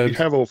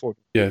have all 4.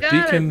 Yeah,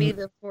 Deacon. Be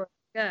the fourth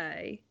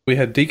guy. We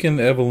had Deacon,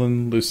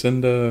 Evelyn,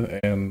 Lucinda,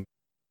 and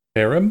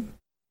Tarim.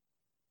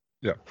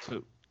 Yeah.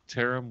 So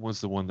Tarim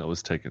was the one that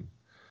was taken.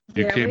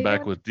 You came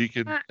back with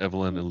Deacon,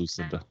 Evelyn, and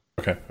Lucinda.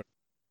 Okay.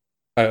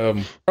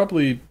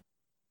 Probably.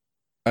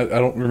 I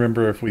don't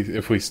remember if we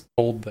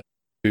told that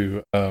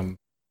to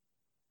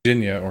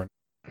Virginia or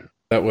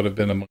that would have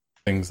been among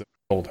the things that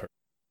we told her.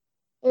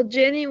 Well,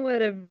 Jenny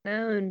would have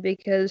known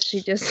because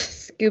she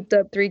just scooped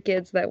up 3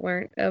 kids that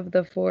weren't of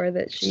the 4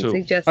 that she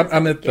suggested. I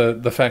meant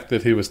the fact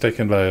that he was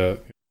taken by a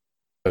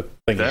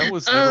thing. That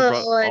was never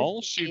brought.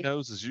 All she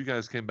knows is you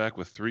guys came back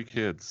with 3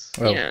 kids.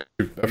 Oh, yeah,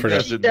 I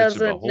forgot. You didn't mention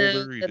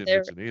Beholder. You didn't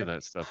mention any of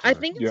that stuff. I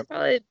think it's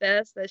probably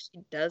best that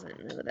she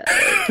doesn't know that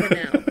for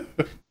now.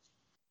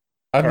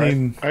 I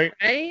mean,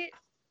 I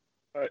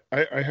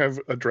have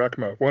a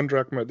drachma. 1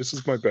 drachma. This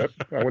is my bet.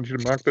 I want you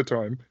to mark the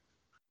time.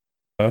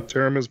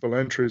 Tarim is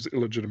Valantri's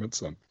illegitimate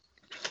son.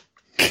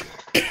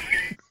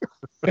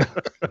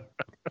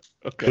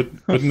 Okay.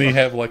 Wouldn't he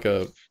have like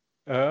a...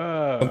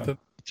 What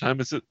time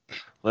is it?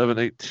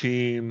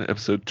 11:18,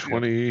 episode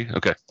 20.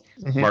 Okay.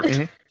 Mark.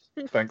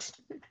 Thanks.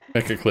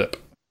 Make a clip.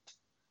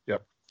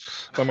 Yep.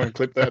 Someone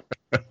clip that.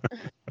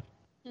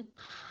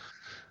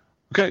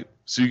 Okay.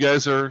 So you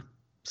guys are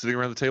sitting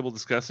around the table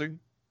discussing.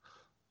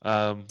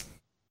 So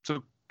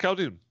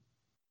Khaldun,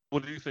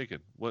 what are you thinking?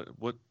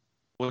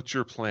 What's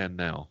your plan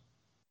now?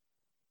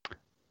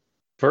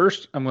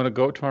 First, I'm going to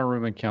go to my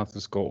room and count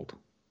this gold.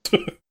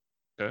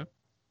 Okay.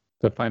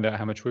 To find out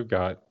how much we've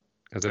got,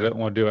 because I don't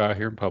want to do it out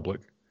here in public.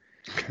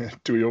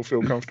 Do we all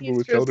feel comfortable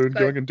with Khaldun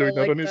going and doing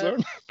that on his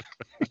own?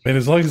 I mean,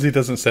 as long as he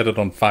doesn't set it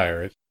on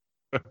fire.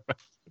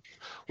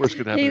 Worst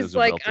could happen. He's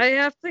like, I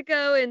have to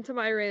go into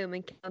my room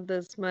and count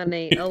this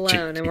money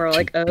alone, and we're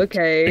like,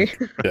 okay.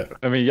 Yeah.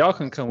 I mean, y'all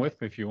can come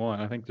with me if you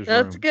want. I think there's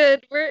That's room.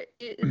 good.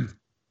 It's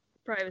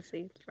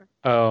privacy.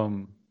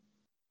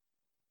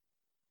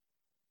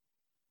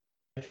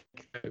 I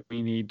think that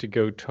we need to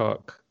go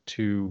talk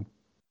to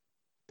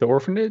the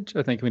orphanage.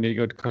 I think we need to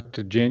go talk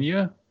to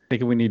Jenya. I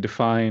think we need to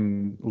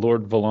find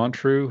Lord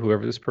Valantru,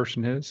 whoever this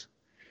person is,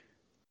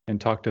 and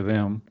talk to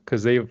them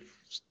because they've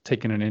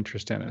taken an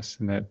interest in us,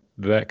 and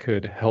that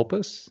could help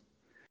us,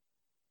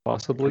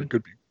 possibly. It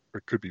could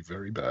be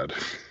very bad.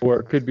 Or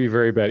it could be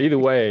very bad. Either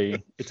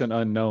way, it's an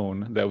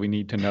unknown that we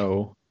need to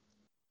know.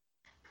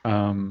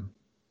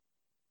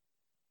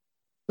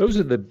 Those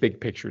are the big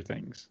picture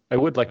things. I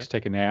would like to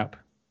take a nap.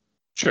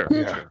 Sure.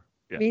 Yeah.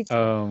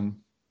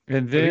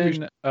 And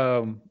then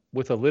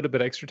with a little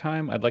bit extra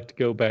time, I'd like to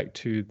go back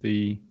to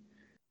the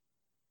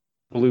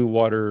Blue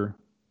Water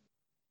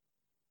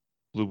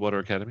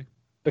Academy.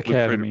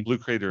 Academy. Blue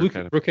Crater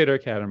Academy. Blue Crater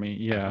Academy,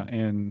 yeah,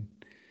 and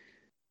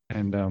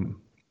and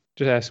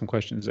just ask some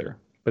questions there.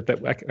 But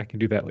that I can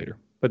do that later.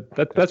 But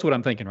that's what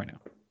I'm thinking right now.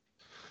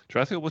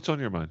 Trathiel, what's on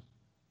your mind?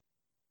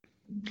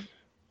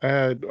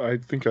 I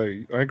think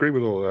I agree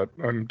with all that.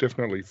 I'm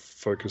definitely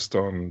focused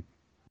on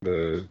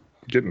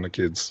getting the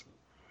kids.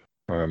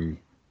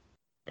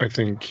 I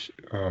think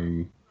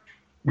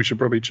we should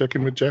probably check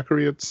in with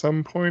Jackery at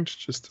some point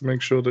just to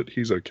make sure that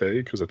he's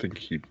okay, because I think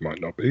he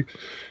might not be.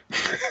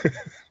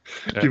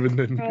 Given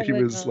that he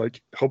Probably was not.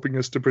 like helping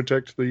us to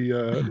protect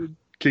the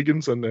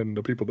Keegans, and then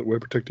the people that were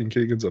protecting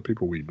Keegans are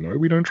people we know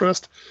we don't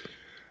trust.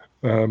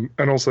 And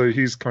also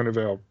he's kind of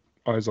our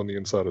eyes on the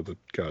inside of the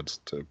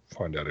guards to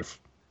find out if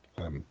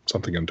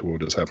something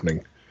untoward is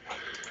happening.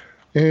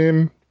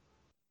 And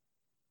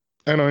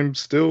I'm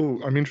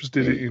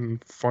interested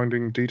in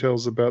finding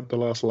details about the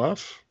last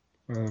laugh,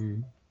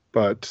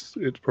 but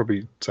it's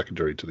probably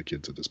secondary to the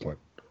kids at this point.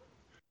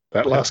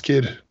 That last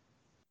kid,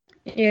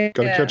 Yeah.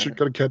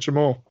 gotta catch them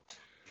all.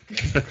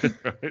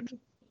 Right.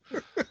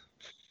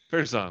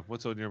 Farazan,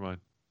 what's on your mind?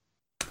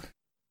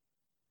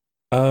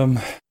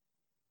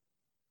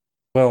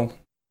 Well,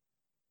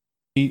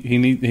 he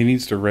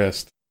needs to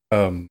rest.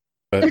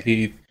 But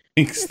he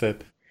thinks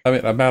that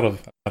I'm out of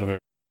it. I'm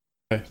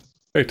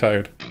very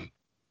tired.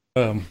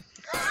 So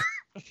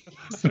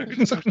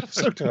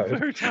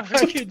tired.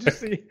 I can just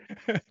see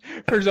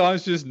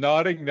Farazan's just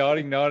nodding,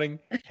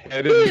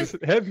 head in the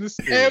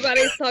steam.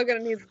 Everybody's talking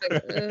and he's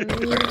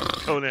like,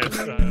 Conan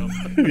style.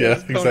 Yeah,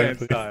 Conan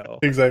exactly. style.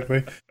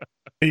 Exactly.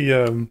 He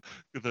no,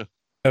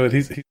 but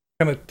he's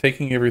kind of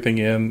taking everything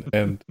in,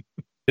 and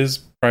his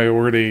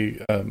priority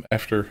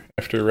after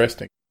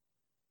resting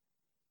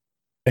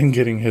and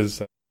getting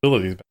his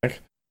abilities back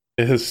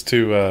is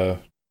to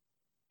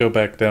go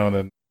back down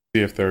and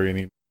see if there are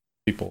any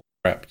people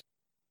trapped.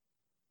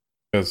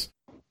 Because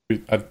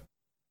I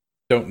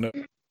don't know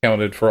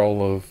counted for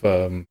all of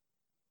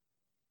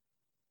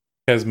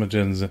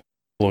Kesmagen's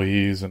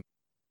employees and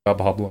Bob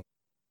Hoblin.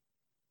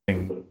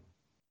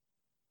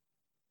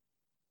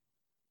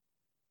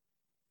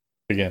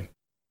 Again.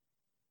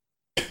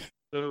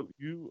 So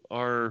you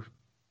are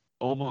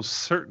almost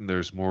certain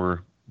there's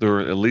more.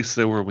 At least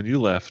there were when you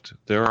left.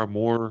 There are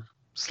more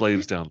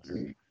slaves down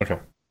there. Okay.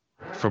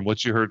 From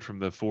what you heard from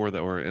the four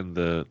that were in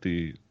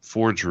the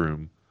forge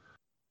room,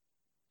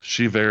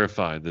 she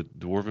verified, the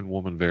dwarven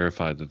woman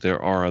verified that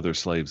there are other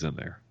slaves in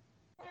there.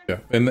 Yeah.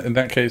 In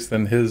that case,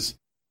 then his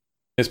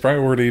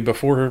priority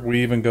before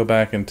we even go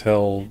back and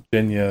tell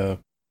Jenya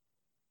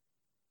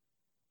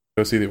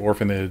go see the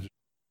orphanage,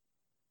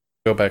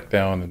 go back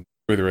down and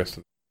do the rest of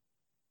it.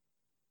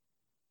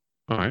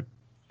 All right,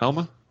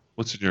 Alma,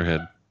 what's in your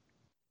head?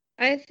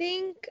 I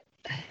think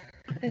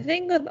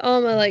with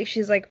Alma, like,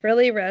 she's like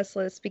really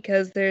restless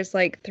because there's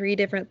like 3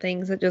 different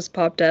things that just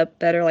popped up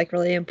that are like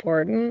really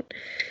important.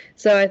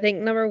 So I think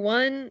number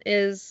 1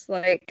 is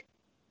like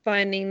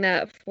finding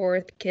that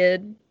 4th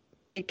kid,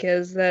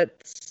 because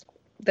that's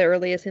the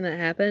earliest thing that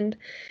happened.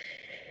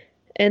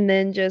 And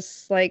then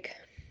just like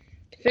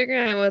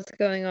figuring out what's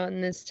going on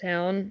in this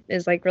town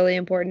is like really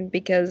important,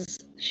 because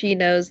she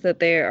knows that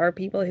there are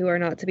people who are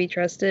not to be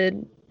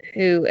trusted,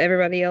 who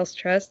everybody else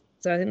trusts.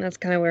 So I think that's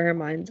kind of where her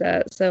mind's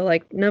at. So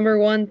like number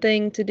 1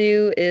 thing to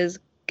do is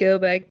go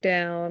back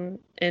down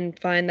and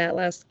find that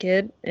last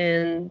kid.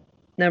 And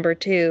number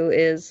 2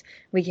 is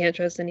we can't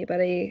trust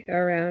anybody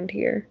around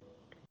here.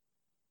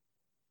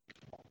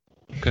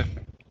 Okay.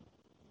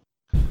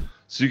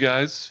 So you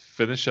guys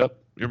finish up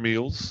your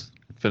meals,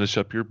 finish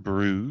up your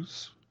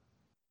brews.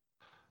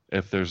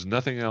 If there's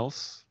nothing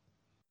else,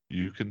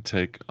 you can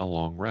take a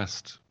long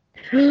rest.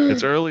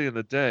 It's early in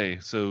the day,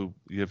 so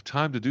you have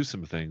time to do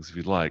some things if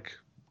you'd like.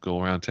 Go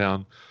around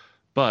town.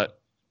 But,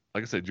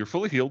 like I said, you're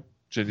fully healed.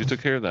 Jen, you took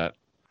care of that.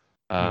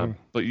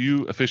 But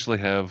you officially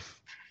have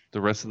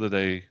the rest of the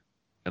day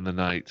and the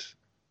night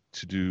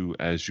to do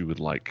as you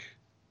would like.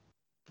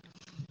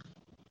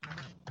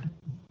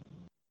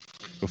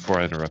 Before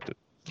I interrupted.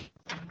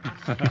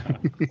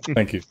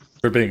 Thank you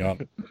for being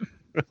on.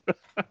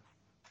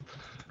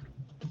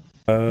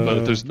 But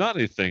if there's not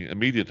anything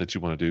immediate that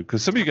you want to do,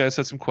 because some of you guys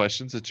had some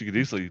questions that you could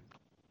easily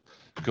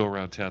go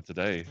around town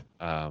today.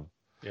 Yeah.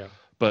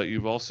 But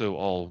you've also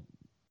all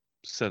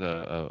set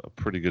a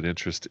pretty good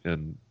interest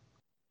in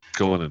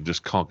going and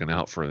just conking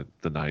out for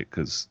the night,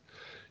 because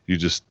you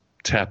just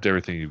tapped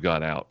everything you've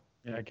got out.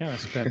 Yeah, I kind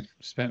of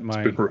spent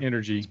my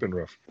energy. It's been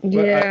rough.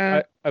 But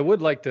Yeah. I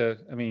would like to,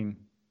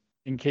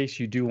 in case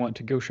you do want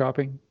to go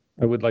shopping,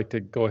 I would like to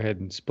go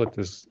ahead and split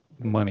this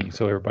money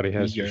so everybody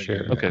has their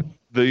share. Okay.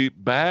 The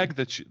bag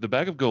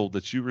of gold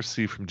that you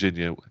received from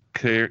Jenya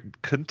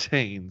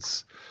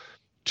contains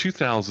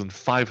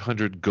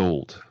 2,500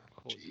 gold.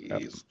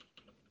 Jeez.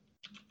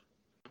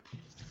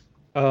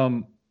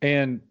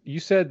 And you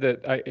said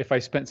that if I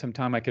spent some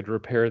time, I could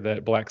repair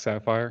that black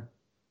sapphire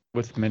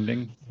with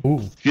mending.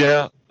 Ooh.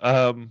 Yeah.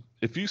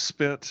 If you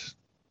spent,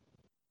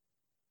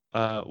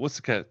 what's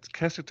the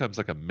casting time's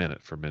like a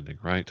minute for mending,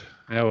 right?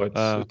 No,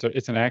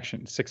 it's an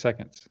action, 6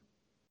 seconds.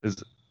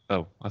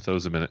 Oh, I thought it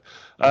was a minute.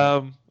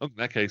 In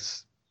that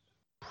case,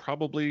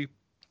 probably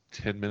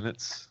 10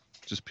 minutes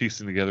just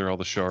piecing together all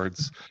the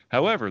shards.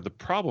 However, the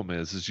problem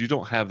is you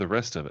don't have the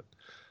rest of it.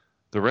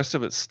 The rest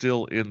of it's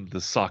still in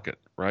the socket,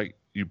 right?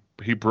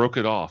 He broke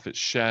it off. It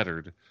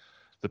shattered.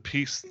 The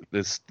piece,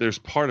 there's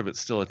part of it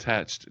still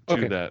attached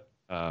to that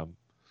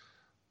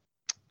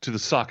to the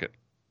socket.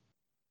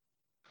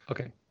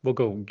 Okay, we'll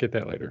go get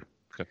that later.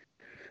 Okay,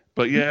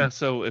 but yeah,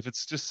 so if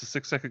it's just a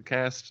 6-second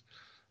cast,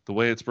 the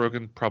way it's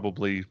broken,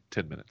 probably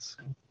 10 minutes.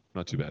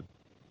 Not too bad.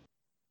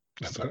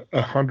 That's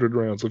 100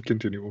 rounds of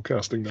continual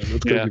casting. Then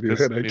that's going to give you a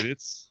headache. I mean,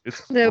 it's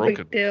No broken.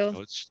 big deal. You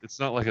know, it's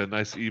not like a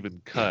nice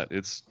even cut.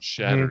 It's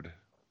shattered.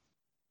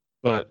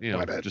 But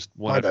just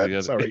one after the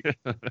other. Sorry.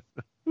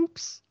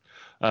 Oops.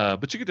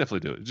 But you could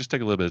definitely do it. Just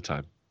take a little bit of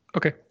time.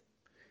 Okay.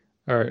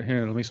 All right,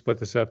 here, let me split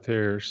this up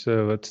here.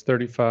 So it's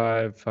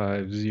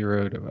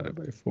 3550 divided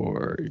by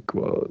 4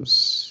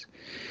 equals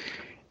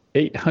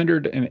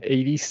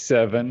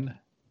 887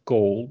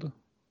 gold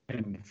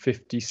and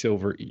 50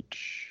 silver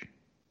each.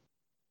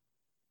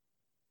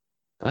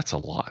 That's a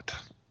lot.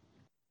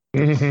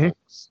 Mm-hmm.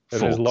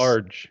 That is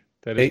large.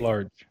 That is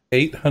large.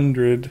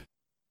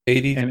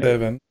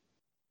 887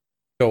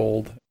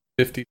 gold,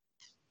 50.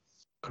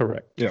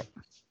 Correct. Yeah.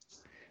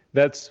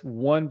 That's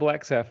one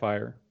black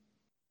sapphire,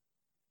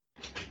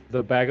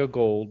 the bag of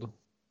gold,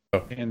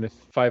 and the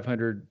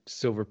 500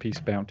 silver piece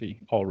bounty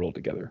all rolled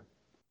together.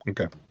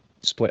 Okay.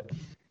 Split.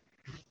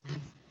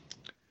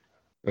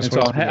 And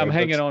so I'm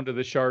hanging on to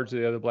the shards of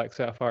the other black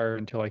sapphire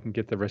until I can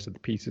get the rest of the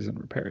pieces and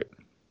repair it.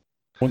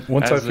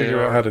 Once I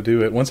figure out how to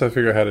do it,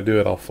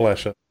 I'll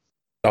flash up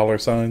dollar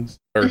signs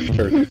or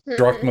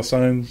drachma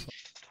signs.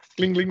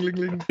 Bling, bling, bling,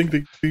 bling. Ding,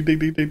 ding, ding, ding,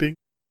 ding, ding, ding.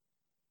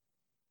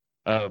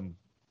 And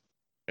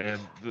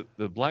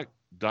the black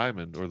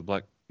diamond or the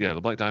black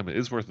diamond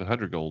is worth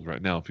 100 gold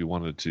right now if you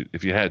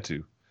had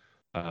to.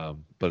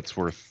 But it's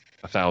worth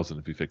 1,000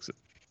 if you fix it.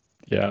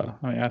 Yeah,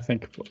 I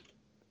think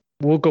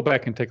we'll go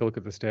back and take a look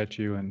at the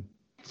statue, and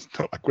it's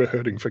not like we're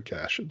hurting for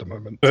cash at the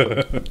moment.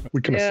 So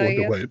we can afford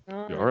to wait.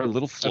 You are a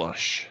little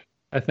flush.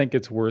 I think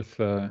it's worth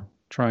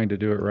trying to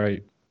do it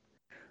right.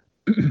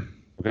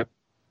 Okay.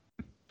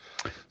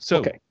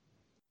 So,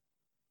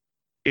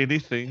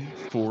 anything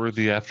for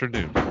the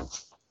afternoon?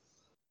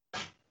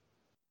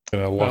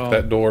 Gonna lock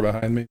that door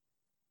behind me.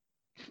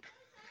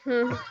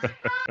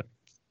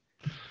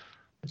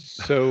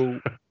 So,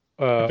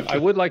 I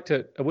would like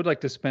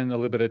to spend a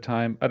little bit of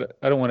time.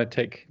 I don't want to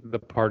take the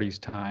party's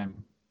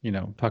time,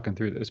 talking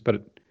through this,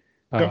 but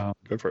Go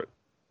for it.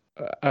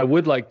 I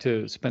would like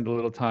to spend a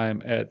little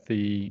time at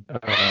the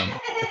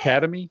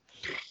academy.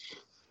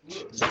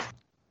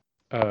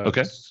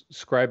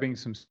 Scribing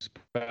some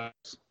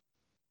spells.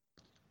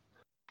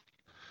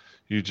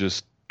 You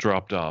just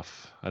dropped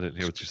off. I didn't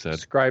hear what you said.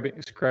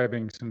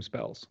 Scribing some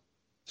spells.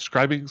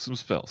 Scribing some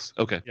spells.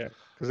 Okay. Yeah,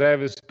 because I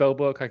have a spell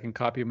book. I can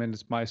copy them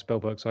into my spell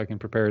book so I can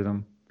prepare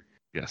them.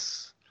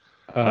 Yes.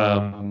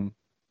 And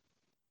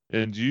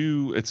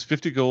it's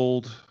 50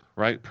 gold,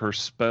 right, per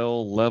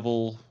spell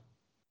level,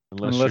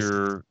 unless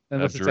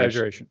it's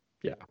abjuration.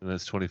 Yeah. And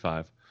that's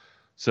 25.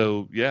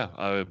 So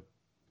yeah,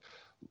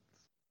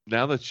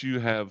 now that you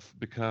have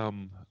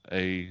become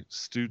a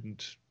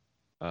student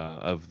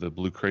of the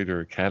Blue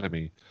Crater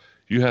Academy,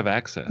 you have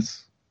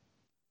access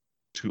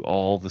to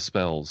all the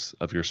spells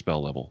of your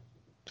spell level,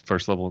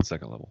 first level and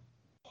second level.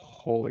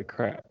 Holy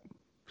crap!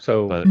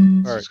 So, but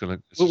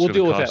we'll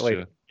deal with that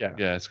later.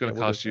 Yeah, it's going to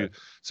cost you.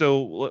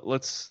 So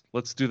let's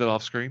do that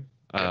off screen.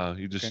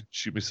 You just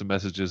shoot me some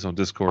messages on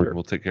Discord, and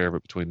we'll take care of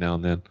it between now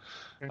and then.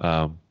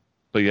 Okay.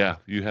 But yeah,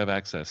 you have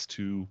access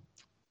to.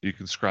 You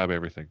can scribe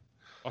everything.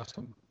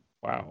 Awesome!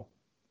 Wow.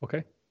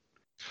 Okay.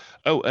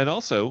 Oh, and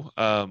also,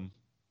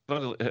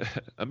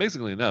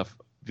 amazingly enough,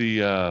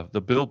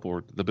 the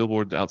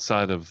billboard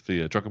outside of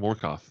the Drunken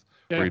Morkoth,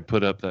 where he'd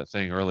put up that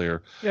thing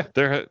earlier. Yeah.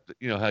 There,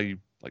 how you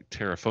like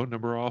tear a phone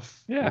number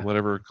off. Yeah. Or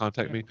whatever.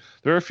 Contact me.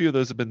 There are a few of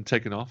those have been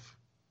taken off.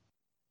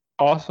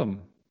 Awesome.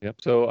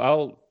 Yep.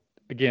 So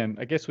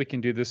I guess we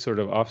can do this sort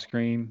of off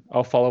screen.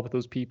 I'll follow up with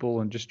those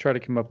people and just try to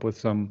come up with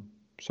some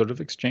sort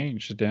of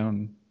exchange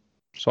down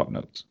swap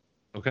notes.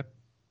 Okay.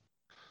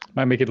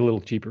 Might make it a little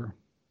cheaper.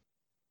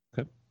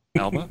 Okay.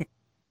 Alma, is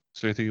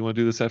there anything you want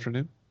to do this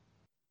afternoon?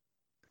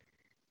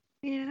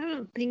 Yeah, I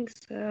don't think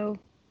so.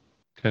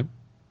 Okay.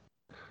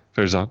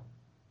 Farzan?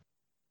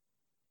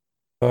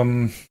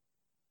 I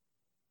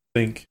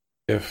think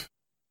if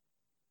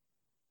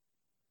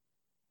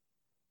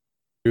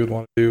you would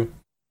want to do,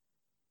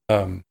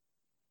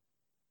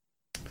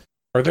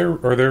 are there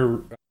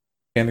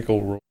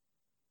mechanical rules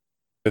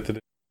that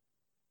the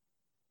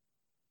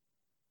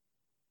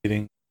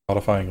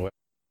modifying weapon?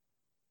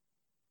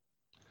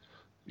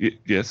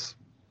 Yes.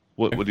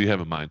 What do you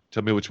have in mind?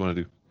 Tell me what you want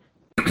to do.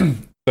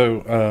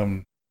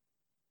 So,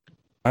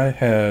 I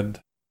had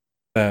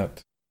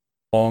that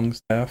long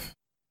staff,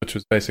 which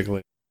was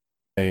basically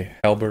a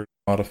halberd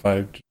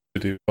modified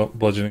to do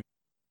bludgeoning.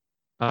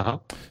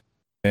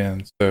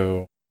 And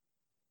so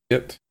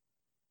it's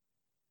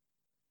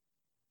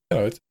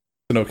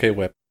an okay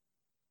weapon.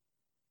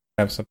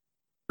 Have some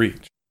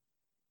reach.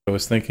 I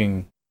was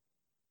thinking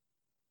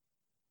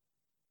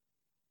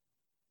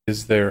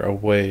is there a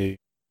way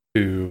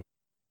to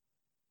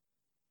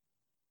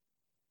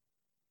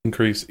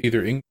increase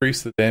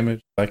the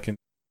damage like in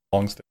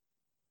long staff,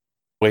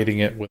 weighting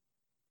it with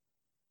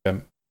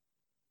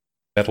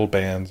metal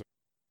bands,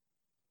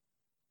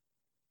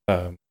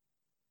 get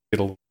a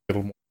little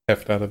more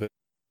heft out of it?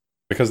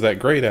 Because that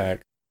great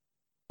axe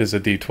is a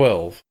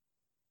D12.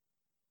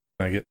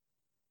 I get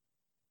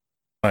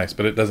nice,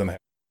 but it doesn't have.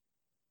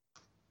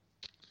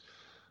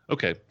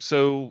 Okay,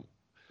 so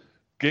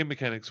game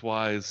mechanics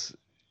wise,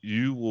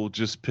 you will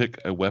just pick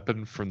a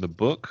weapon from the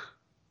book.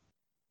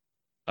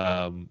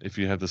 If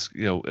you have this,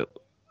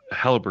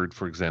 halberd,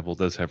 for example,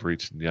 does have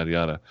reach and yada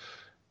yada.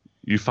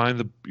 You find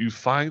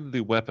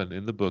the weapon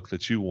in the book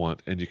that you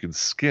want, and you can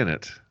skin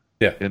it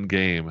in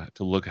game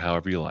to look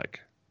however you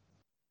like.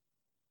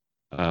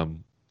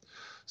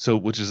 So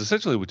which is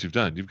essentially what you've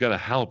done. You've got a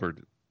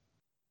halberd.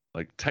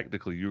 Like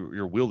technically,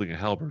 you're wielding a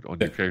halberd on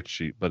your character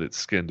sheet, but it's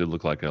skinned to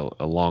look like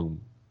a long,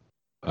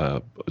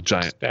 a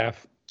giant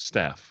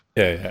staff.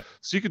 Yeah.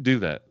 So you could do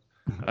that.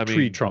 I mean,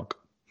 tree trunk.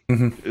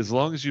 As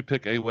long as you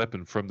pick a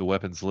weapon from the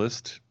weapons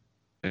list,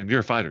 and you're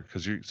a fighter,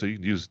 so you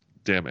can use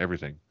damn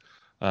everything.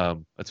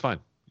 That's fine.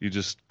 You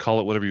just call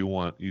it whatever you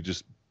want. You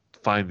just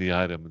find the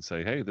item and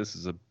say, "Hey, this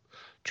is a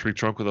tree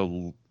trunk with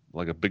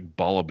a big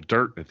ball of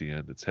dirt at the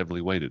end. It's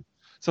heavily weighted,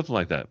 something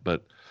like that."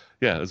 But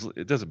yeah,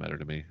 it doesn't matter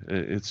to me.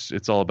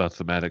 It's all about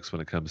thematics when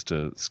it comes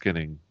to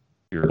skinning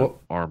your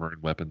armor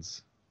and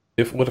weapons.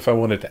 What if I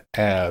wanted to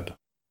add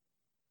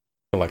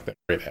like that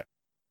great axe?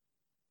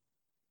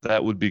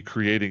 That would be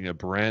creating a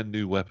brand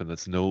new weapon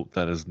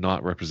that is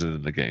not represented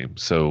in the game.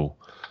 So,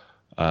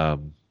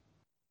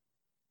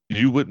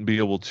 you wouldn't be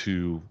able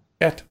to.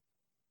 Yet.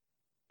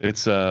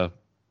 It's your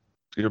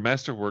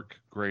masterwork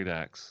great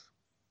axe.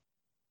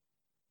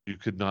 You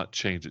could not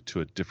change it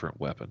to a different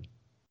weapon.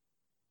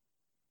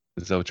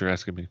 Is that what you're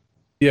asking me?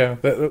 Yeah,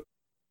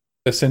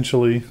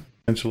 essentially,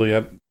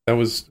 I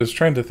was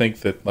trying to think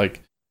that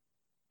like,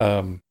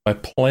 my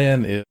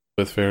plan is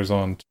with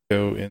Farazan to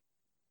go in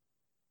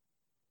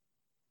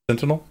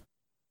Sentinel,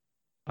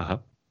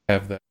 have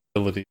that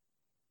ability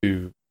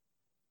to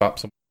stop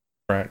some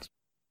cracks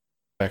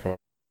back of.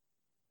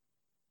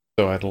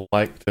 So I'd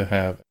like to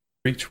have a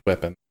reach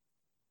weapon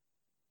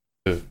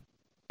to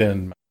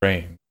extend my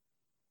range,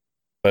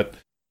 but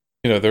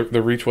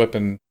the reach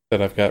weapon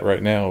that I've got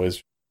right now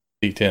is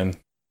D10.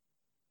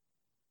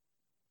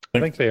 I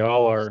think they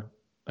all are.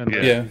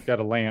 Unless you've got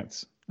a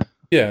lance.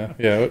 Yeah.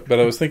 But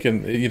I was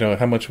thinking,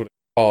 how much would it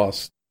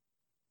cost,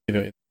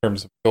 in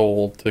terms of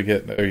gold to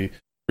get a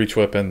reach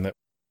weapon that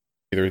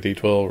either a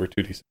D12 or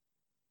 2D6?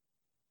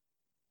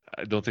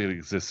 I don't think it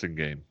exists in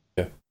game.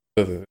 Yeah.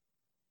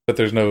 But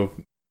there's no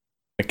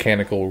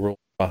mechanical rule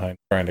behind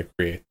trying to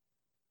create.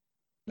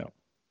 No.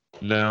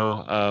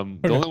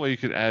 The only way you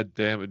could add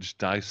damage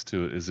dice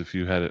to it is if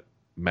you had it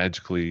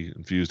magically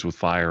infused with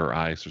fire or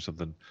ice or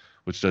something,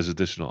 which does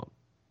additional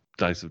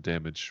dice of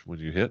damage when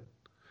you hit.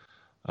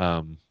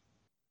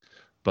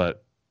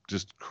 But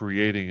just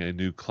creating a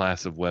new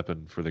class of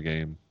weapon for the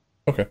game.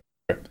 Okay.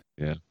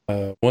 Yeah.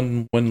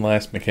 One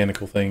last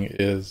mechanical thing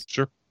is,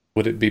 sure.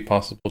 Would it be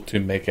possible to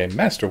make a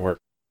masterwork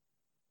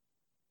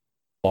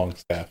long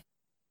staff?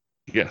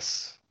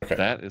 Yes. Okay.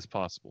 That is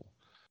possible.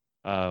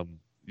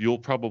 You'll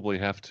probably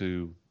have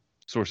to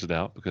source it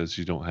out because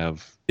you don't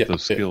have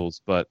those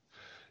skills, but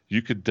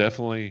you could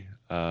definitely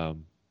have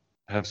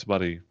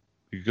somebody.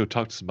 You could go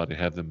talk to somebody,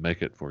 have them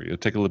make it for you. It'll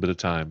take a little bit of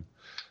time,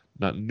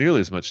 not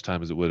nearly as much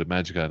time as it would a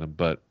magic item,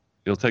 but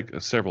it'll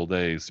take several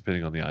days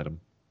depending on the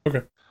item.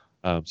 Okay.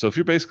 So if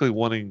you're basically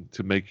wanting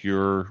to make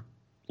your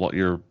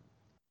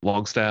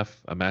long staff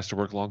a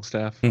masterwork long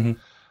staff, it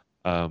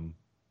is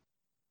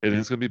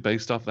going to be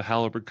based off the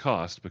halberd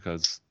cost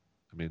because,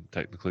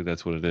 technically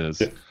that's what it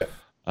is. Yeah.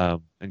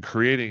 And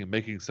creating and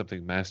making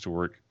something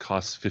masterwork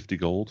costs 50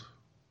 gold.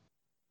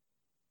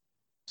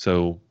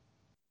 So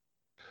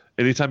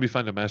anytime you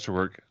find a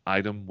masterwork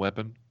item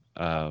weapon,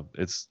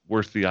 it's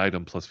worth the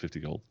item plus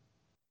 50 gold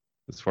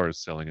as far as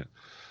selling it.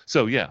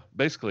 So yeah,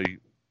 basically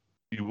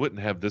you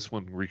wouldn't have this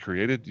one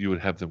recreated. You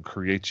would have them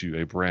create you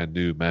a brand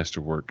new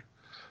masterwork,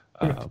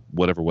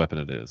 whatever weapon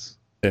it is.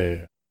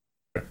 Yeah.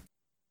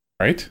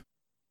 Right.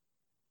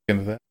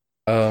 Into that.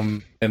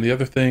 And the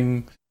other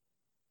thing,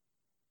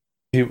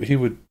 he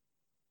would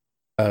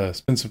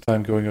spend some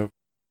time going over the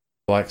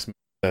blacksmith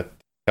that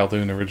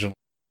Khaldun originally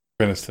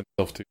apprenticed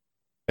himself to a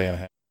day and a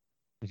half.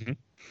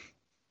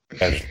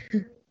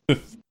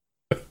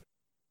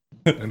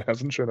 And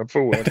hasn't shown up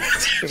for work.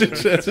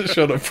 Hasn't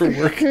shown up for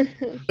work. You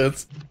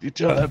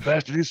tell that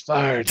bastard he's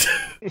fired.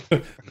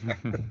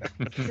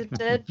 The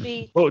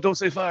deadbeat. Oh, don't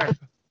say fired.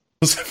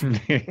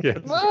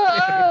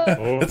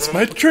 Whoa! That's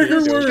my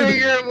trigger word.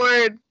 Trigger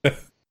word.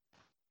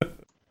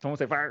 Someone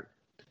say fire.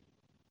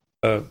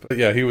 But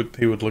yeah, he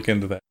would look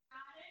into that,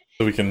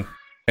 so we can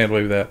hand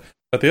wave that.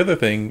 But the other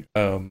thing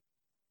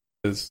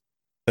is,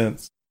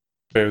 since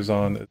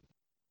Farazan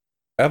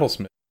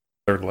Battlesmith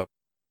 3rd level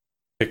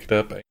picked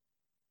up a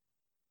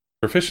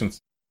proficiency,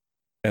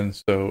 and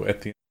so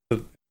at the end of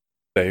the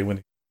day,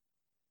 when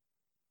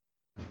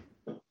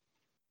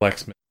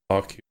blacksmith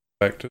talk, he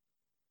went back to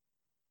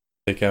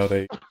take out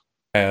a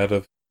pad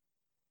of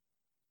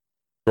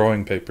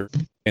drawing paper,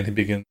 and he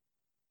begins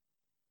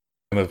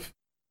kind of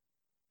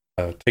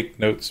take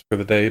notes for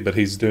the day, but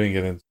he's doing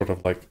it in sort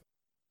of like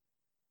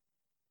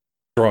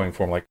drawing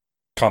form, like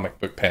comic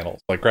book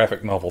panels, like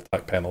graphic novel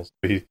type panels.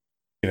 He,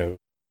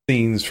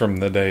 scenes from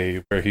the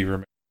day where he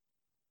remembers.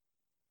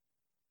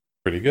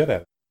 Pretty good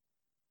at it.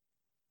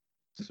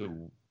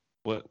 So,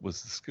 what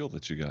was the skill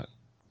that you got?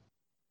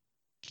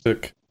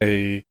 Took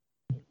a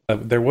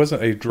there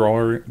wasn't a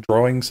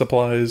drawing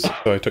supplies,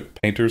 so I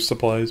took painter's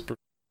supplies.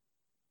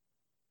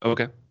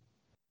 Okay.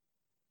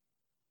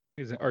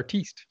 He's an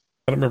artiste.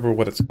 I don't remember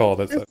what it's called.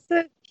 That's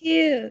so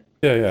cute.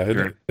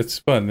 Yeah. It's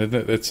fun,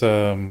 isn't it? It's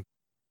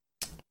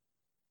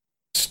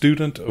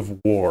student of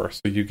war,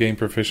 so you gain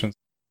proficiency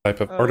type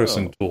of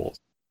artisan tools,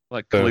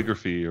 like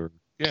calligraphy or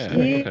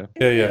okay.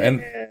 Yeah.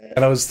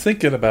 And I was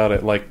thinking about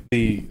it, like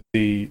the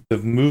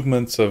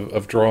movements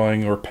of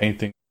drawing or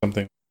painting,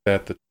 something like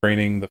that, the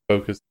training, the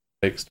focus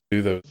it takes to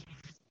do those,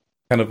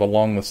 kind of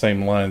along the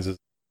same lines as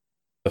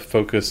the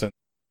focus and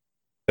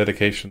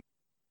dedication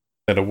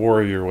that a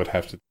warrior would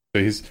have to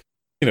do.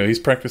 So he's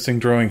practicing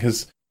drawing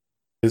his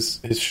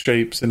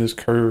shapes and his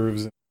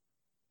curves and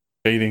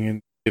shading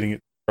and getting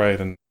it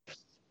right, and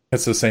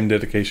that's the same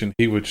dedication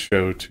he would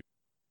show to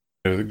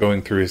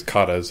going through his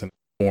katas and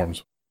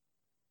forms.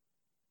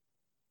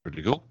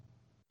 Pretty cool.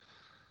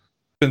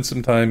 Spend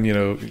some time,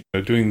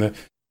 doing the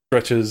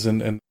stretches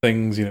and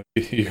things. You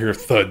hear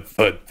thud,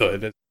 thud,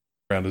 thud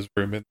around his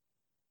room, and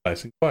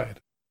nice and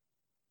quiet.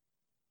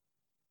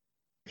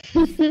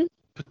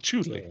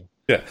 Patchouli.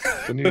 Yeah.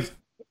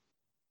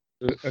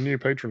 A new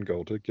patron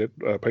goal to get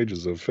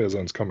pages of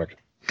Fairzone's comic.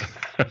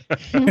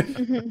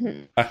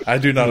 I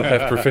do not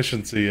have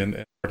proficiency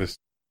in artist.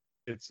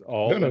 It's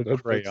all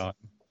crayon.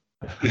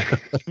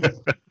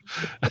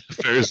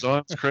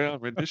 Fairzone's crayon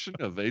rendition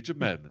of Age of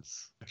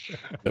Madness.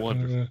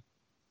 Wonderful.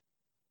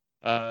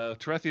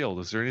 Tarathiel,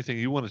 is there anything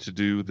you wanted to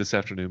do this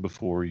afternoon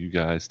before you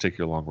guys take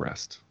your long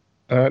rest?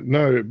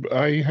 No,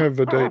 I have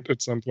a date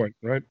at some point,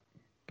 right?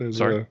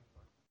 Sorry?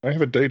 I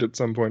have a date at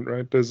some point,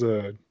 right? There's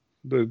the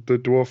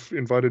dwarf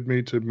invited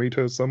me to meet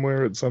her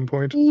somewhere at some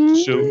point. So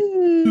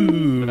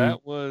that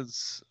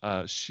was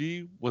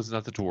she was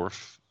not the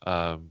dwarf,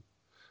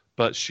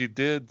 but she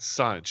did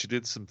sign. She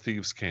did some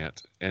thieves'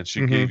 cant, and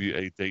she gave you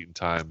a date and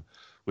time,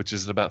 which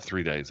is in about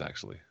 3 days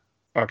actually.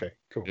 Okay,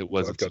 cool. It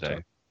wasn't so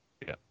today.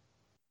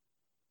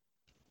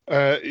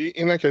 Yeah.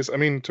 In that case, I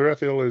mean,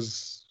 Tarathiel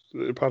is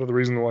part of the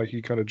reason why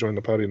he kind of joined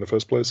the party in the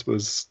first place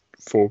was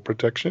for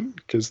protection,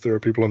 because there are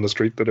people on the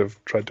street that have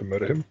tried to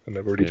murder him, and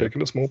they've already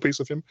taken a small piece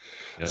of him.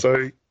 Yeah.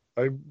 So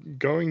I'm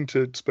going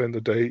to spend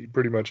the day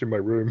pretty much in my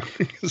room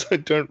because I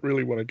don't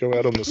really want to go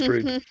out on the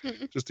street,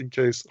 just in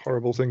case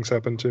horrible things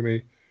happen to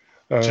me.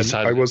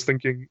 I was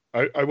thinking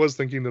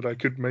that I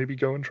could maybe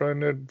go and try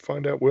and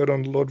find out word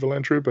on Lord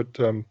Valantru, but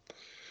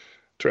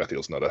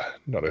Tarathiel's not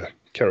a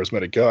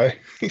charismatic guy.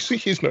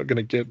 He's not going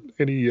to get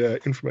any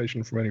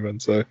information from anyone.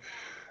 So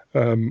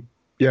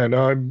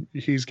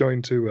he's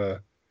going to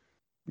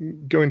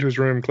go into his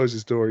room, close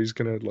his door. He's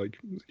gonna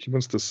he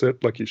wants to set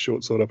his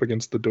short sword up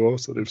against the door,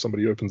 so that if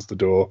somebody opens the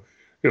door,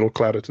 it'll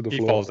clatter to the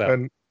floor. Falls out.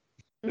 And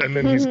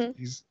then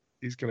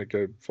he's gonna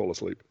go fall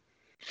asleep.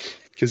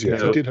 Because he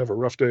did have a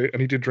rough day, and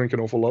he did drink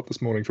an awful lot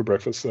this morning for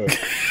breakfast. So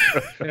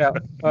now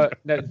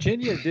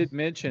Jinya did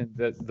mention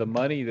that the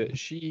money that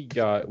she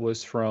got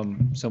was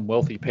from some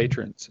wealthy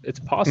patrons. It's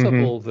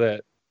possible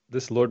that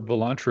this Lord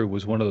Valantru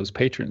was one of those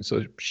patrons,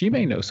 so she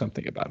may know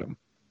something about him.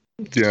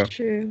 Yeah,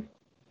 true.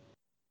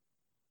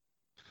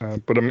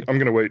 But I'm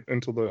going to wait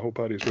until the whole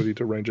party is ready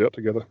to range out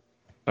together.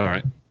 All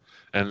right.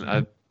 And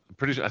I'm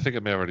pretty sure, I think I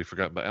may have already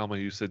forgotten, but Alma,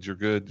 you said you're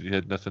good. You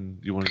had nothing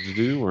you wanted to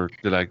do, or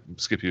did I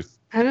skip you?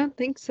 I don't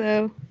think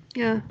so.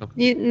 Yeah. Okay.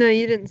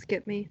 You didn't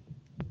skip me.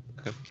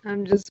 Okay.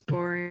 I'm just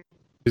boring.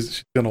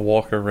 She's going to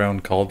walk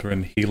around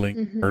Cauldron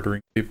healing,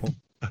 murdering people.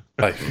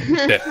 Life,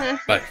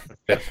 death, life,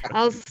 death.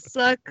 I'll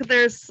suck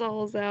their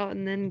souls out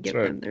and then give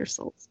them their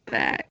souls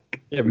back.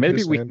 Yeah,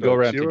 maybe we can go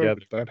around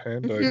together. That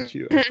hand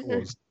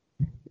was.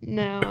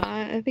 No,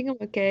 I think I'm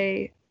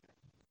okay.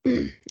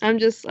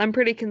 I'm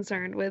pretty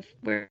concerned with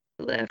where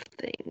I left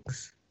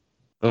things.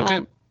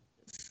 Okay.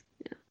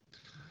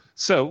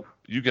 So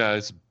you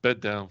guys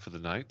bed down for the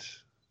night,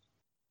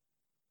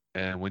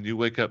 and when you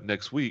wake up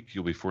next week,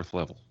 you'll be 4th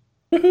level.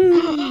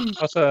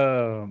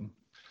 Awesome.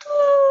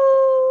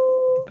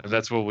 And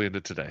that's where we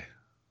ended today.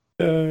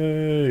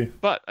 Yay.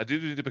 But I do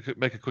need to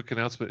make a quick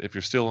announcement. If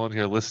you're still on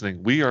here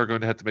listening, we are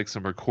going to have to make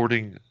some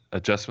recording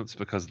adjustments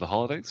because of the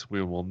holidays.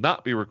 We will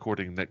not be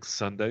recording next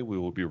Sunday. We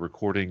will be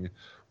recording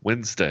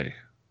Wednesday.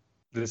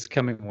 This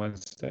coming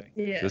Wednesday.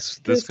 Yeah.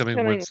 This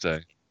coming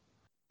Wednesday.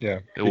 Yeah.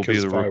 It will be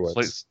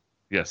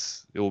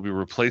Yes, it will be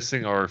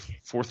replacing our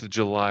 4th of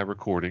July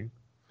recording.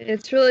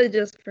 It's really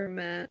just for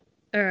Mike.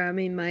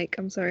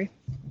 I'm sorry.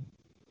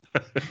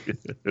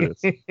 It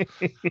is.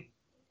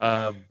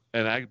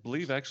 And I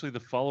believe actually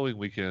the following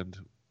weekend,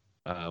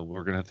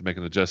 we're going to have to make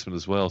an adjustment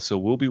as well. So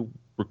we'll be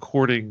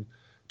recording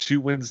 2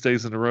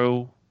 Wednesdays in a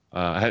row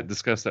I hadn't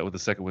discussed that with the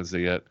second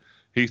Wednesday yet.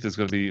 Heath is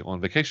going to be on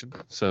vacation,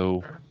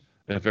 so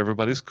if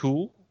everybody's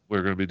cool,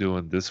 we're going to be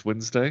doing this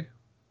Wednesday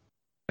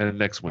and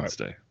next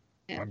Wednesday.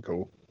 I'm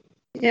cool.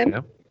 Yep.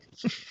 Yeah.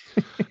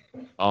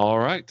 All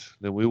right.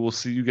 Then we will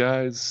see you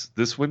guys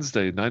this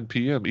Wednesday, 9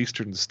 p.m.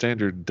 Eastern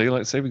Standard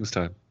Daylight Savings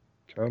Time.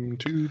 Come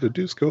to the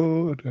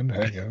Discord and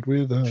hang out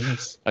with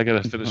us. I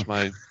got to finish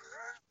my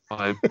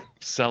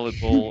salad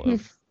bowl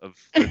of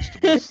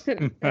vegetables.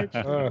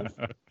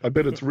 I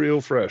bet it's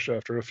real fresh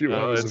after a few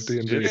hours of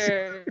D&D.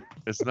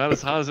 It's not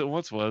as hot as it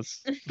once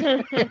was.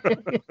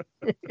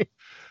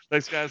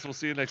 Thanks, guys. We'll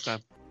see you next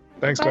time.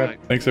 Thanks, Bye.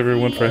 Matt. Thanks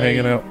everyone for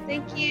hanging out.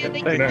 Thank you.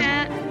 Thank Hey, you,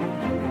 Matt. Matt.